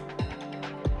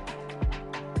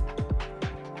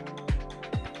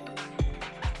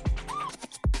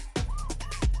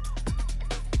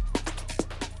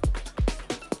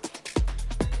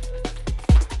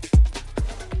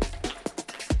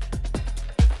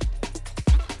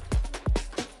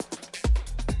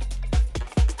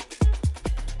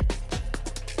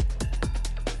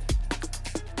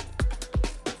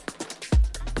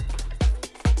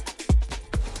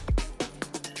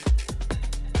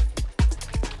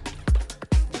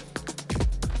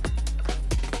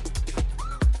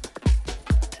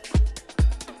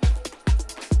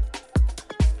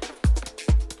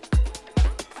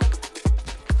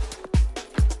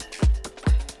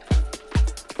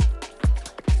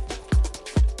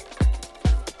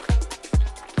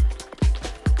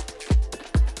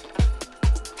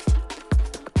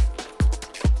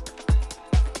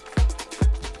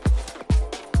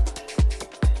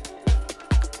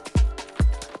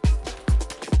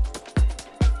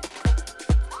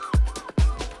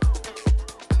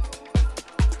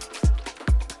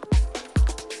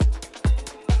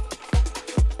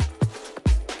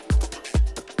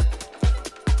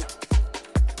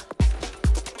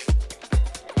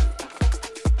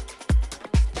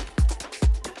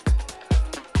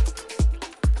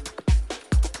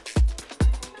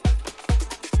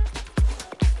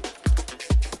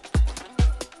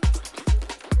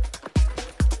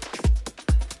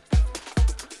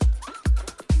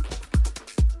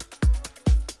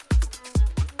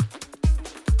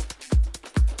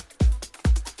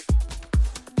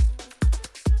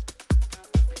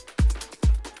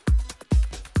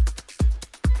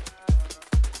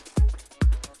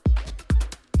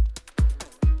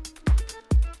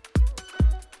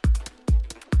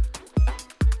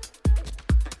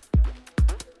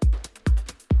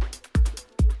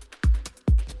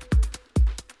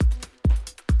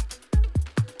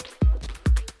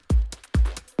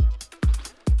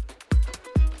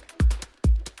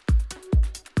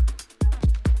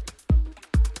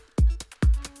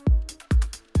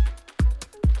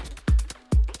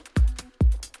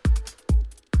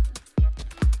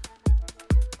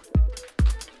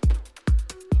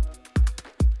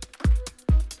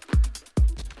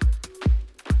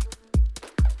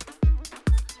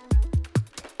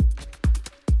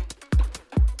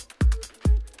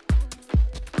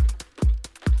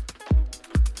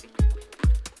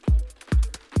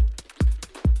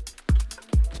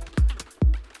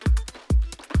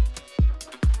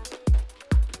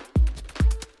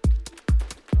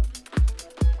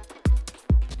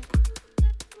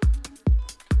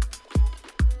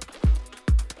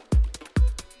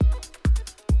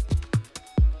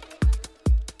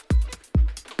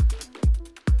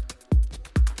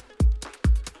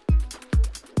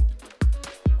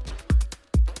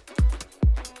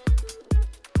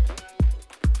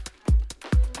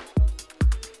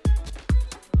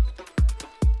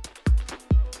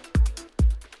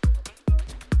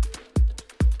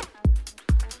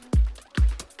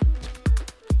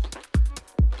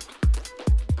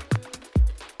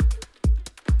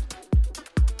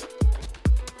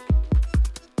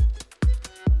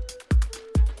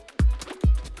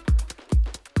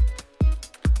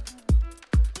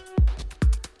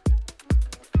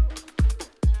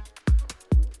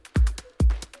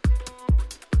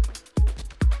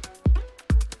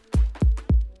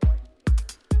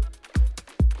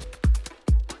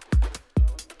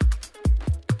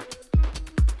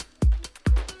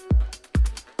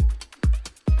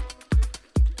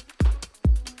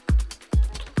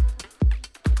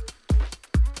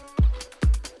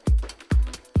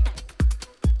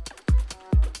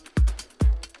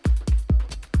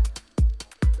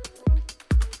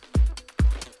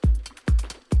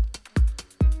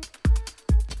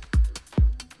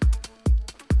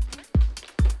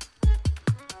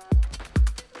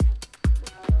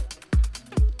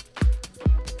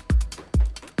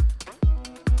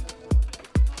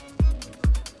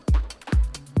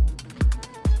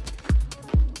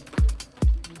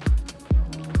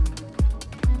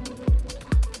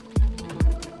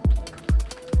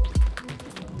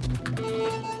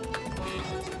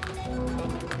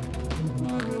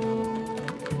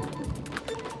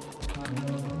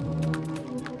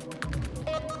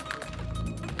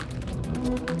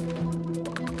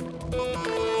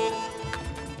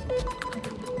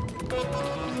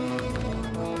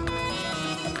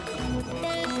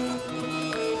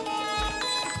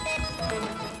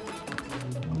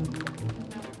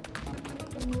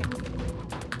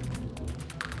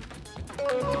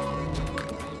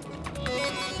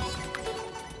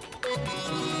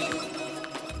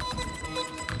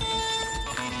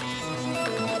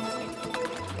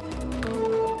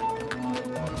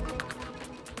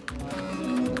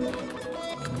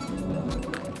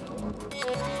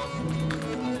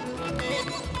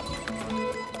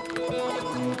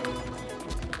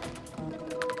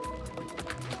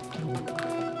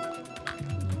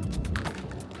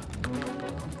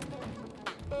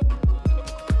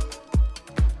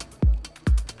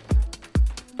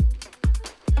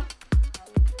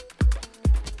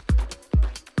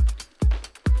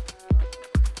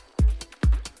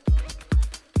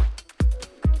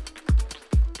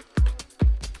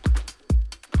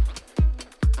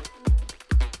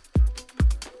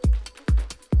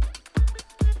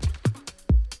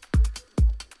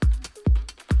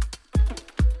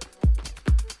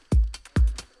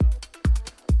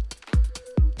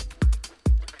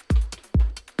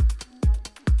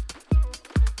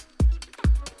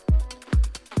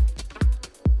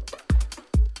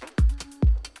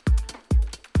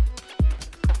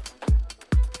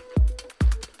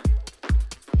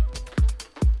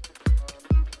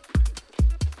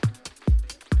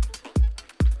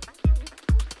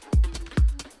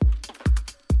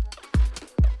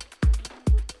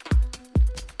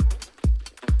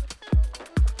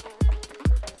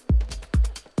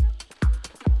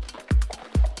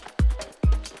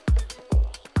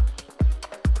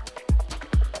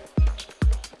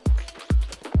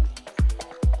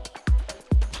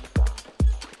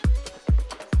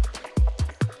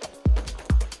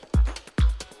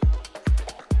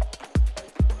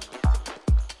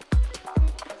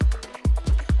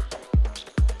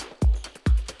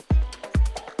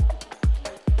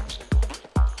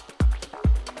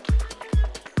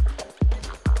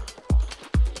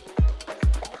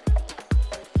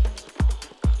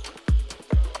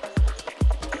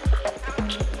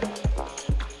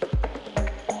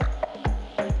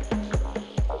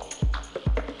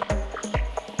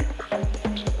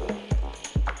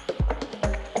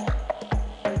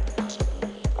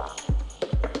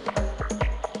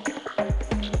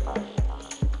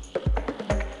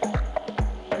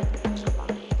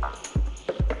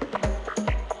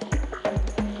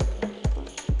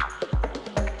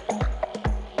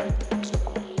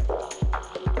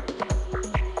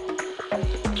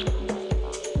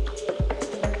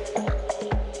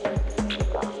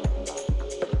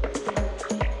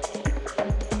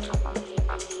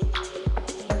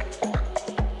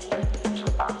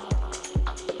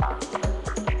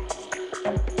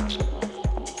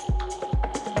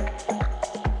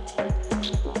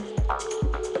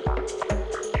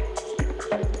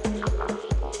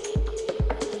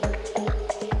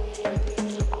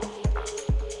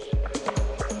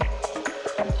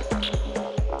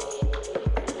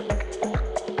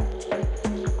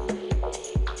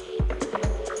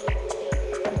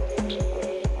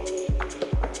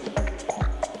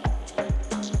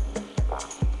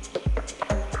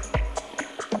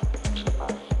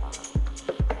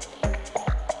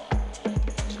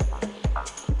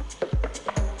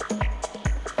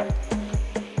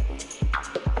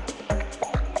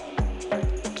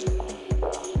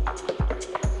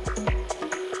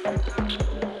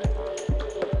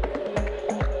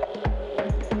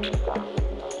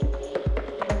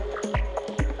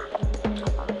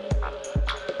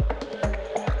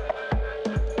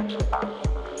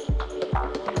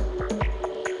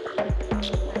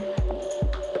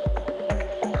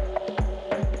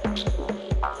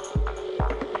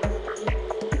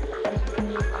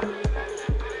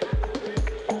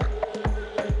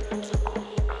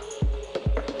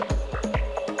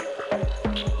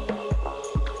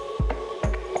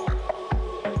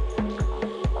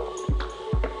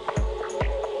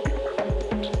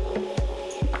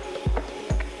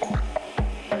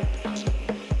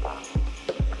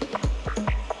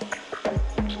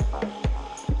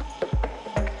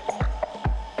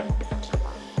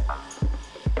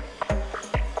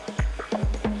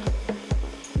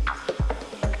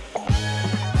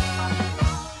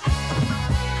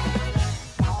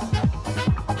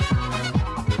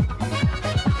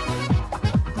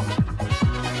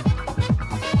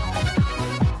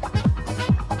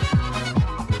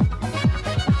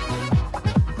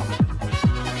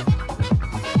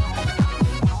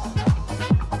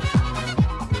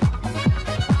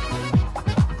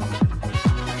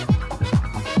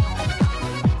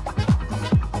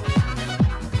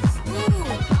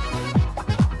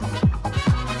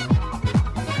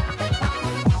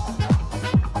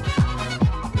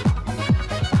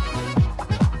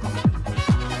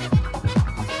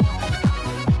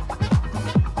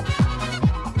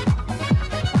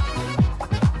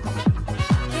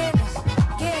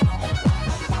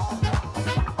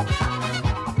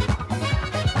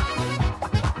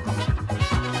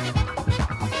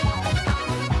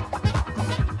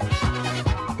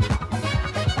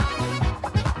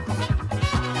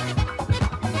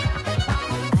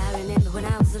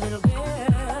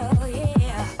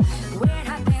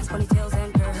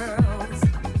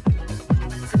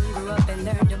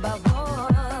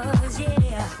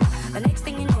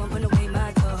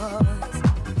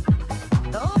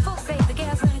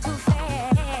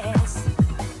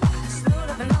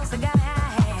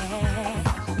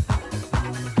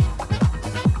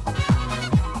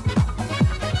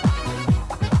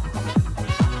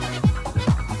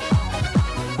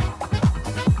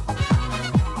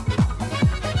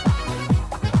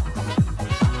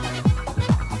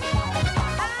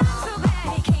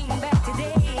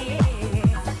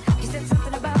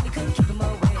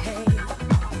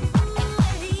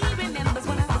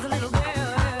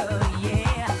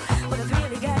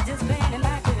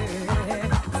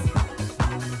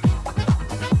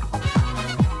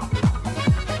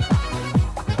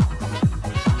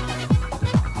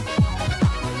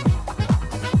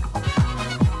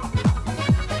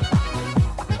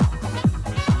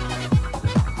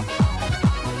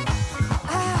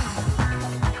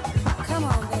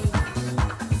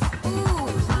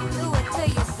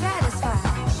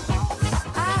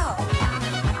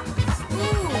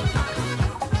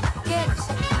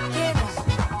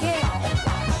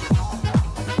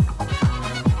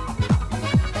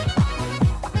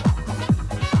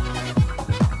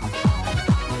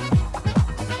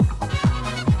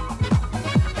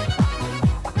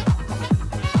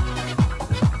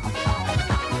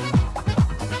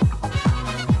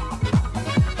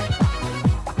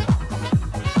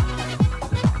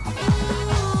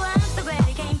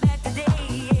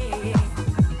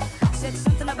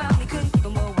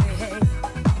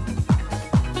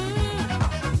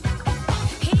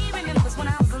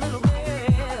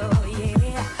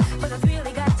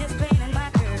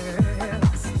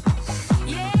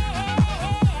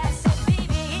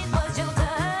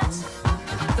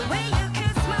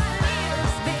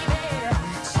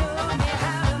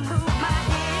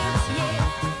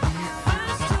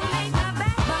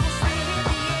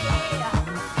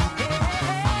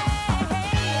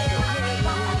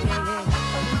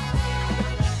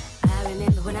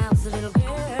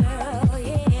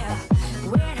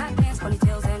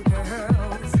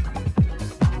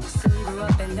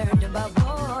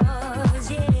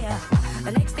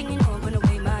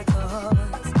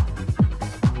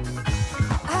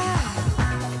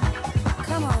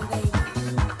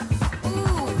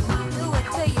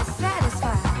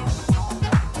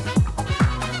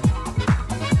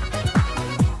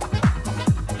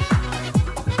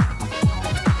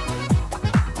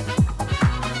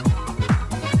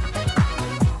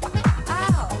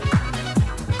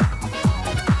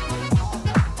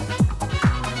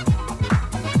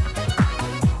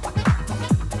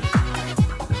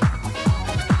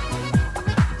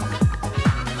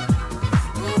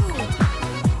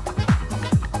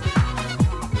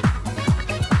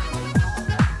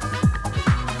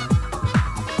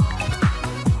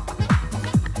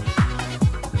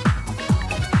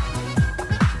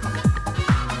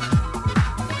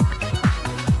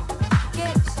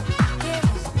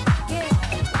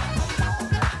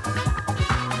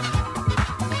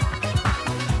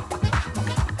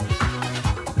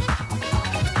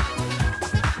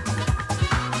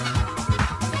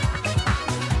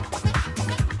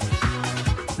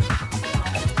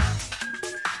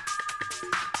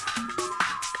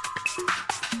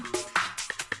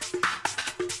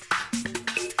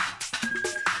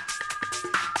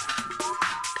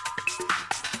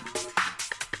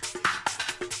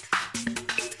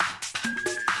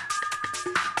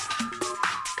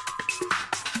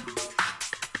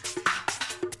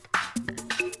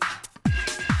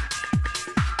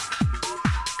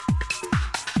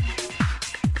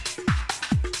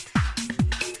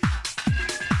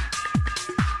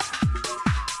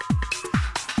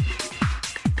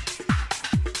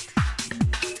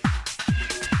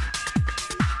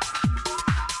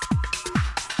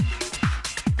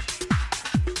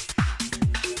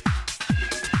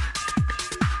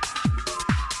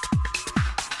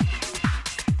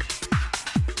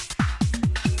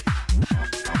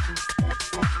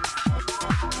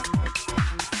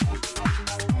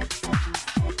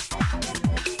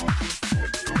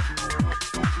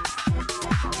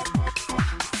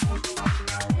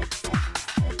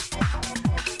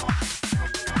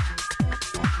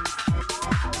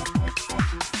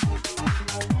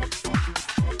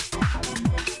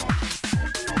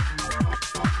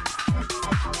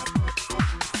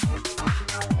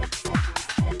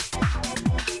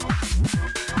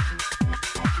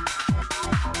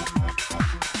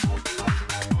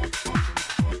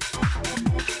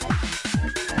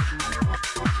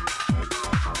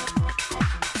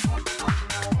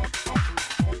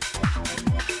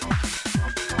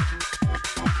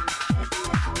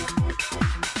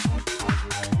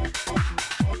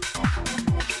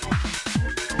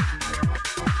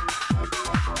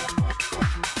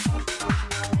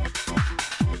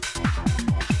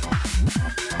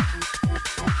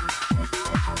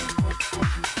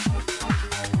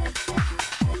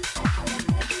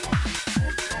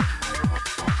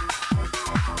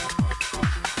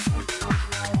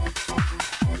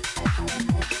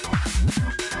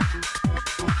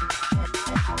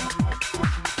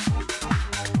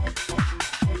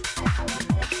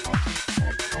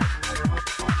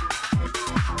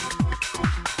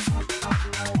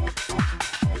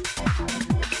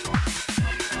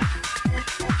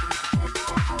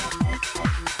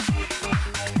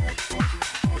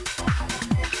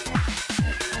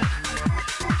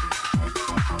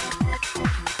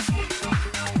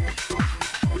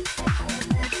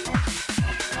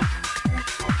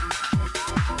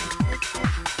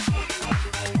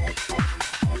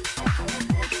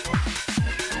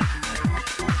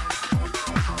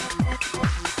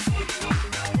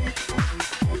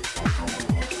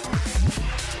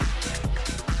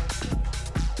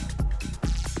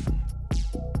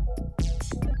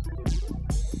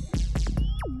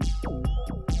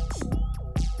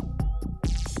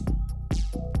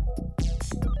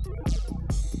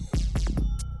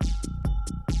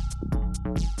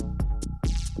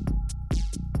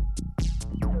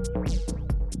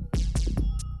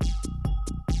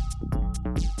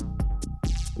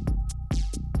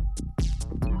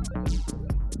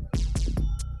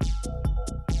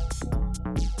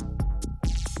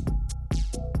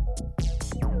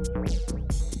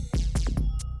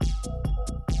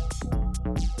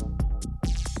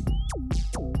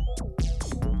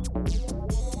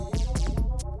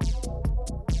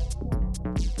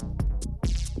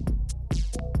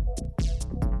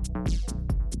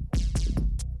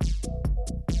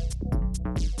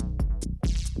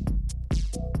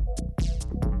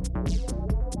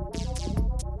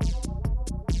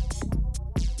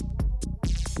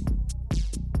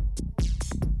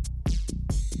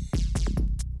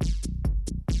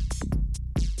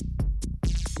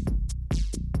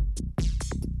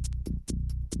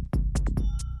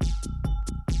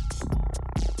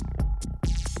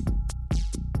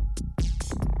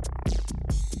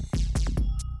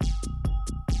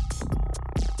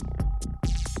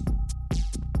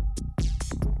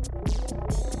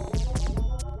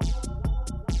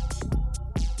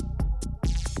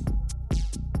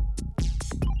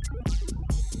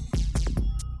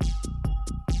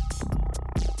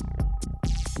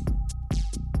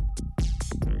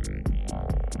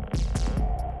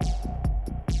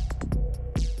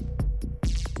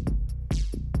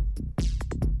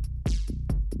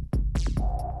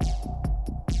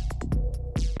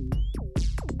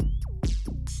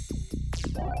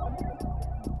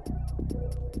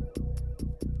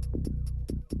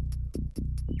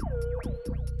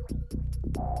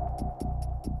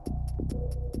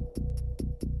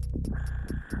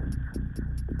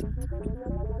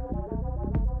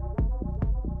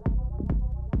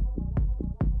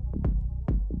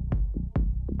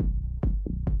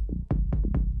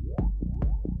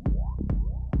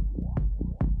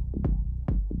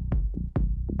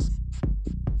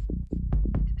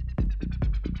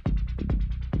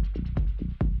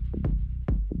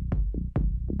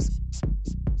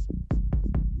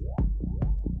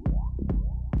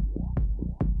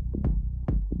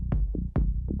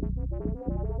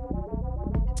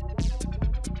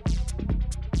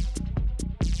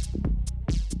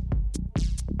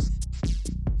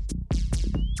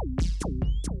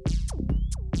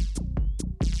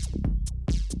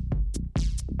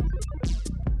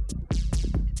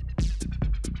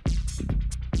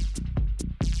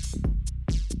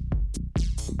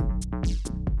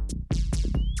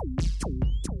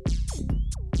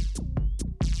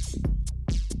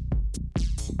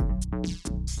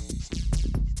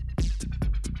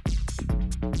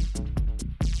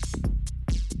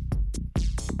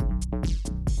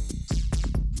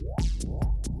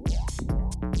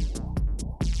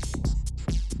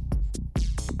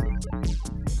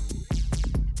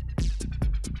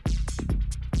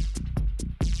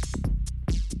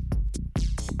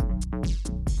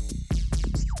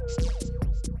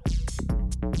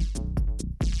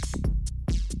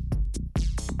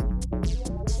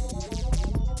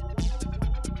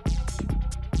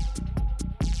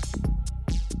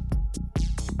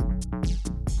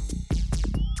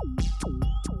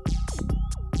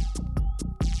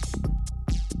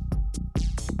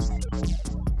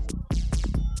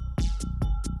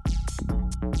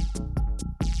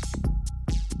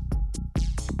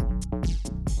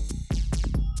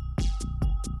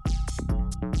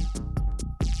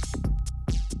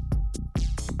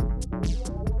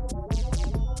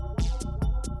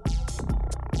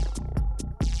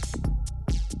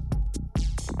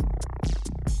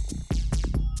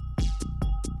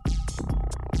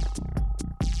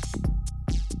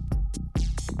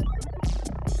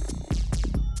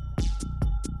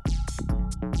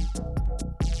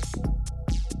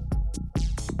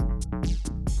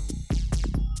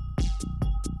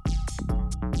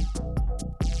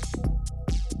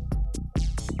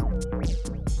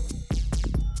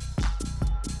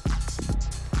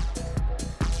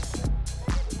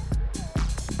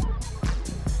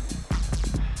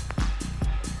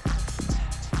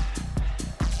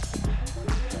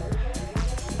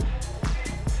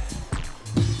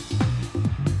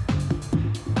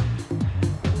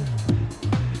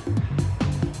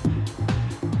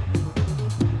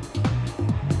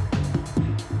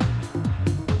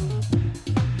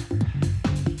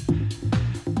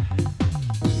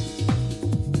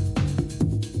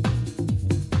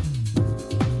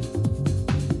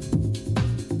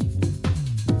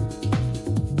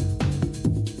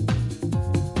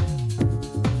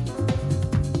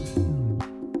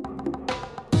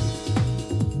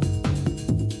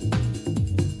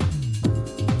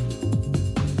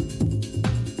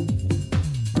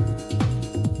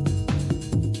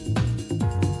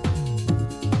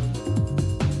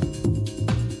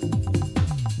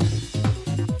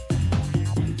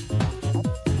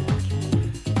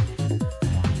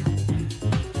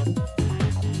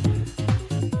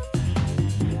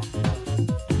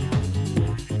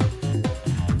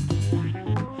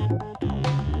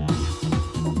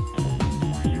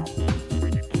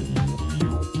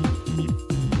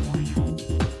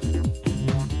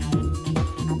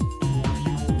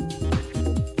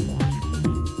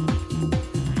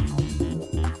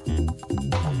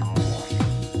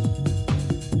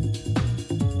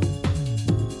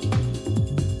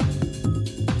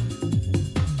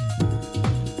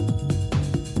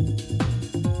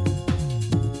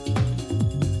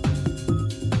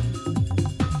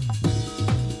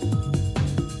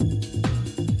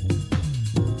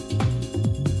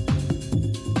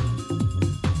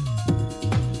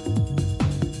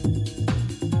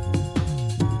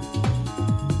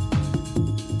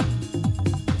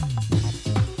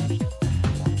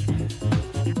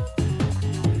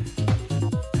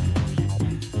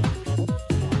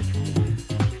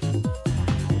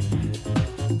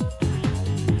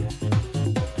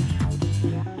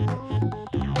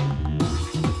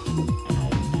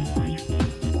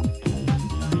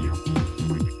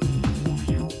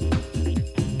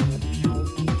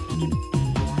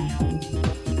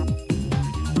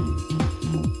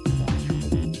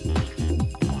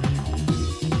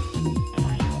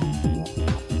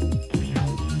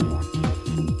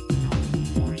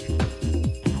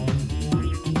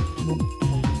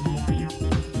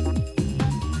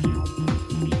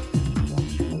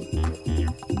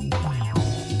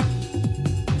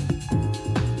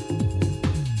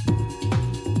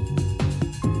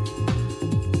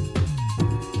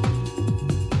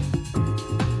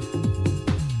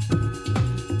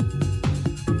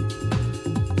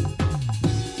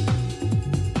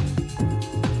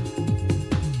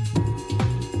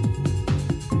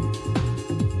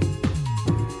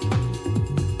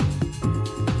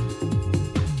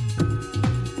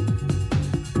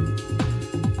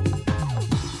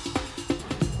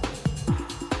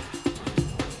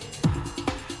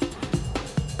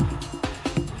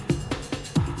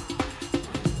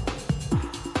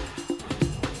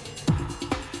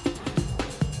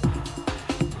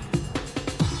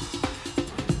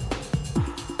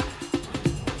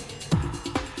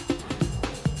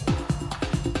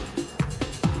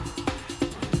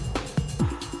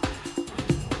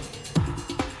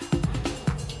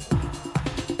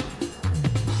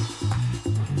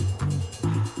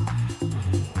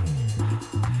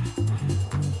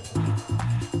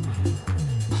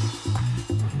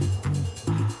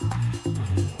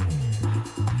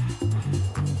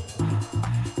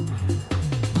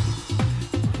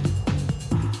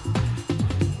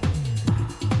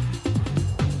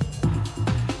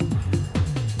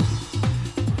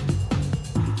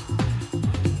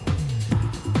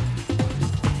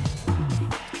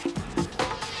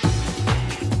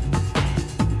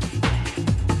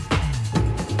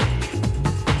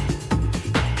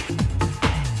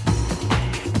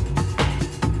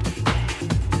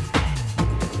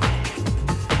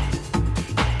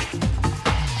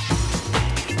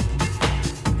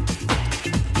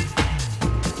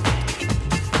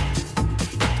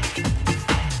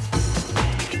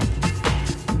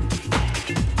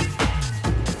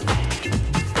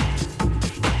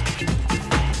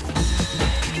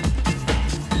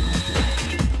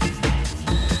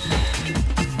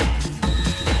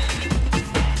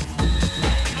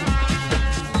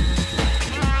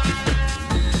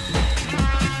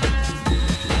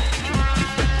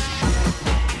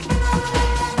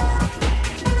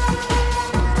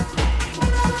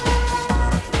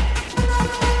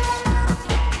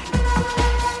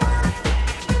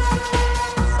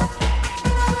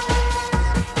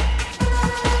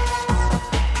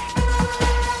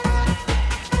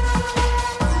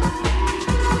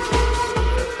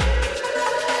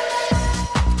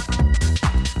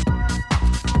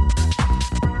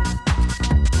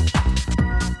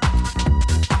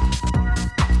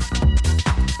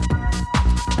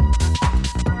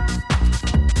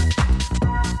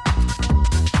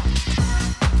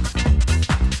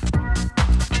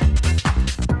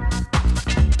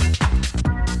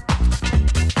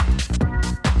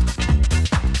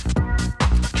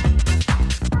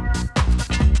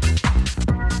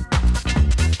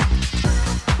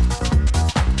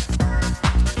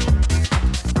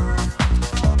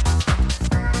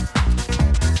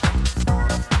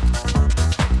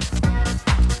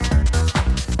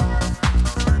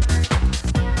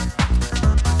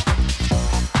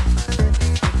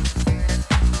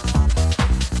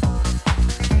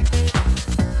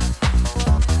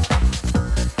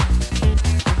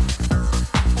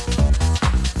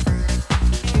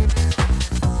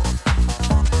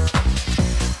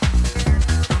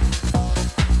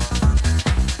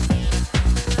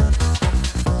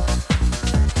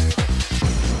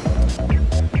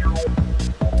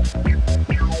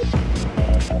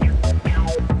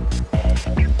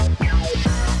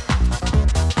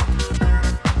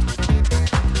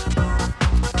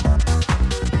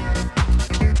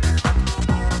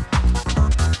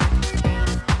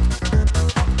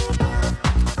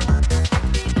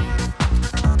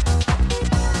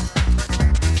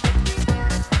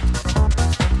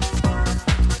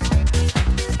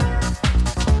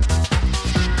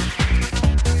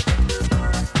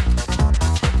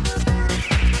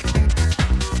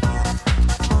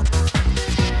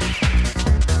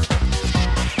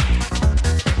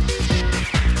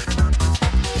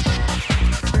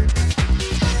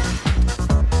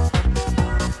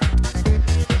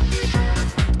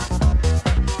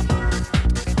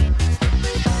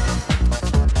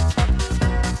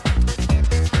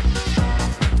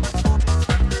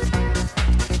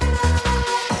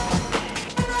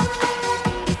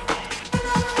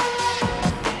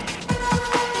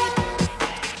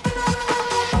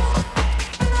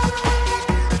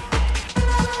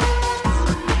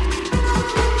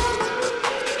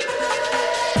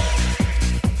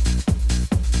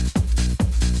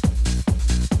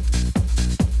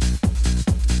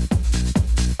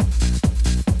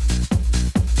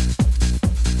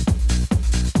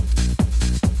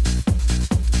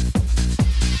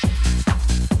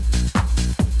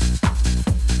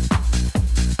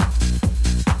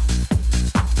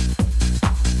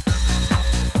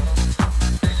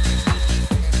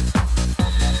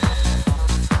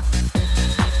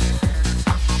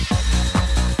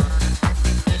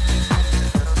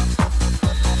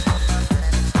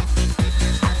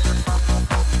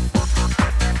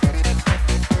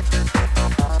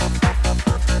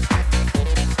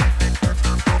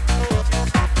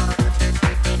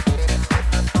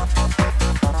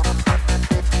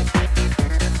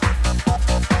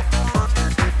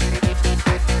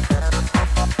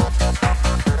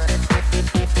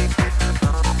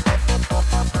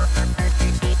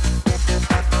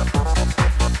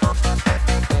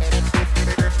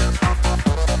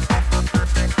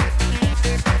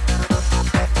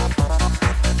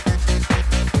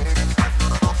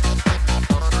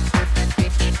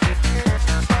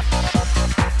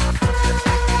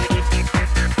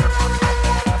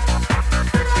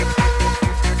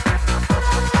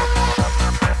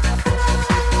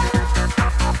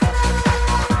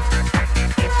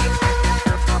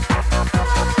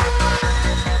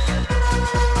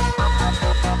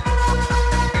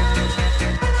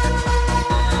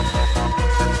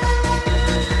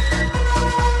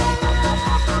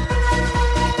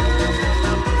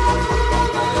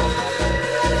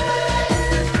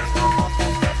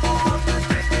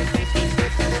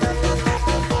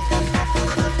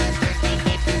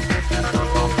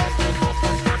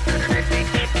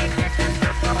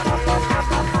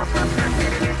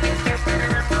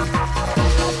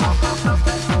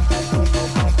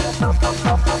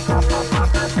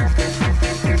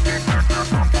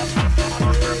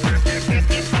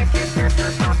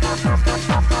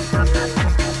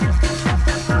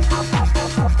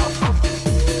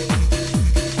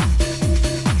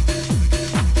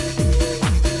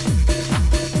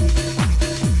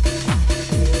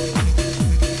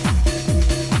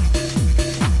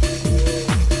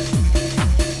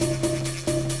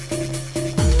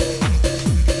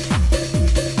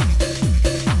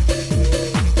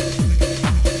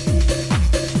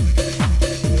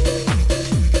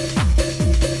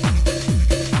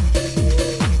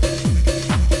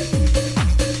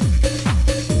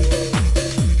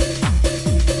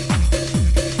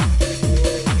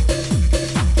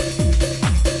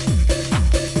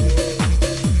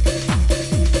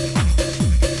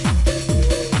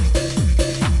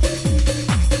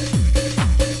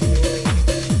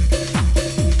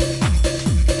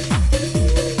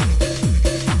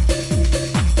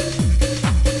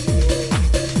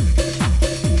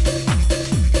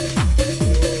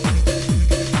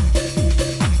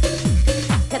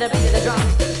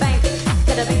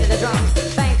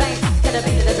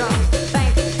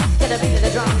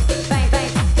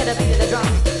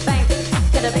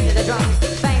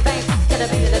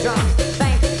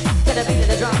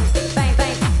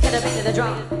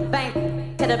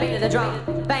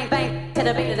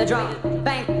 drum,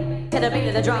 bang, to the beat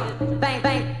of the drum, bang,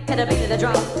 bang, to the beat of the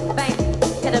drum, bang,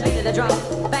 to the beat of the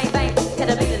drum, bang, bang, to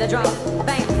the beat of the drum,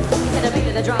 bang, to the beat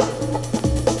of the drum,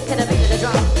 to the beat of the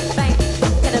drum, bang,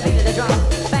 to the beat of the drum,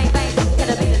 bang, bang, to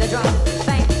the beat of the drum,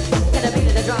 bang, to the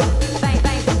beat of the drum, bang,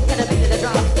 bang, to the beat of the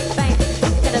drum, bang,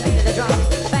 to the beat of the drum,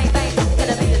 bang, bang, to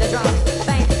the beat of the drum,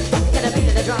 bang, to the beat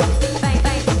of the drum, bang,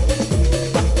 bang.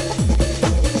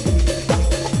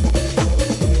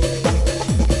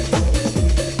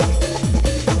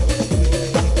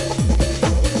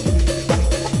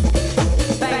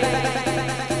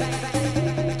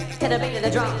 To the beat of the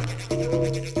drum.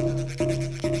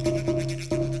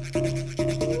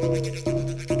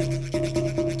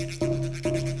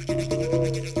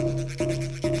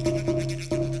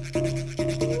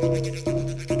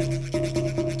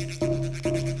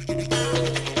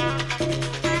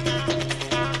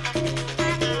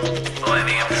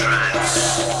 Millennium Trance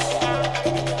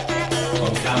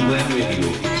on Camden Radio.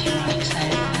 You're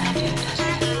excited when I do,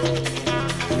 doesn't it?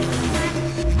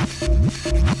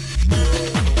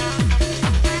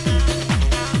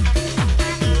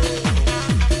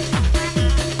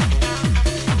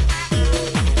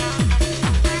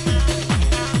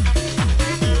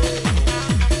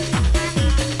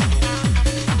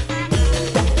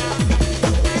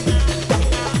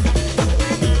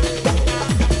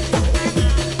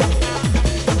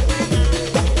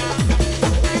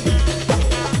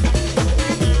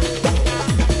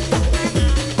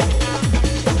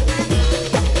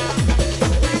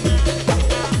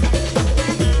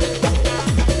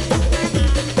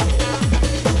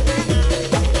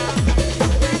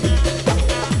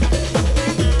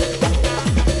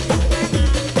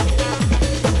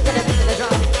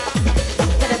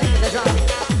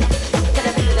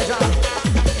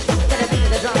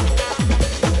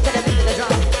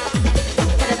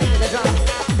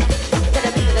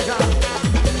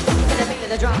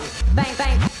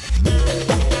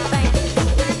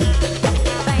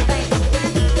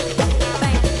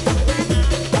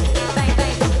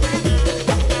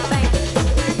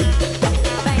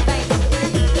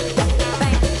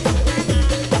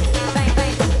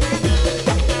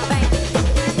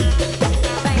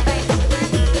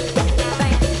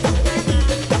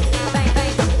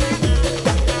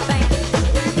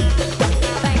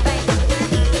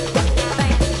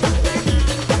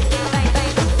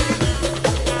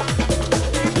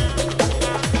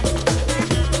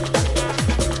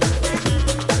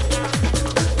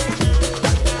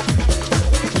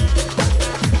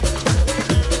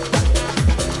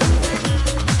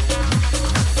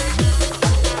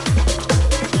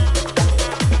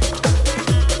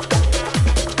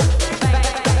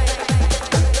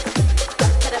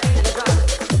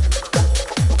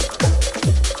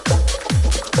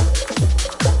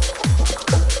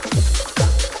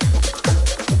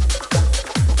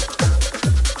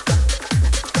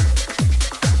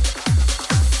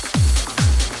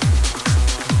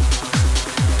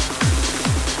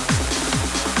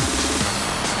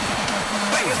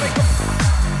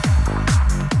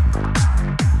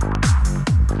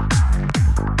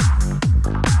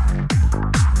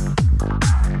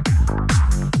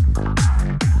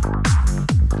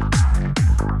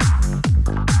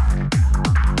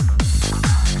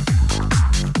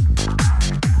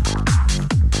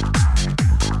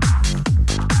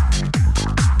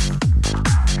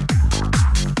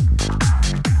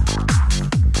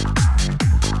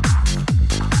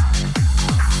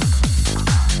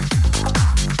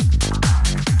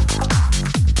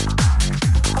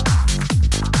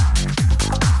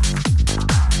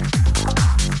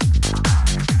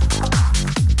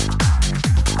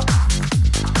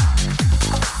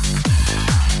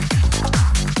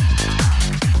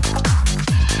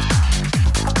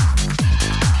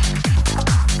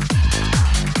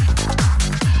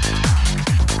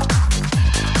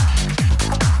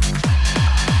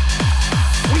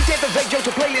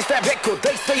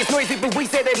 but we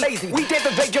say they're lazy. We did the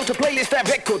radio to playlist that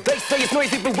record. They say it's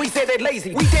noisy, but we say they're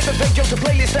lazy. We did the radio to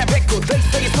playlist that record. They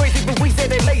say it's noisy, but we say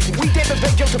they're lazy. We did the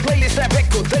radio to playlist that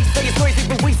record. They say it's noisy,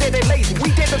 but we say they're lazy. We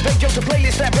did the radio to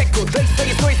playlist that record. They say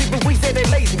it's noisy, but we say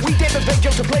they're lazy. We did the radio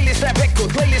to playlist that record.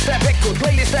 Playlist that record.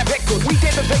 Playlist that record. We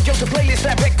did the radio to playlist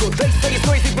that record. They say it's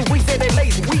noisy, but we say they're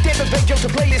lazy. We did the radio to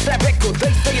playlist that record.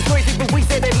 They say it's noisy, but we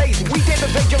say they're lazy. We did the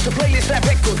radio to playlist that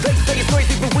record. They say it's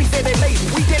noisy, but we say they're lazy.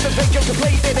 We did the radio to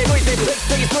play that noisy. They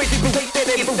say it's noisy, but wait that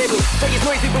it is little. Say it's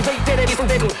noisy, but wait that it is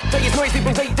little. Say it's noisy, but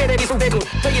wait that it is little.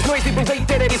 Say it's noisy, but wait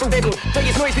that it is little. Say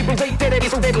it's noisy, but wait that it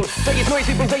is little. Say it's noisy, but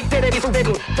wait that it is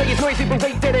little. Say it's noisy,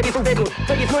 but wait that it is little.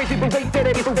 Say it's noisy, but wait that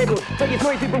it is little. Say it's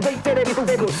noisy, but wait that it is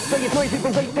little. Say it's noisy,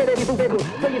 but wait that it is little.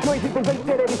 Say it's noisy, but wait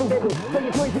that it is little. Say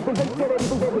it's noisy, but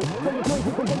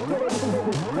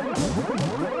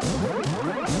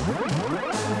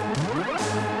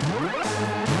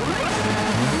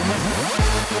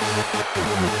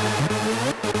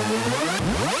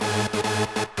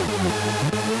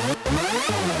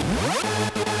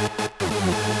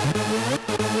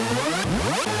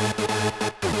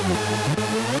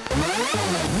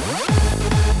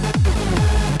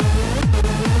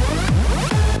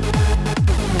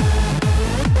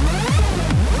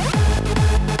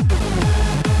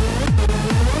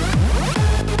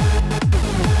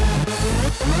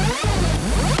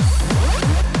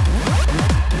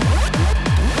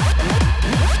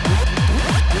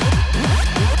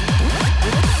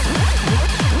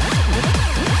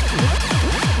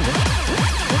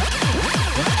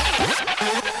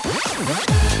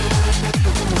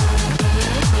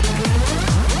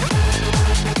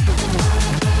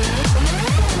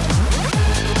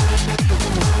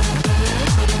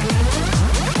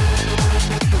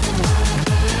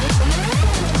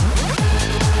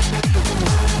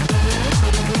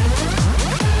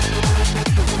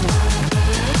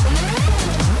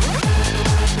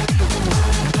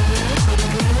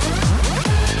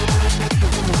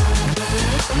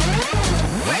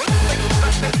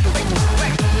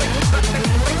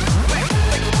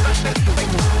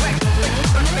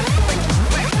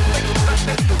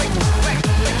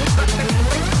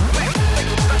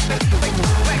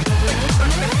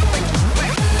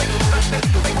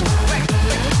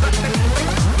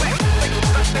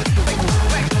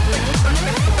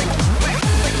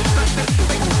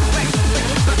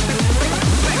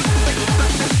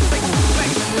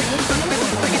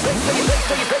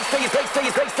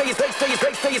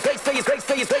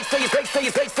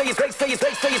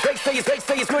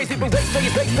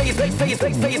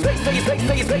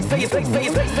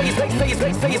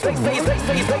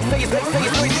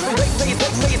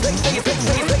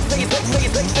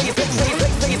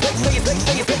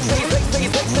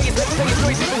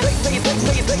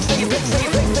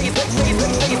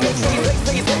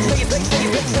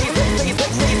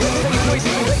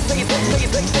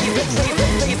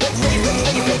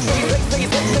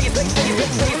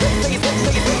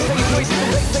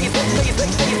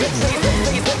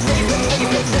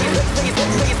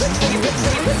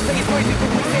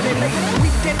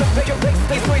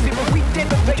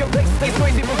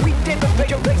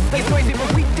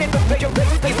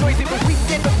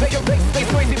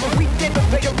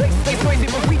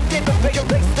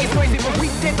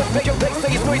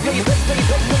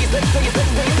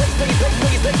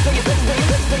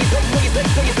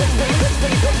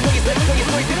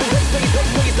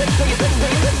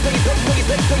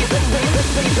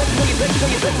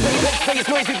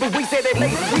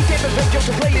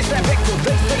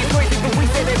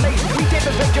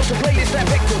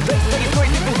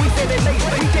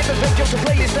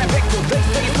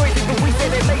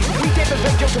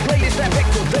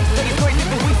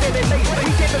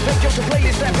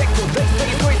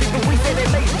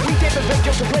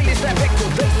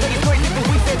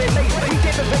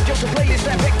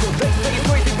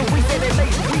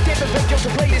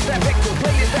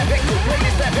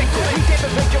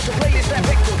Playlist that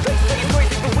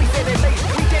record.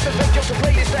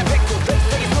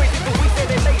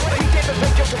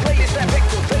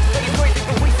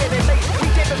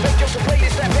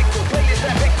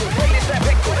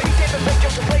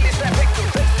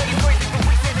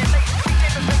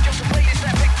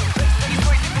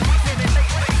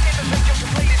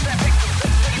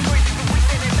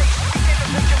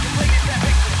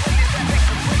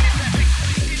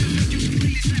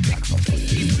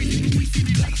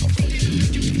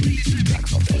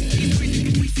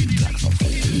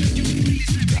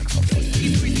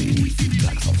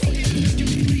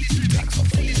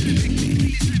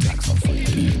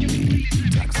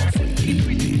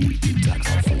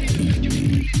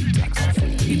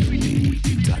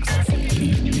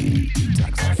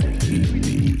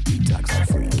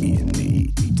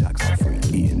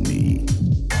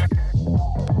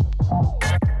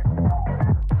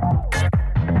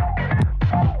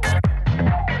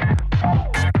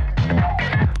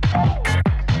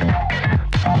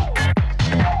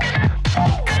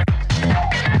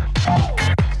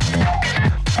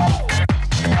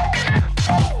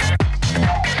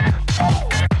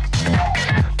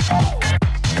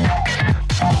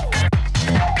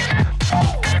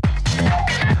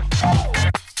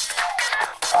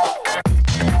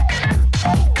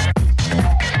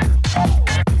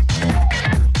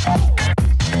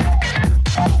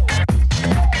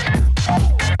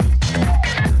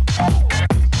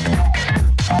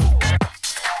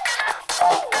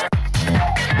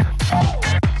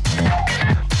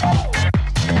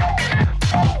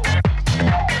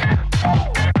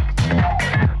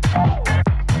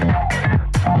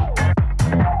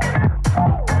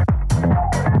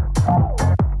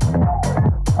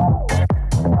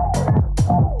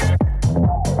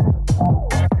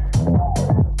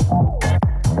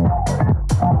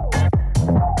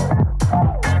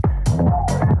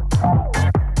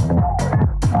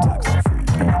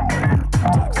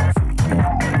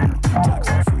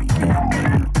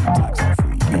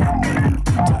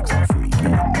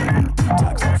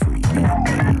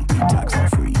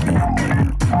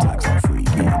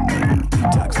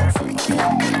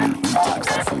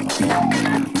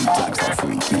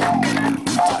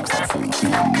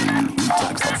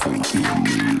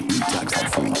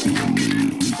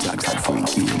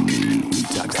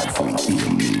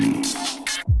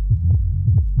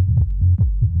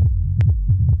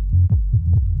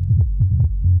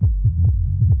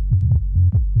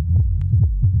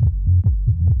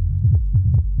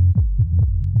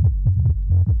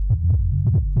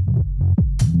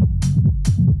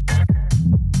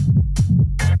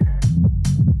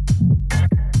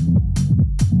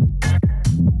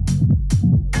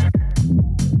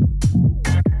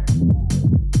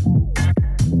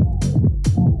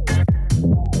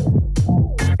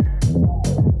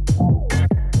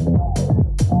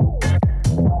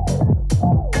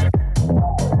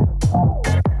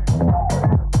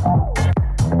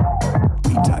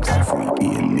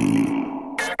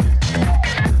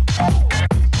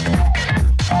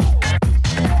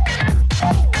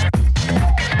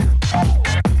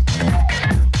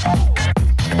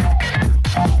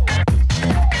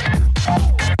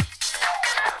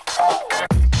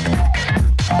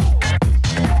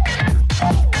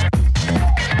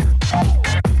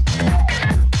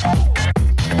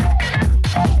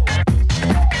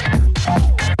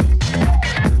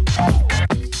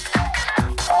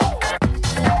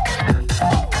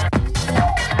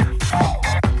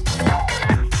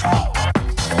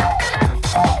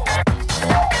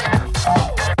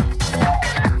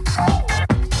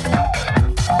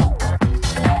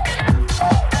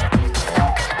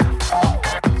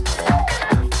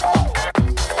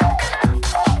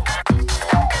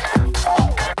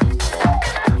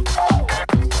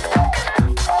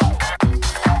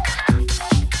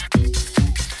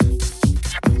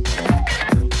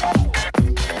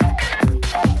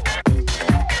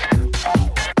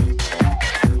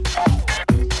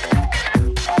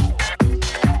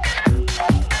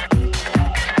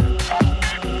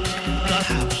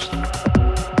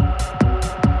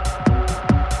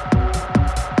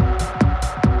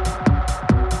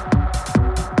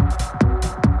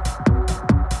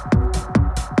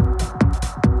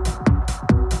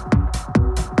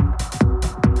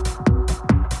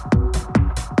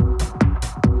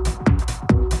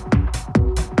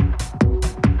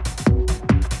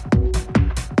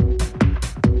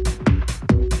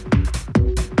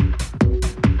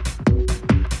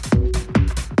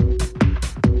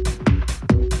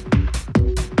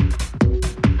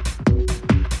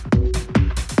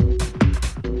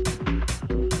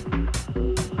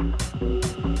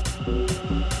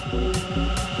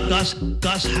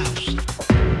 God's house.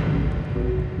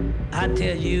 I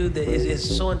tell you that it's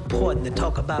so important to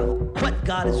talk about what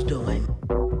God is doing,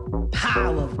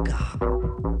 power of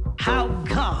God, how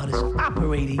God is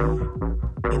operating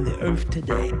in the earth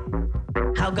today,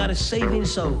 how God is saving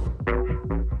souls.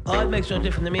 Oh, it makes no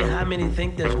difference to me how many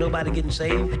think there's nobody getting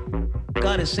saved.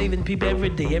 God is saving people every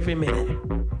day, every minute.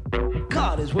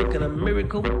 God is working a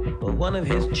miracle for one of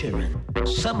his children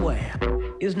somewhere.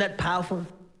 Isn't that powerful?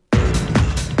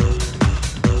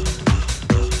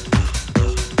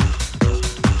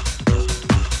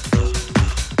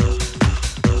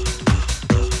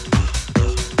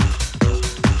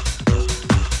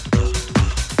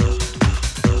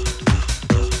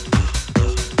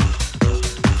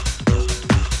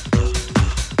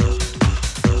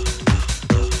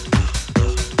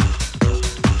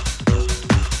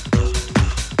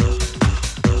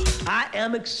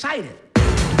 I'm excited.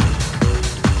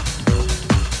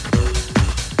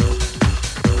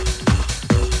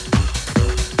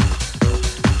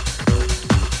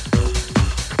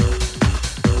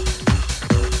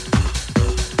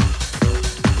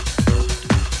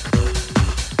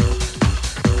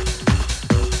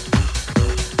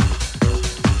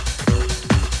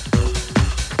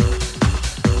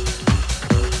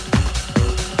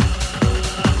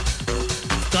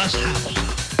 God's house.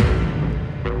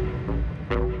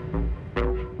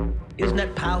 Isn't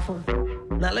that powerful?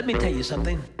 Now let me tell you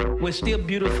something. We're still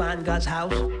beautifying God's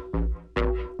house.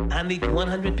 I need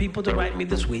 100 people to write me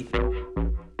this week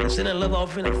and send a love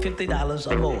offering of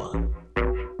 $50 or more.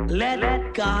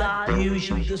 Let God use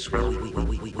you this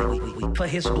week for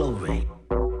his glory.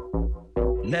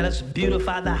 Let us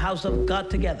beautify the house of God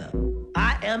together.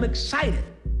 I am excited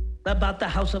about the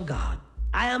house of God.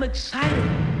 I am excited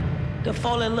to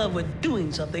fall in love with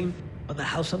doing something for the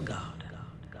house of God.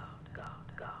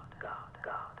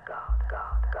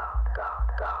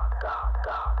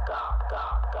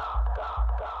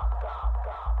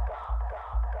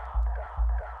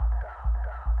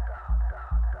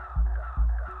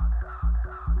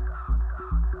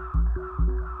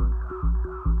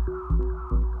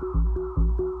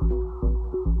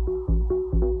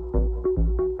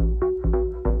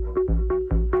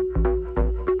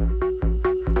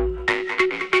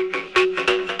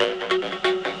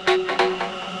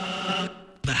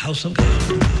 House of God.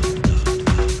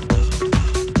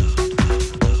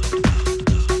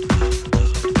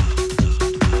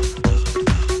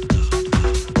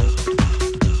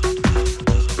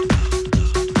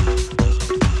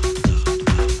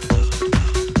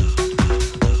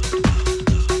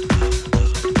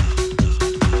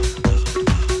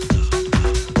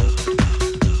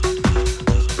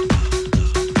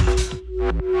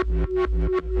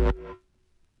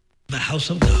 The house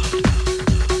of God.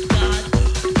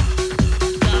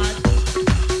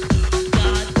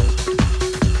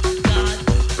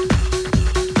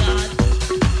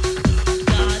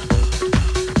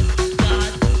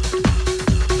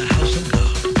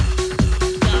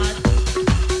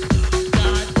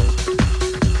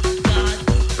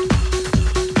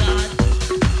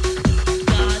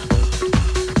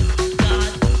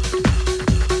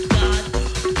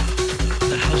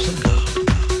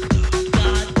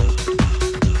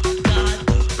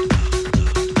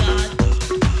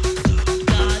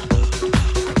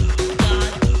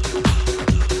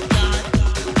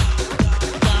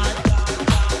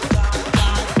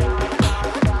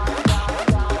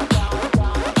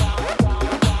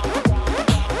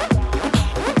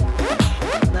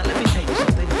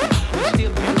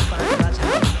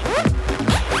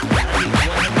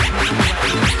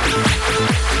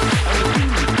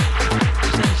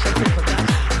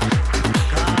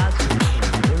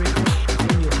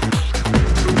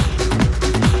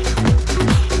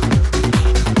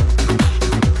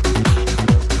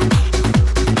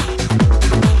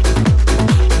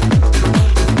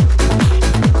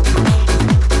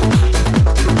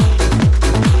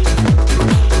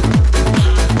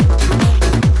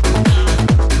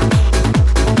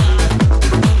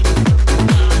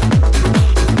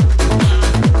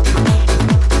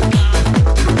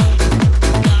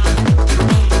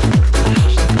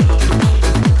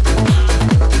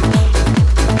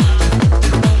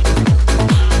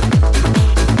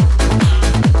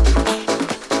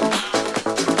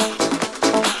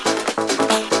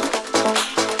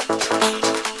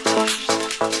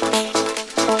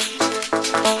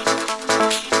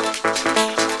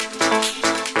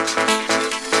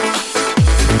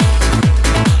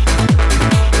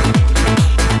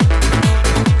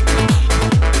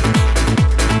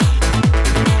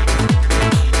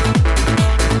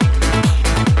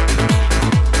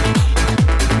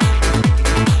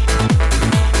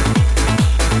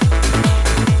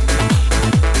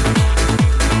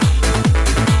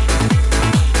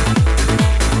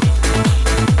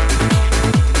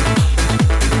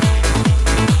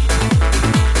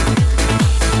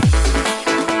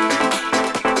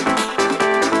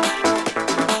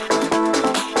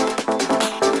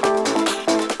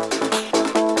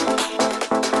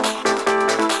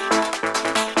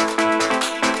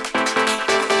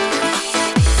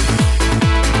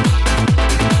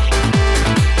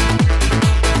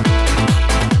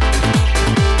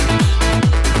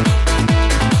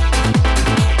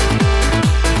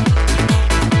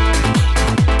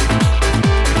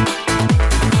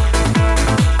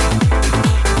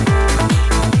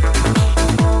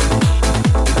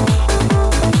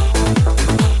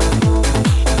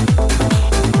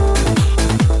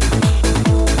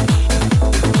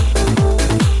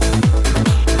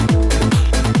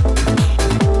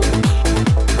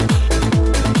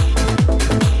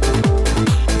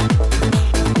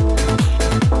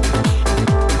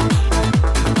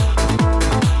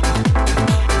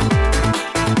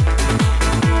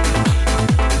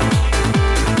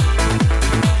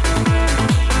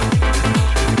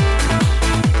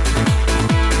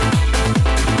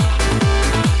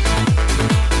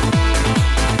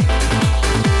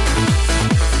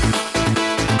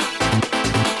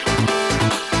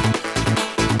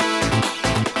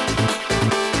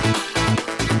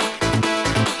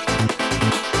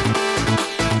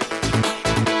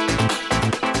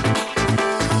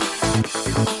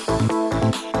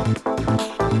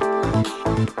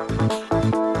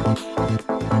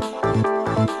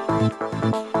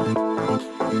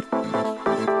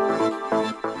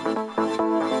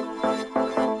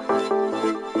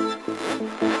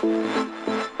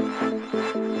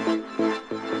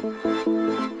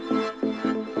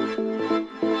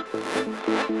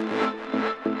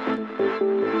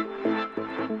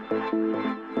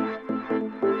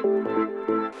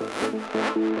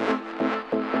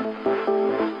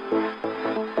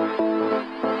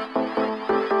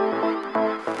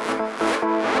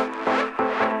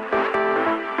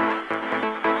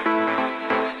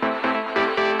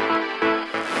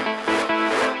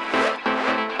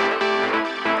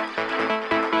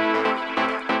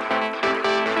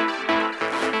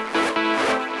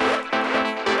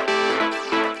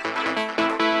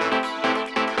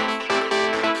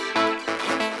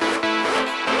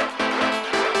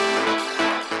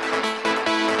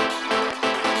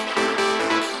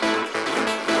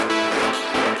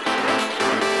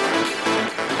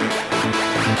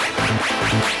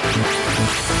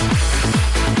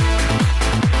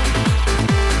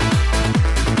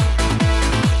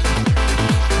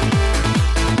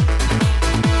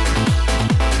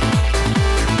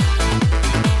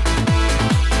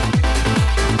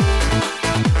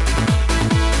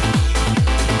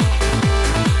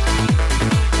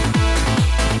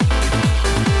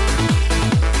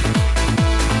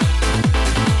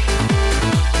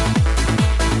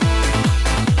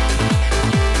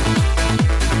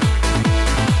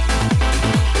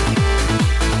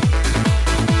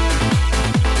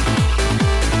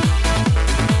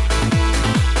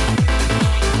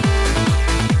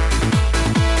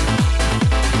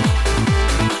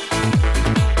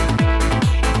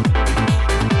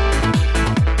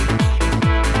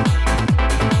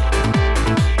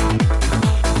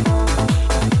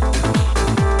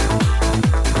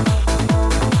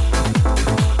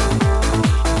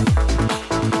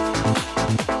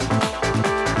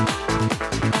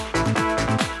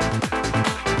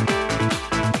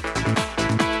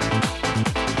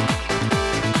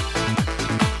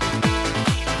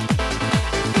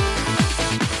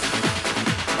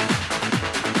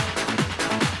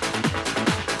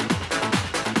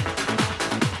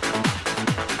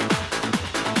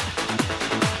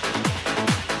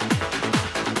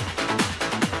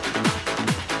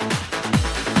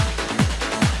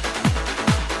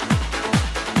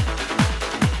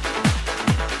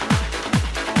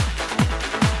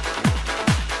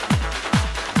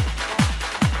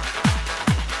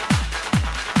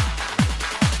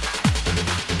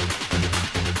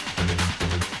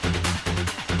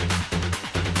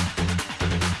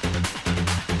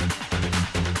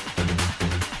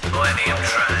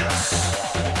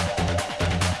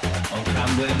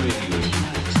 Web Radio.